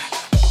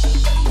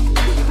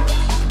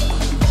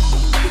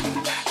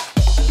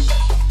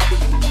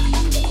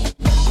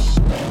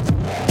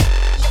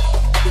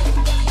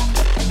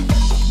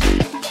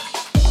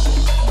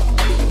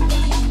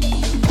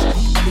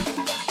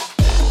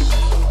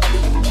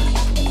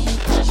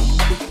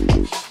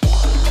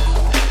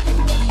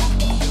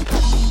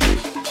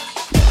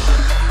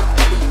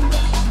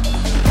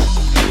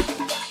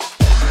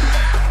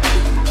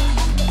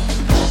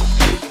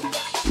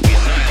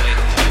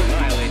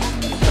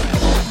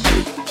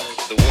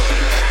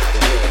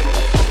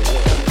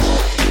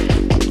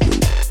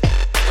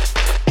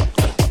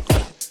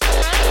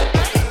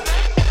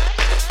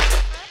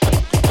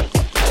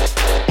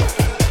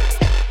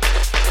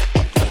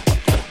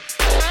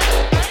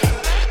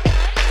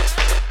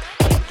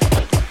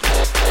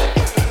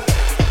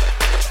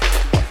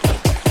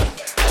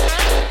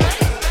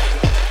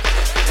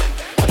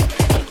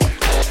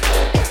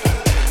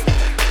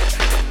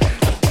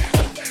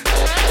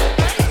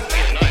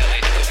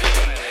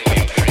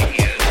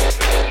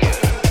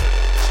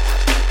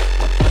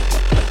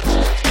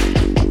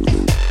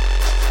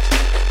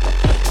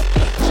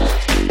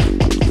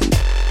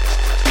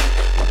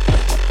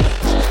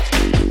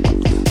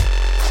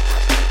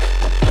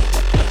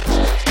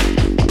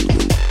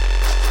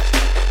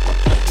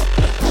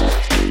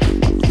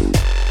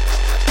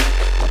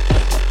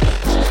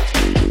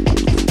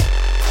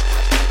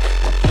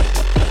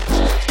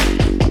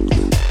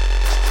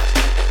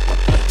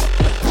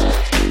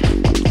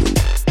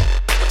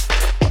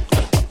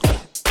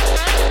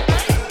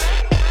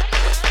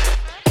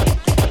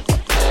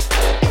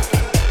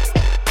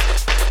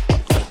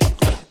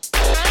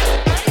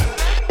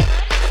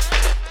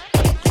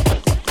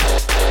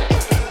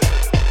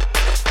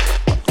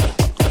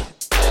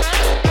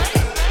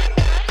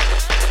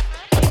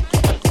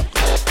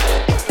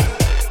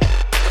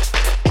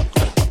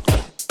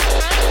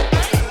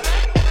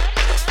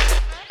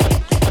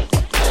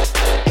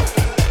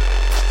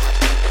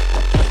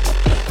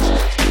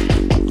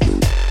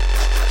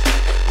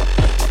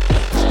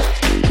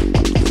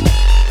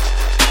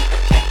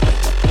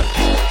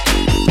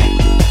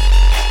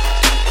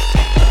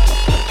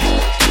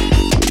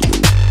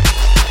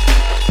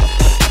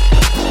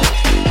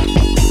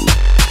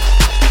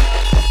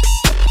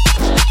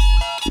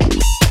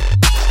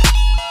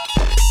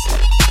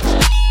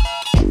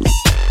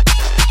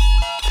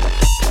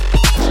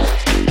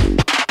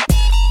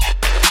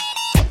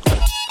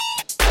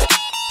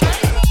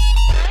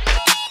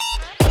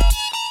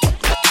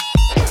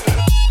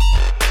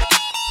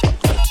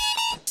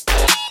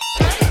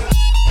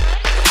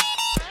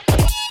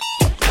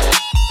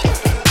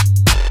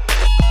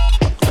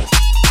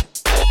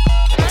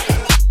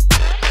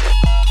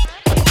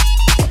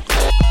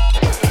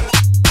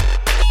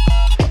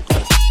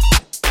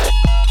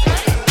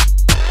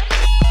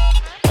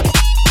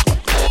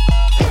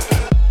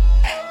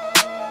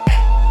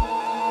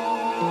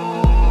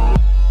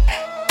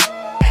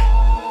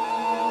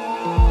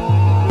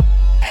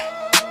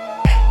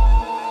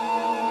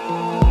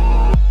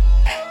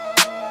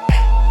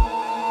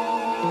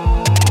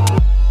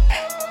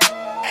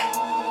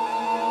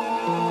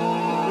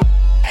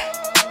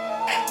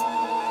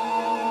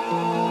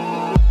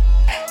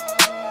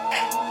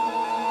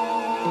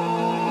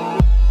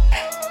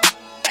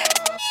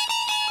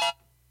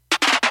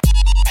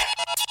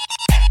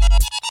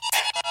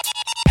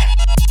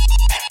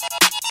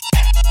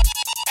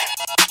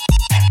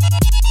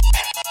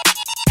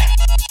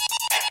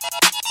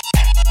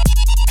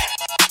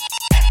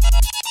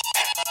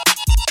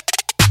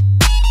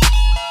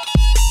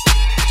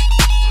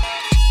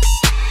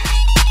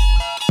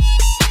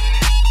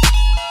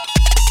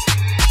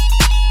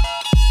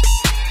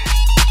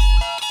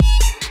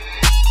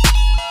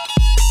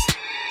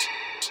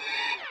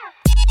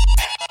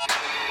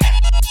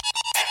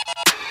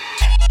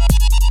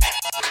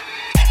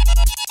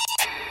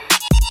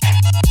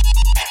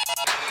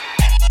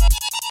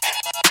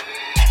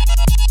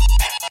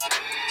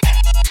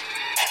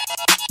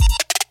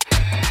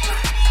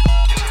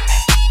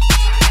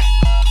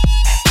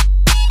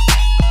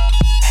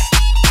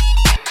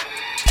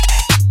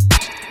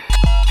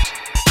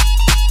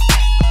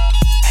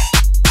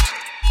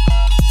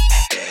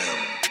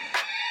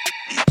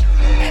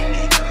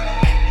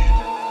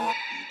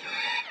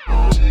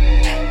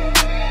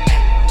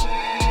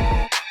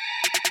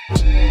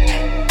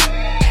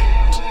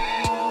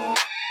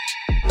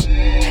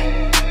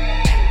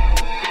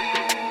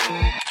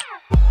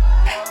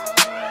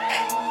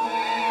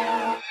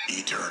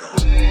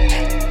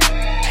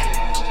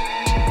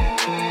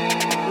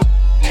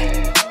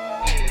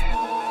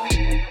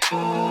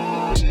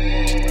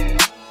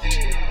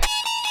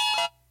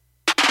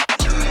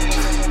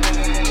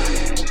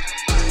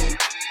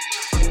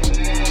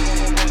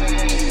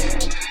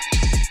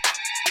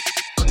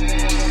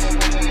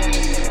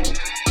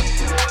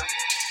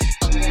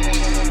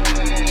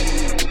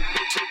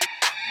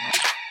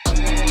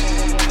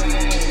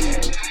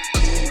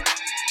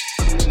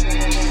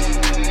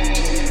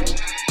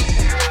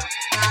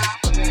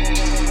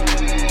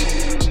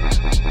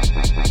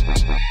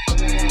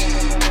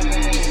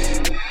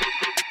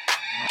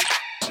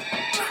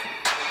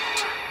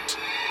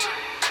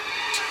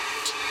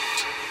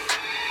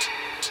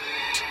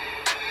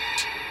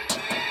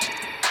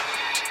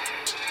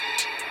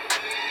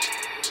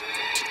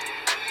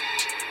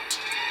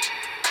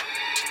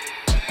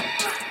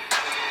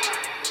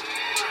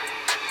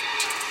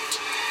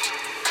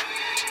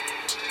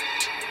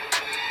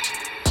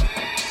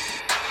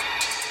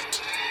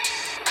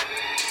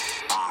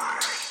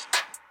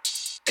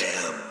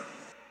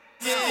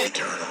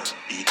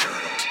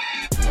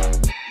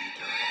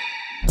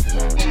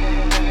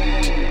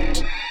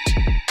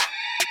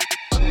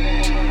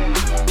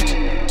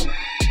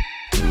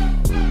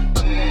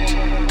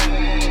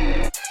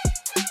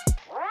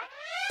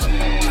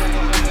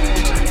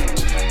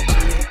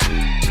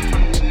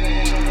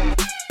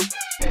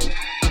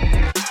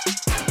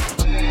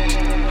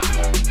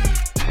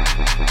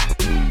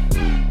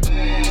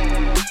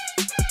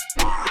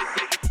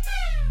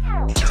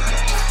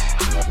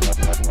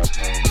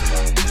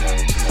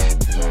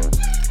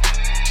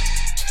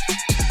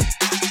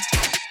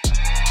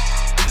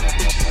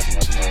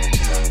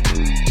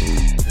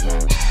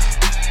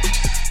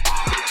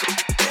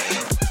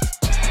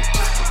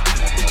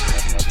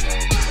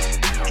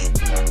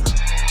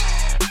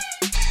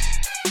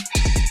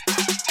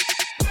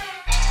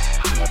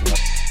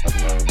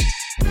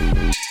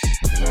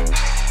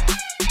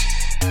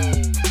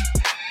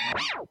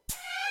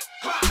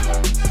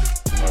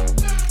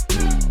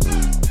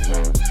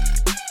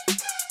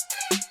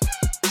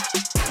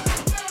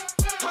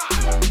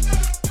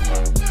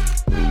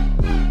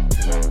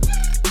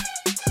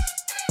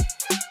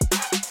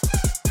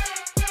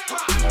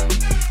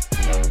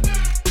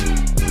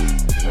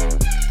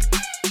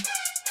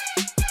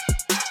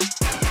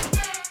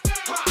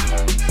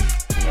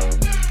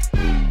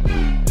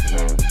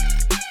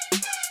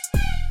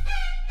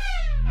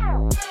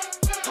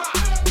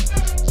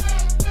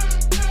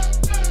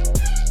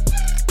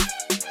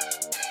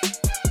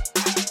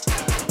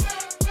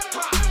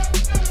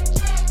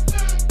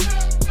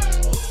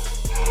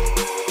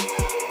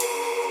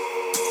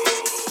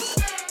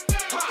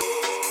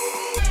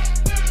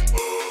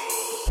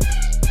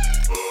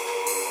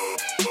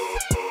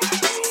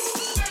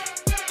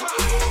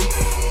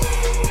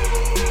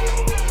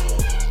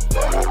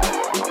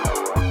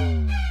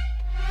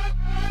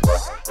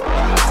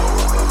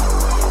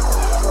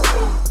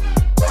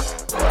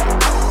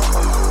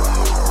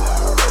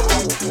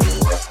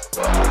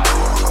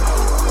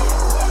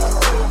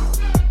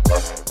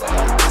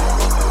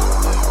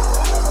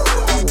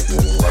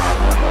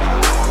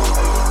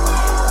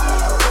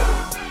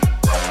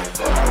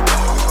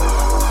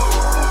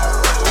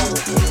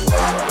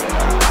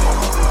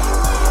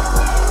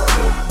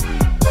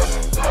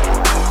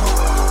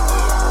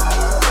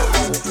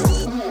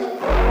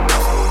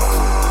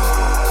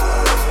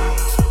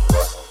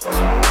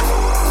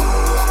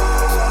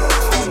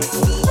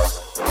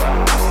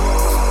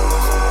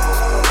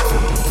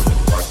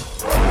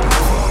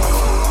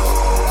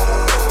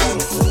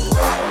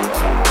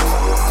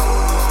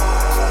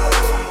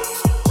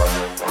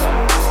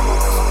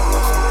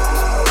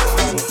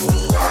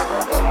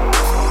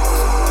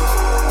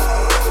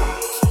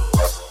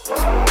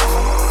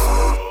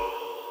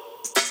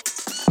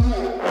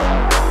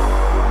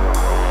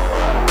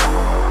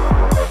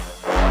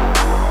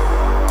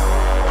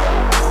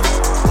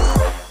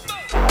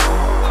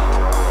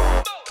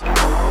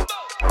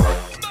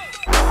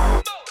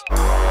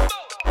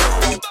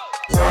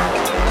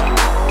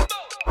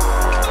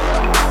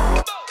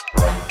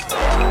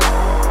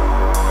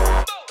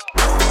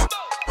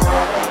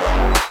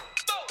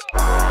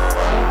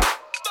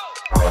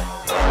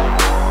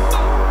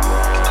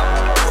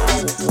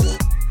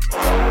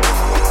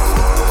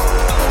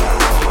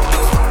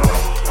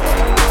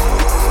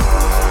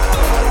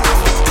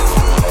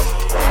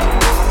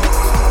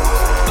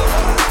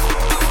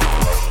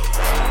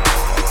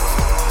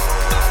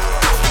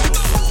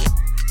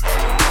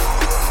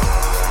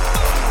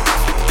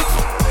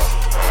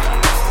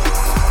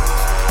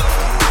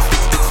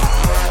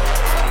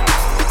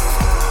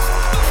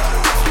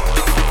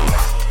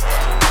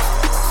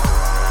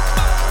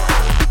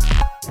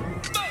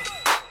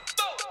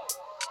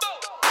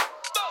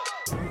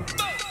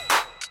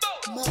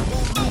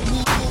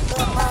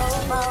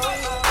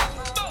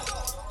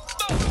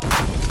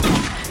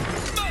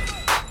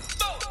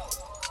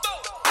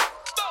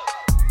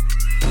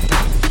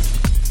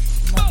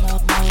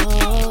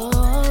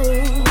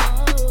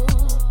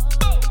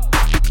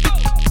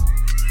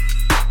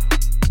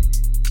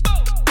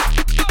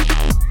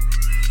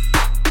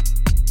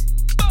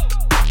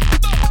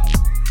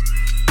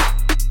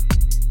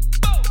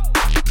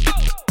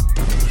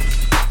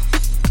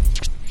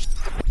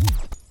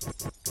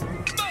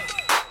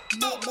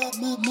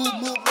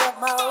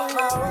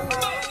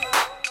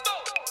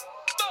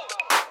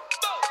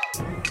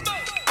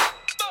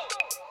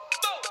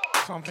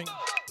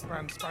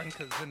 man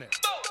spankers, innit?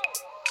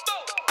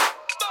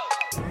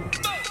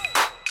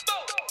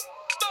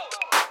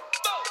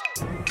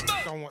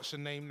 Don't watch the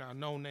name now,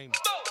 no name.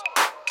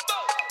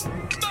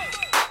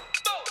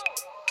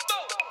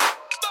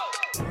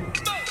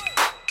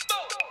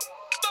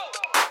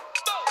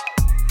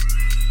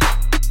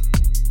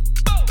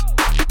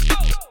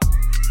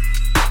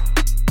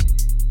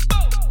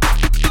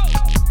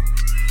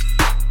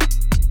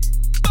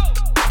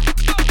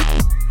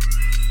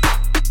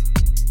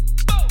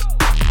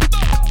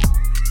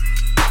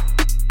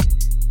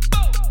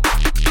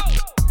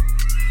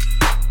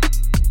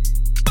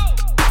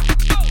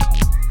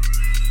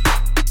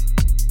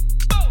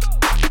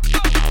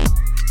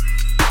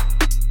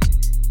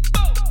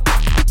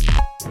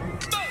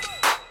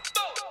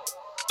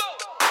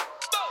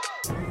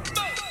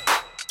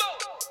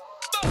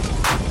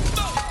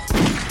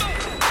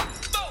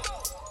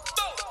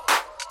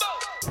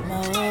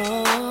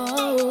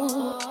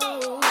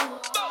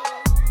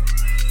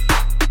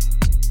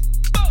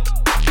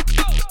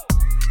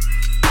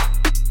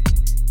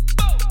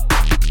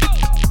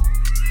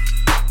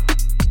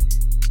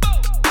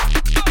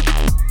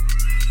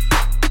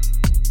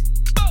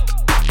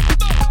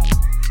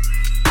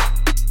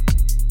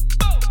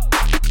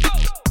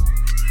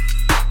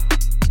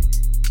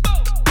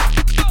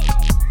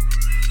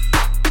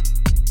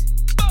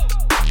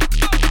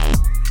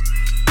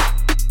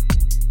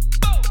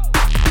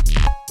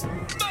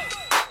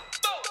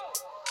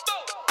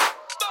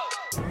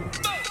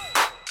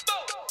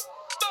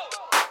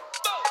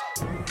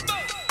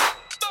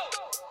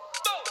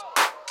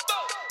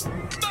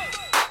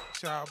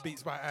 Shout out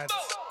Beats by Ads.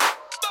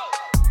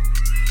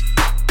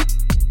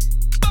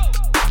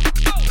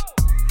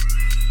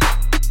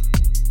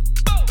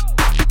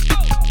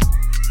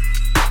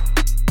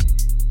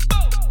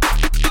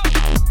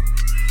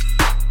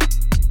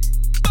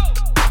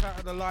 Shout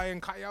out the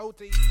Lion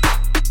Coyote.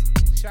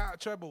 Shout out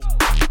Treble.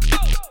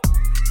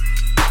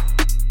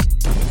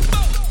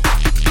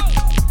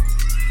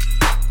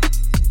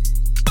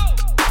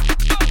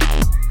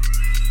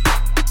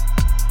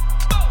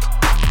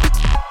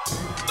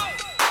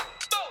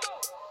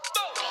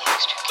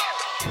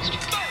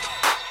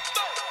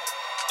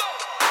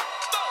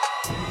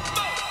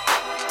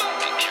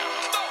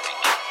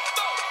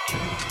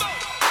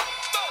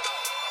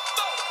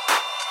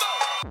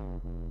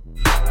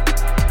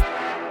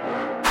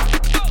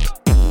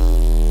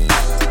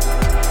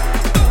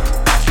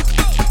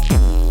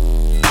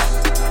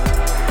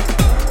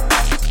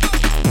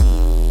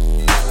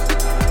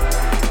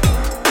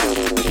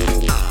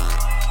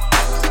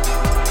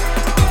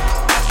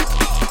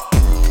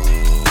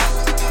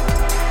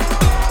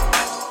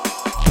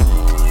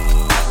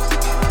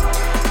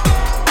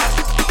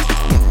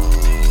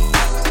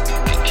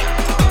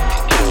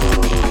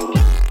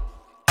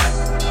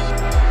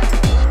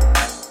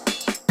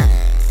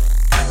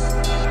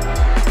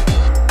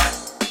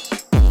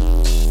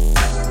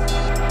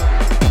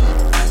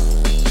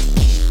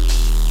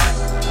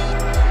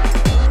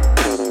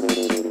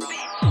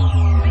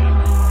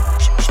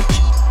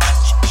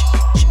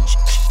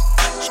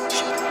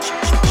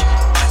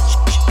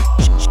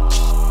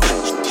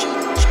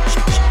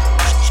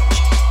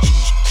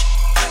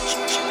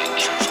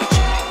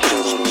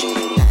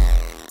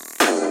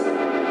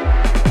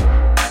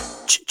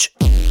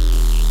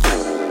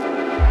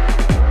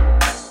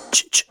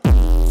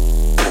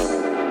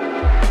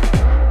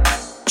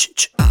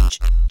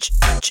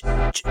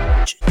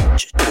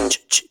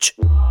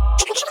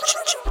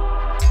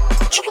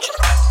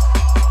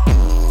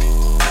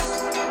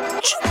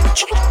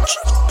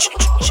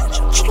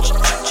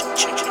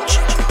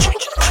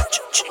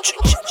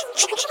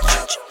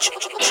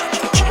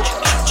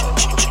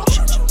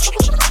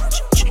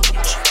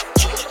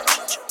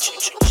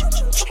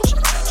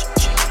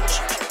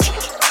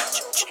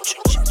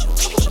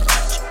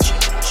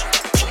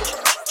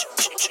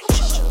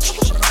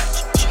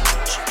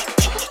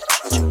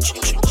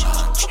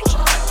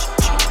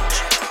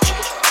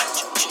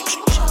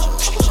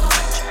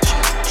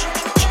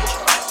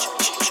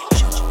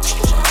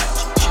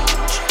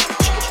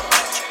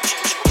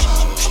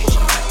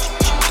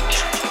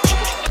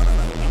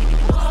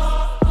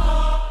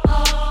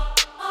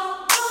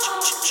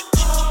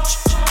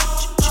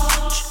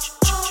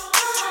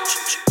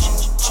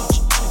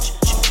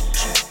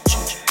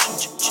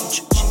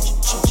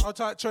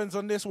 Trends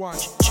on this one.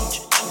 It's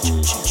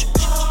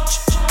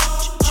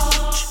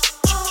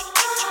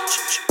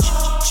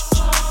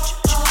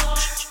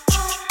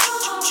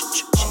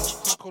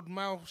called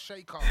Mouth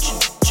Shaker,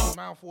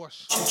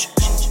 Mouthwash.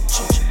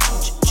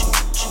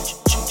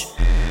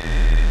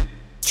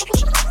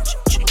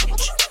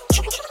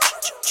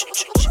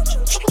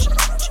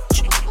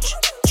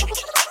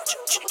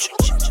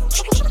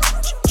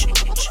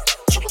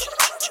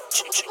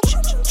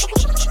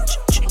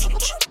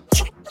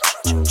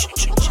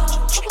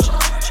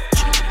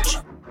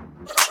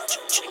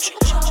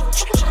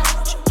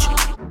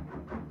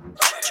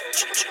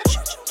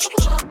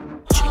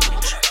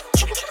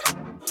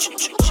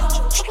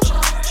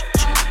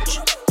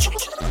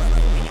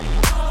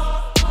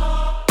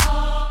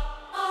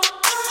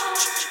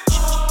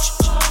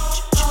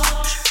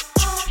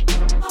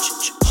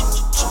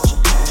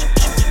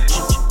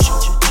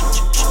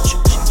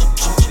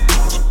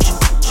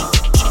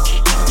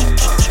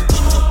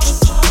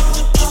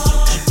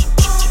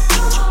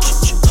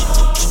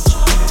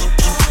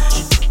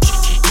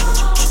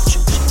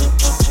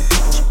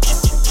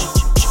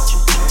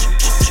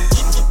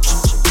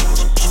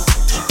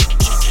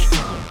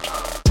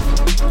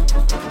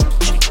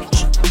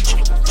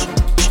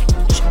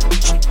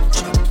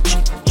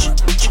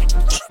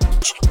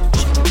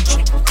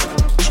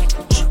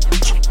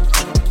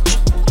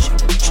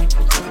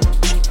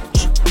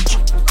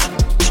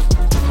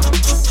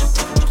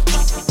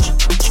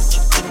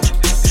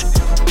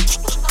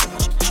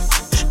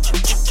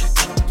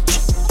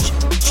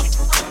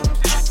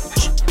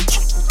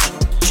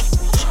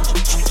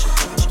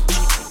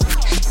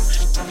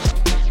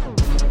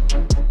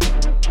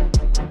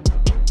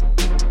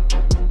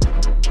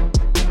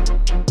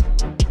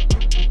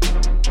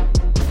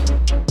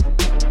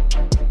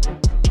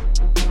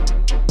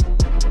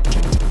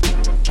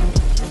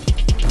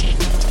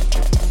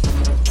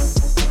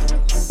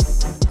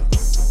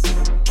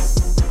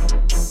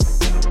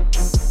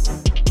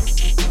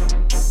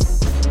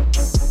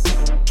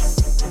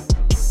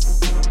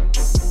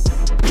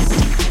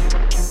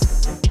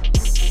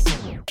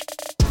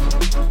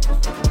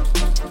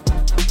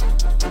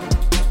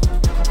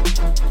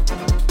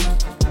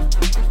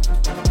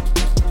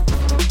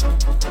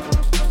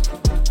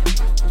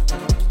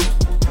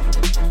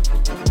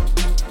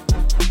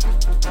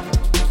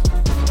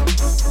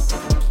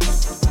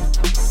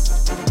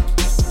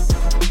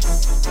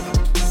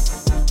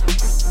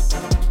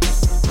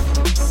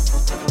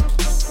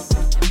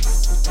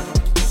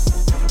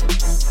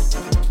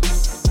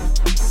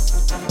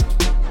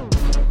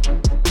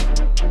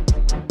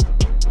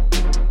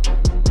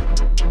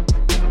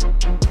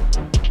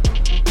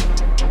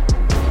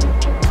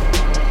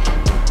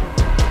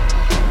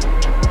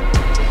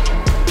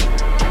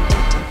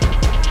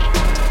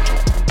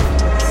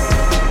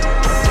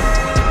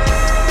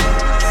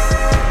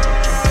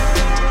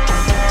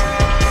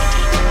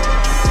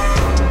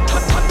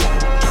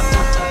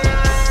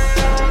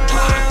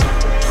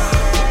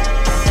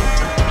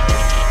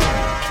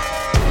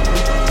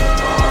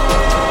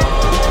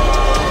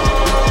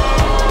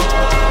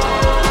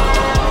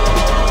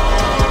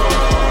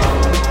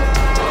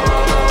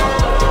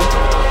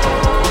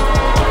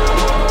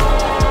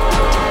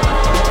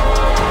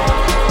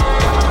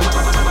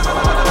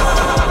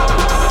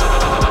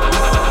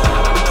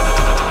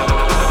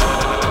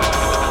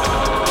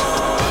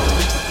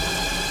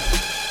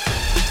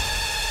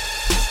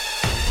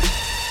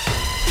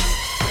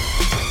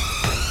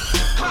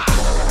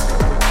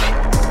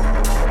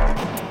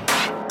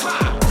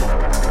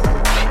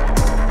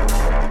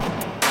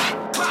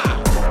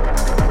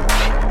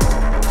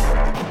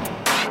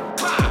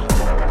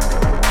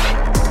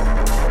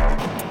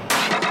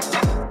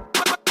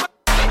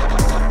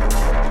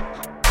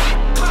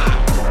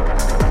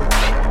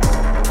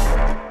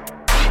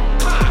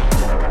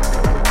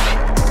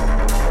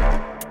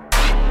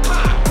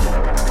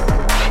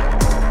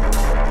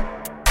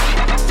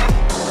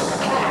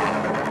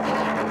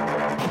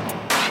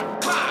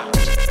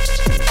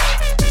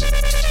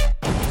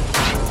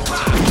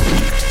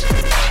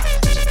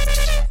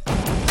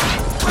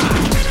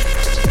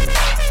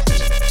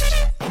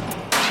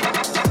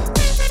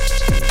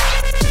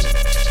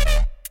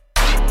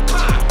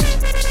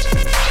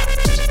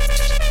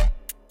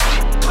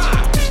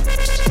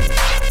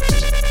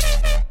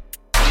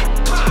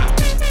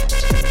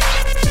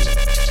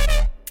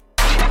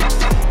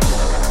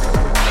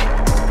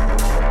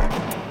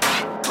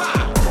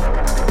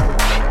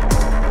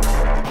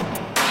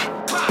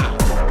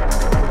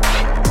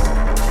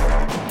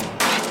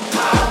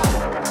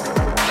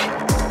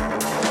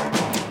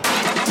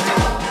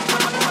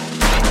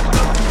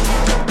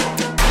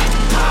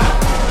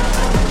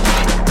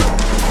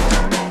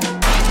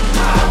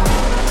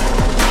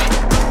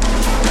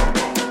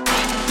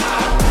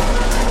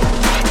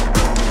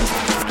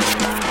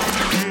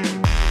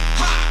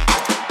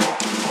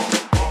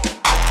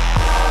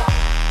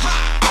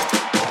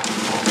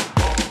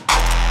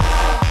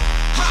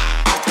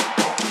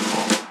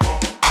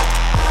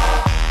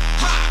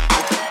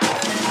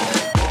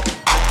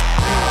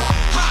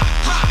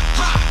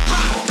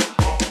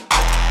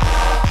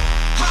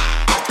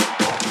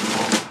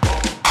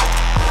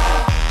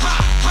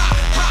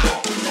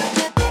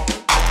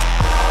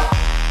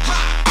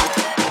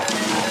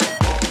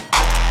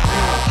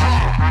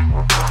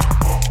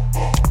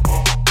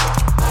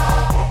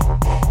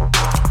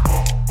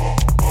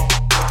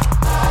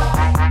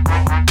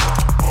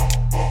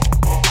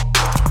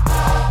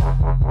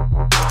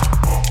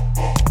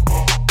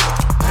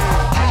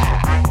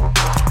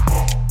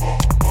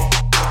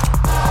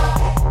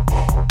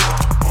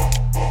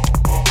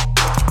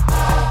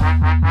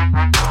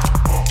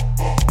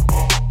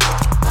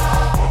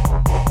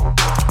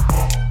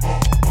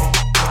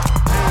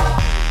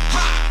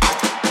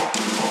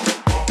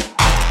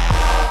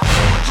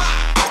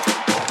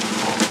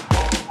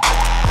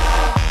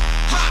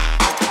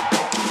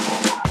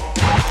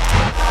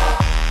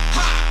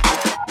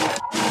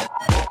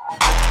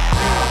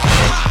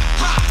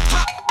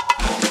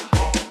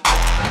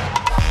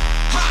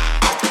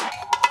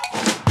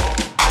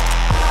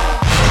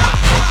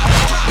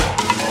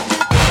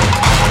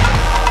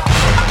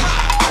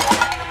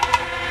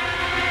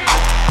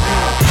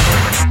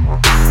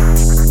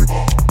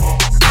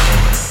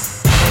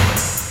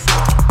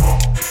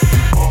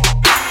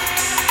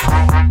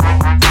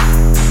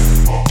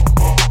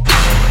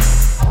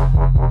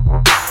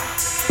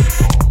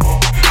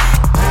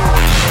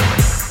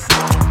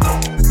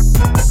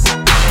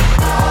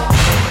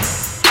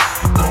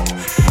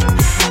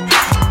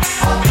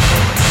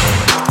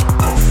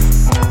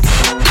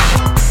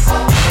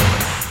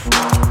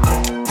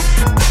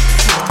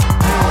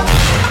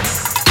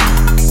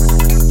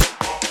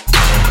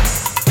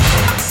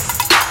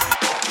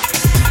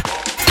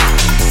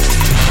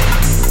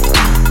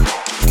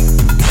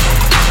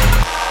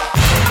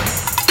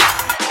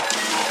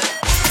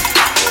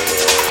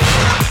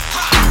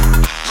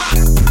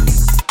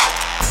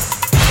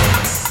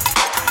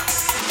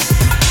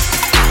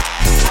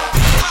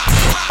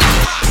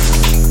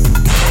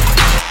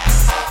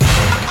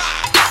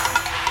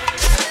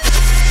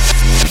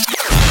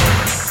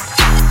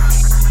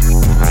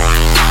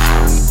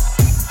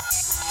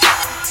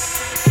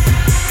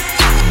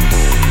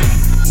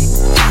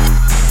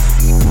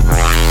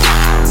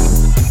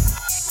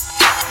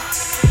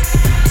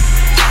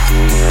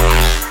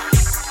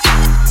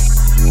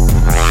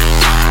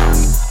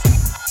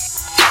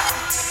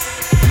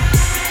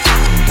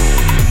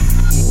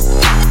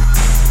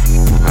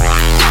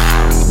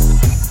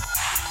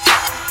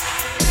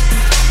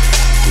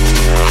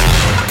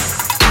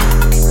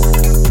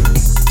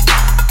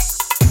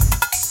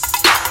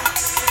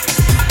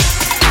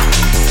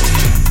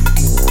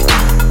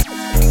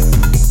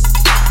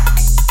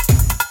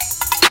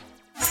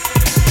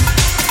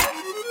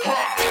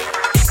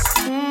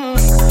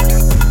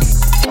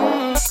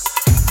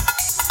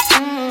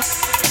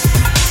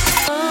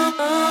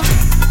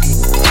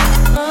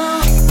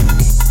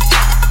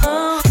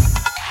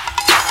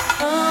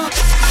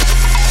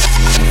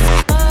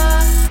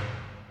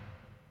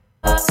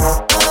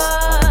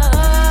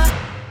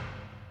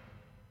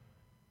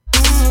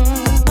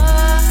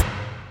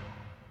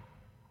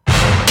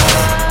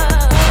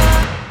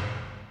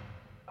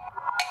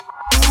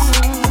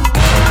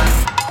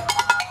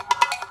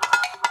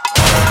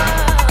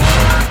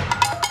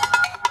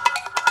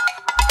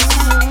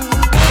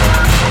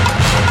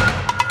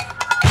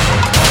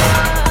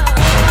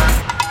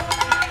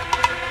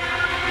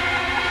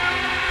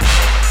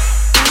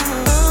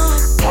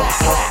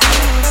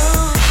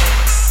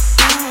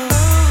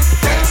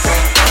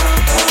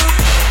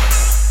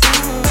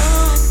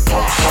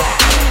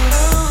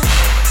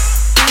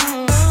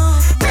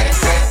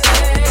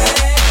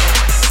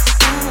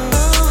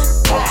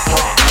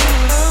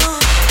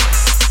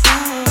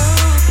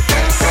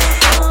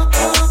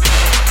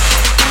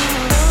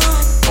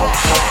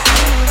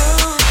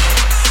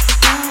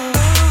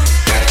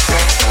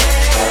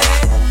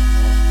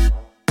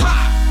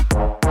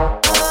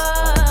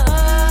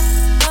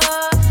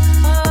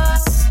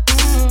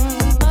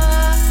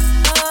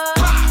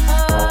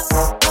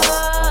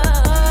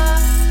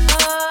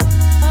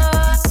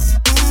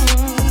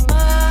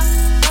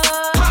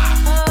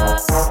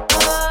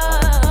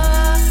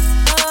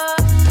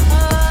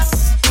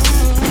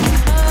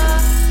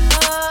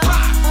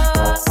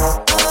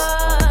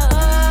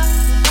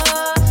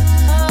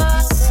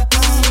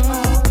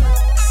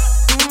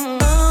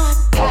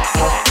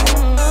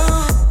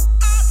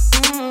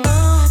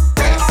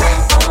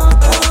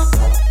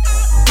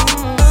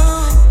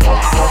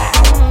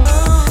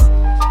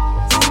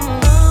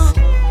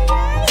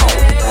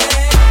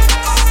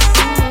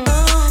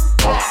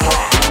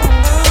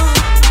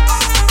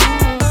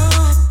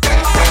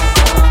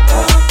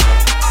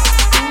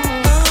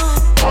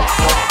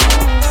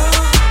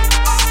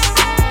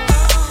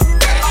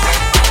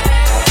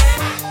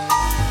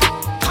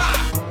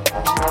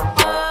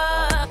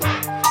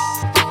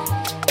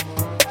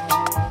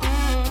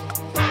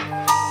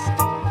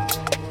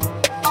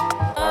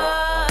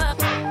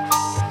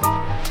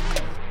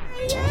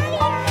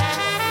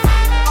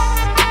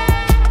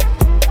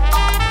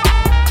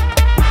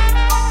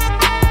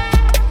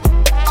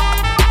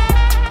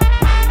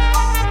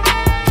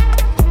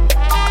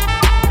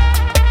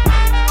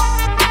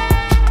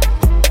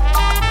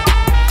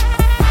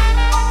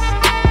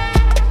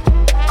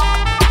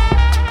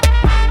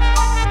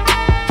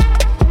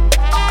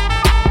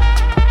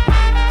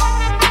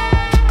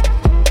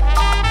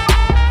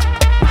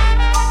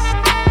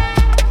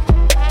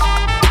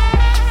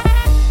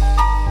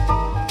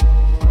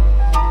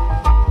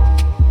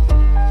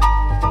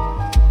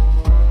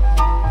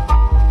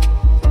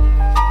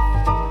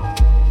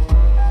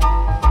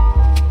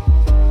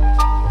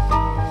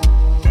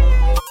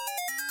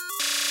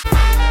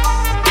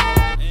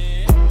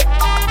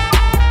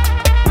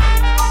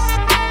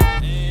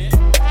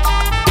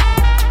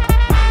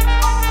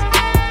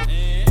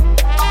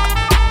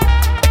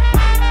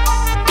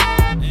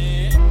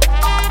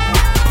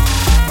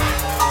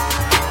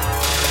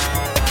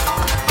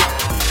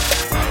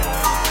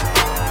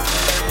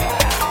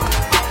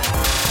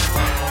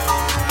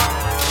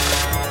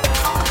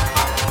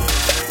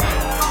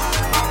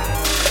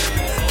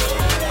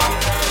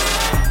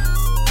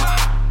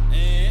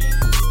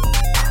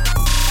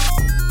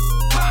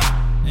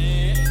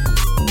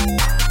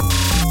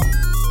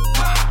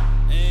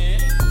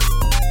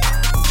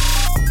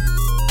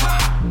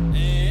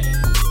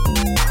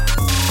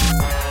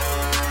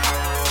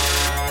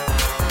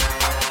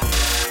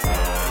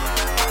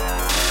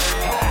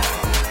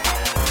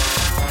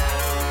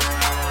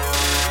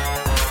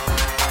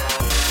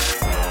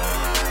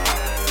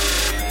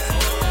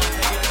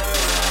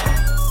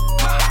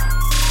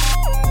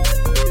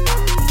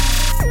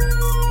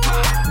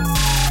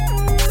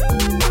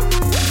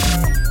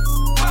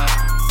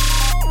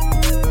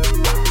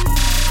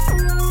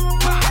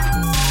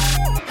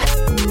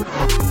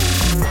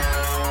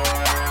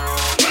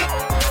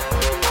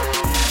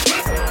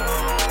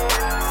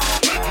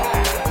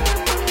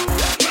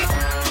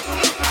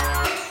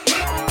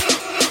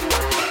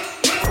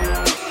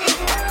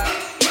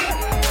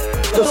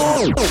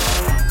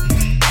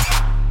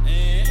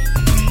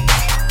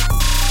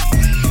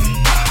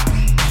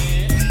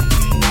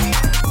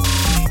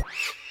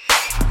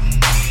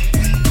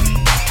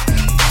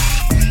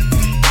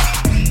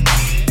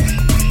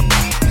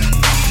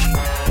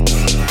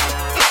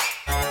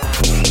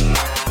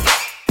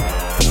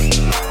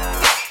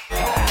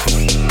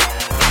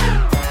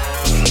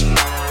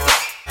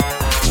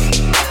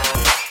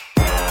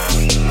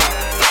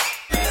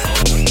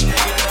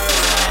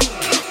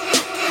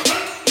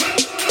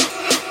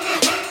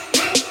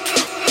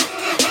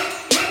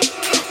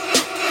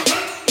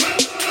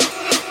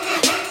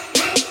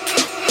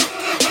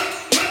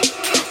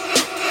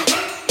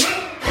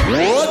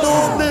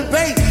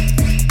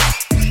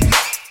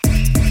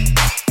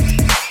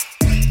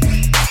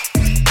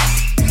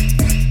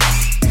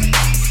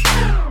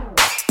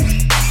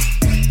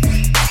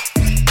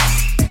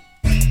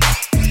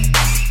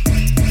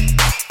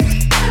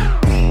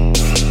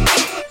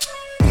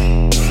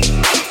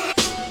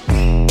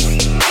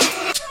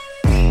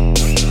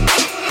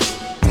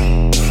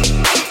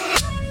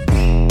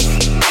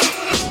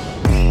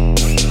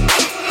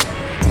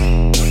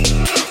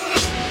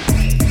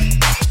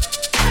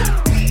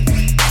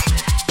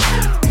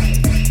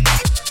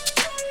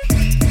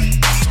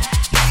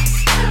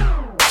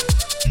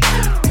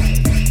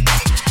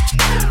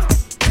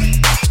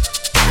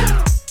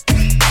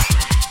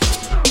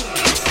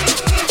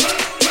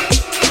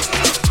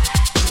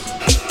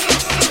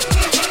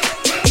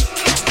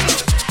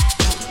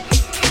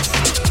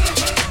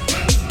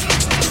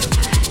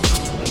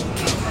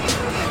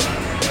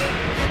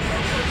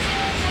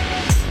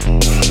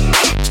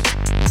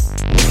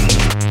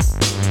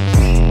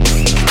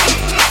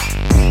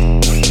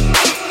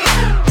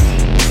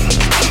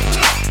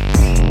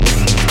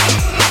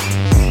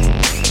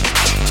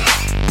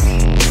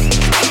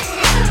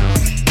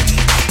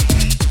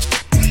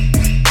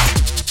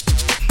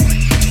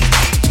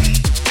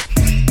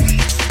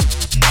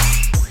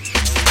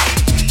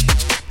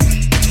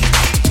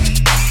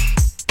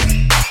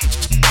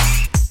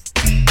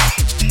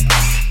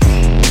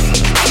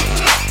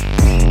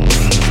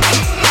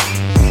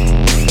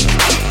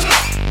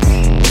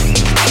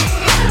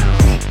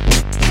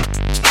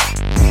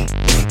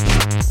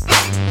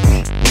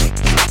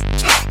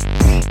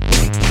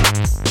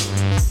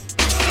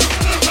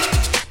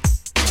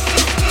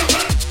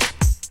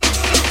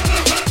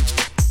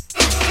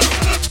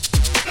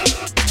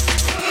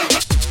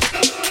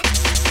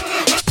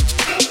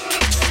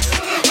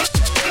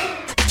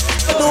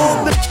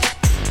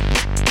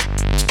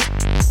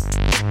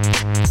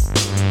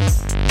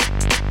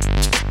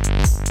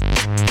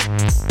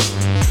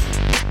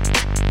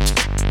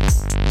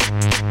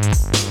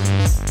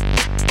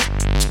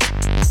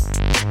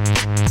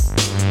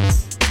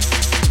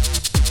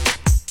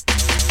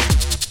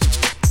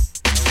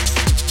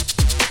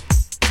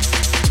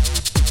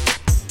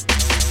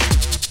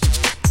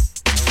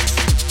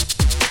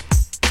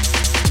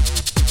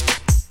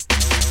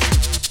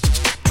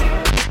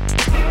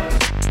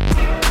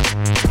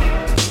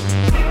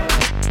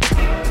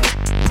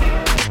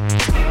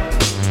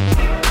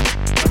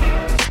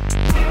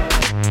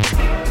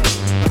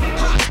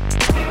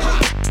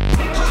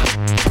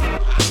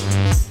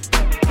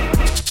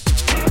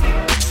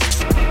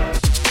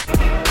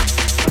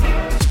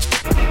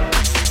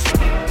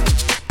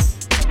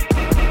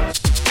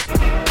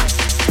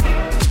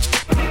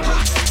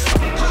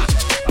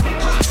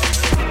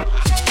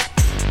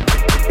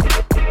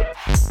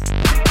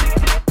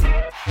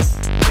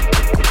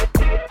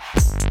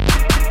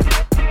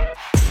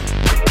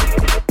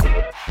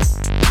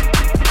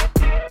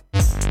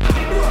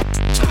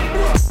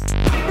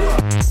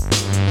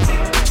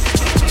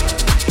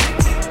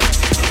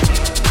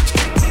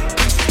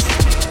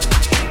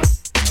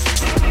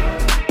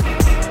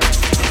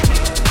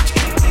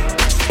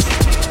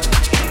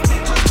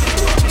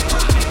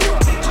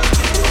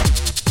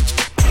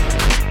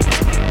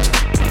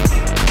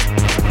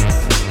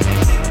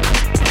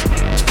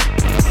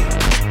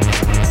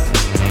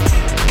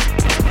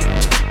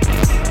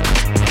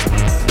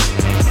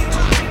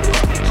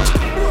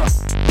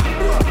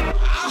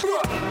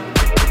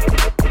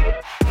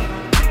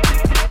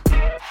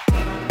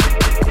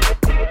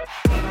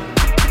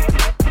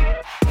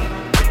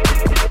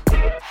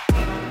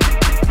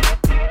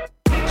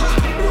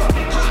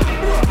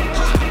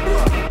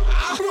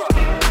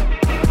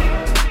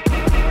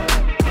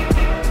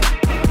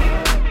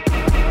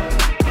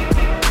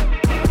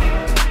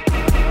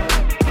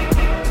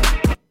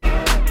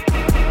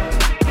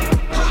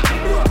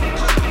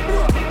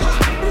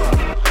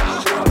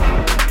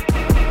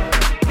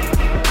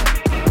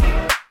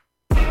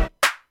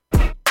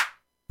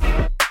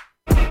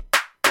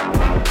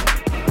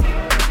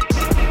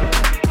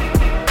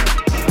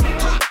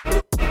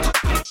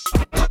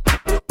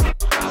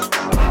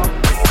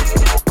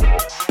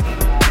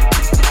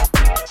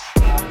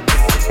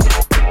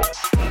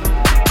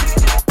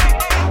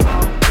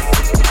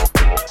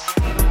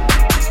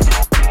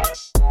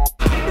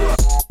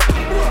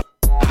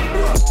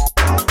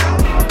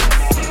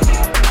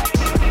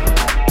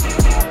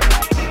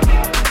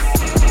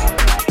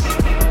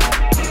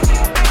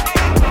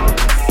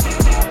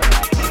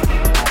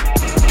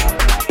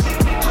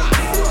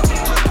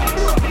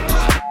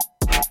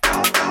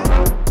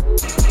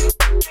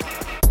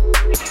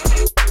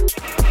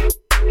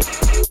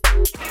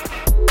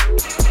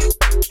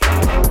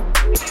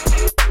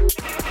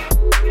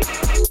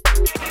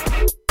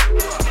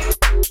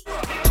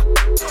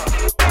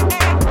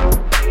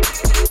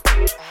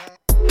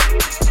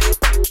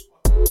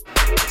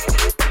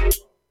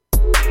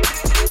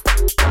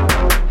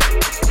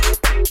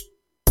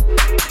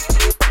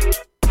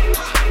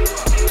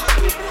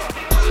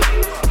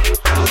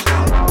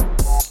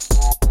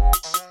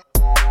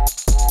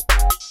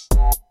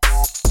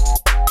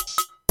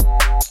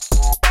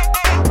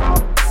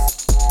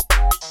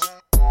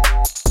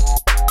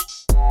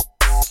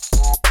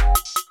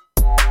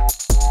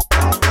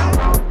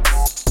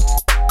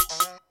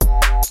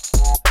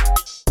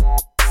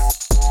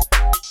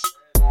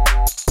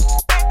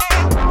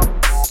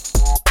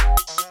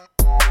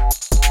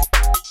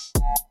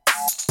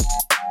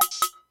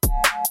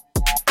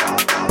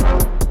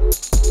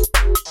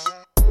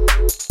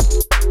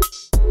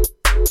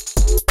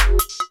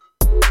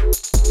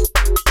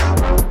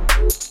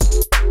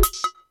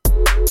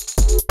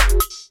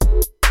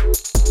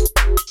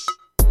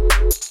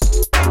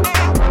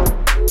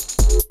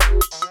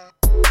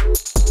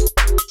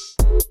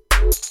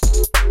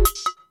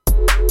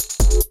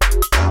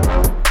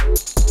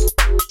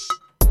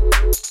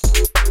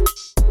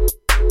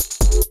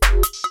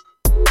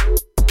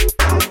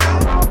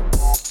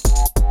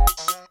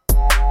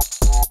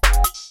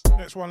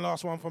 Next one,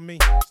 last one from me,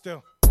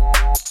 still.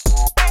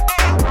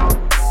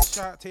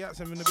 Shout out to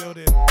Yatsam in the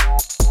building.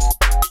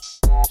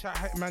 Shout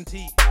out Hitman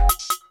T.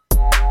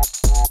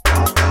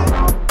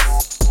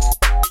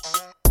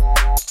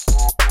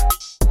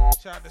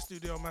 Shout out the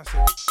studio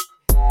massive.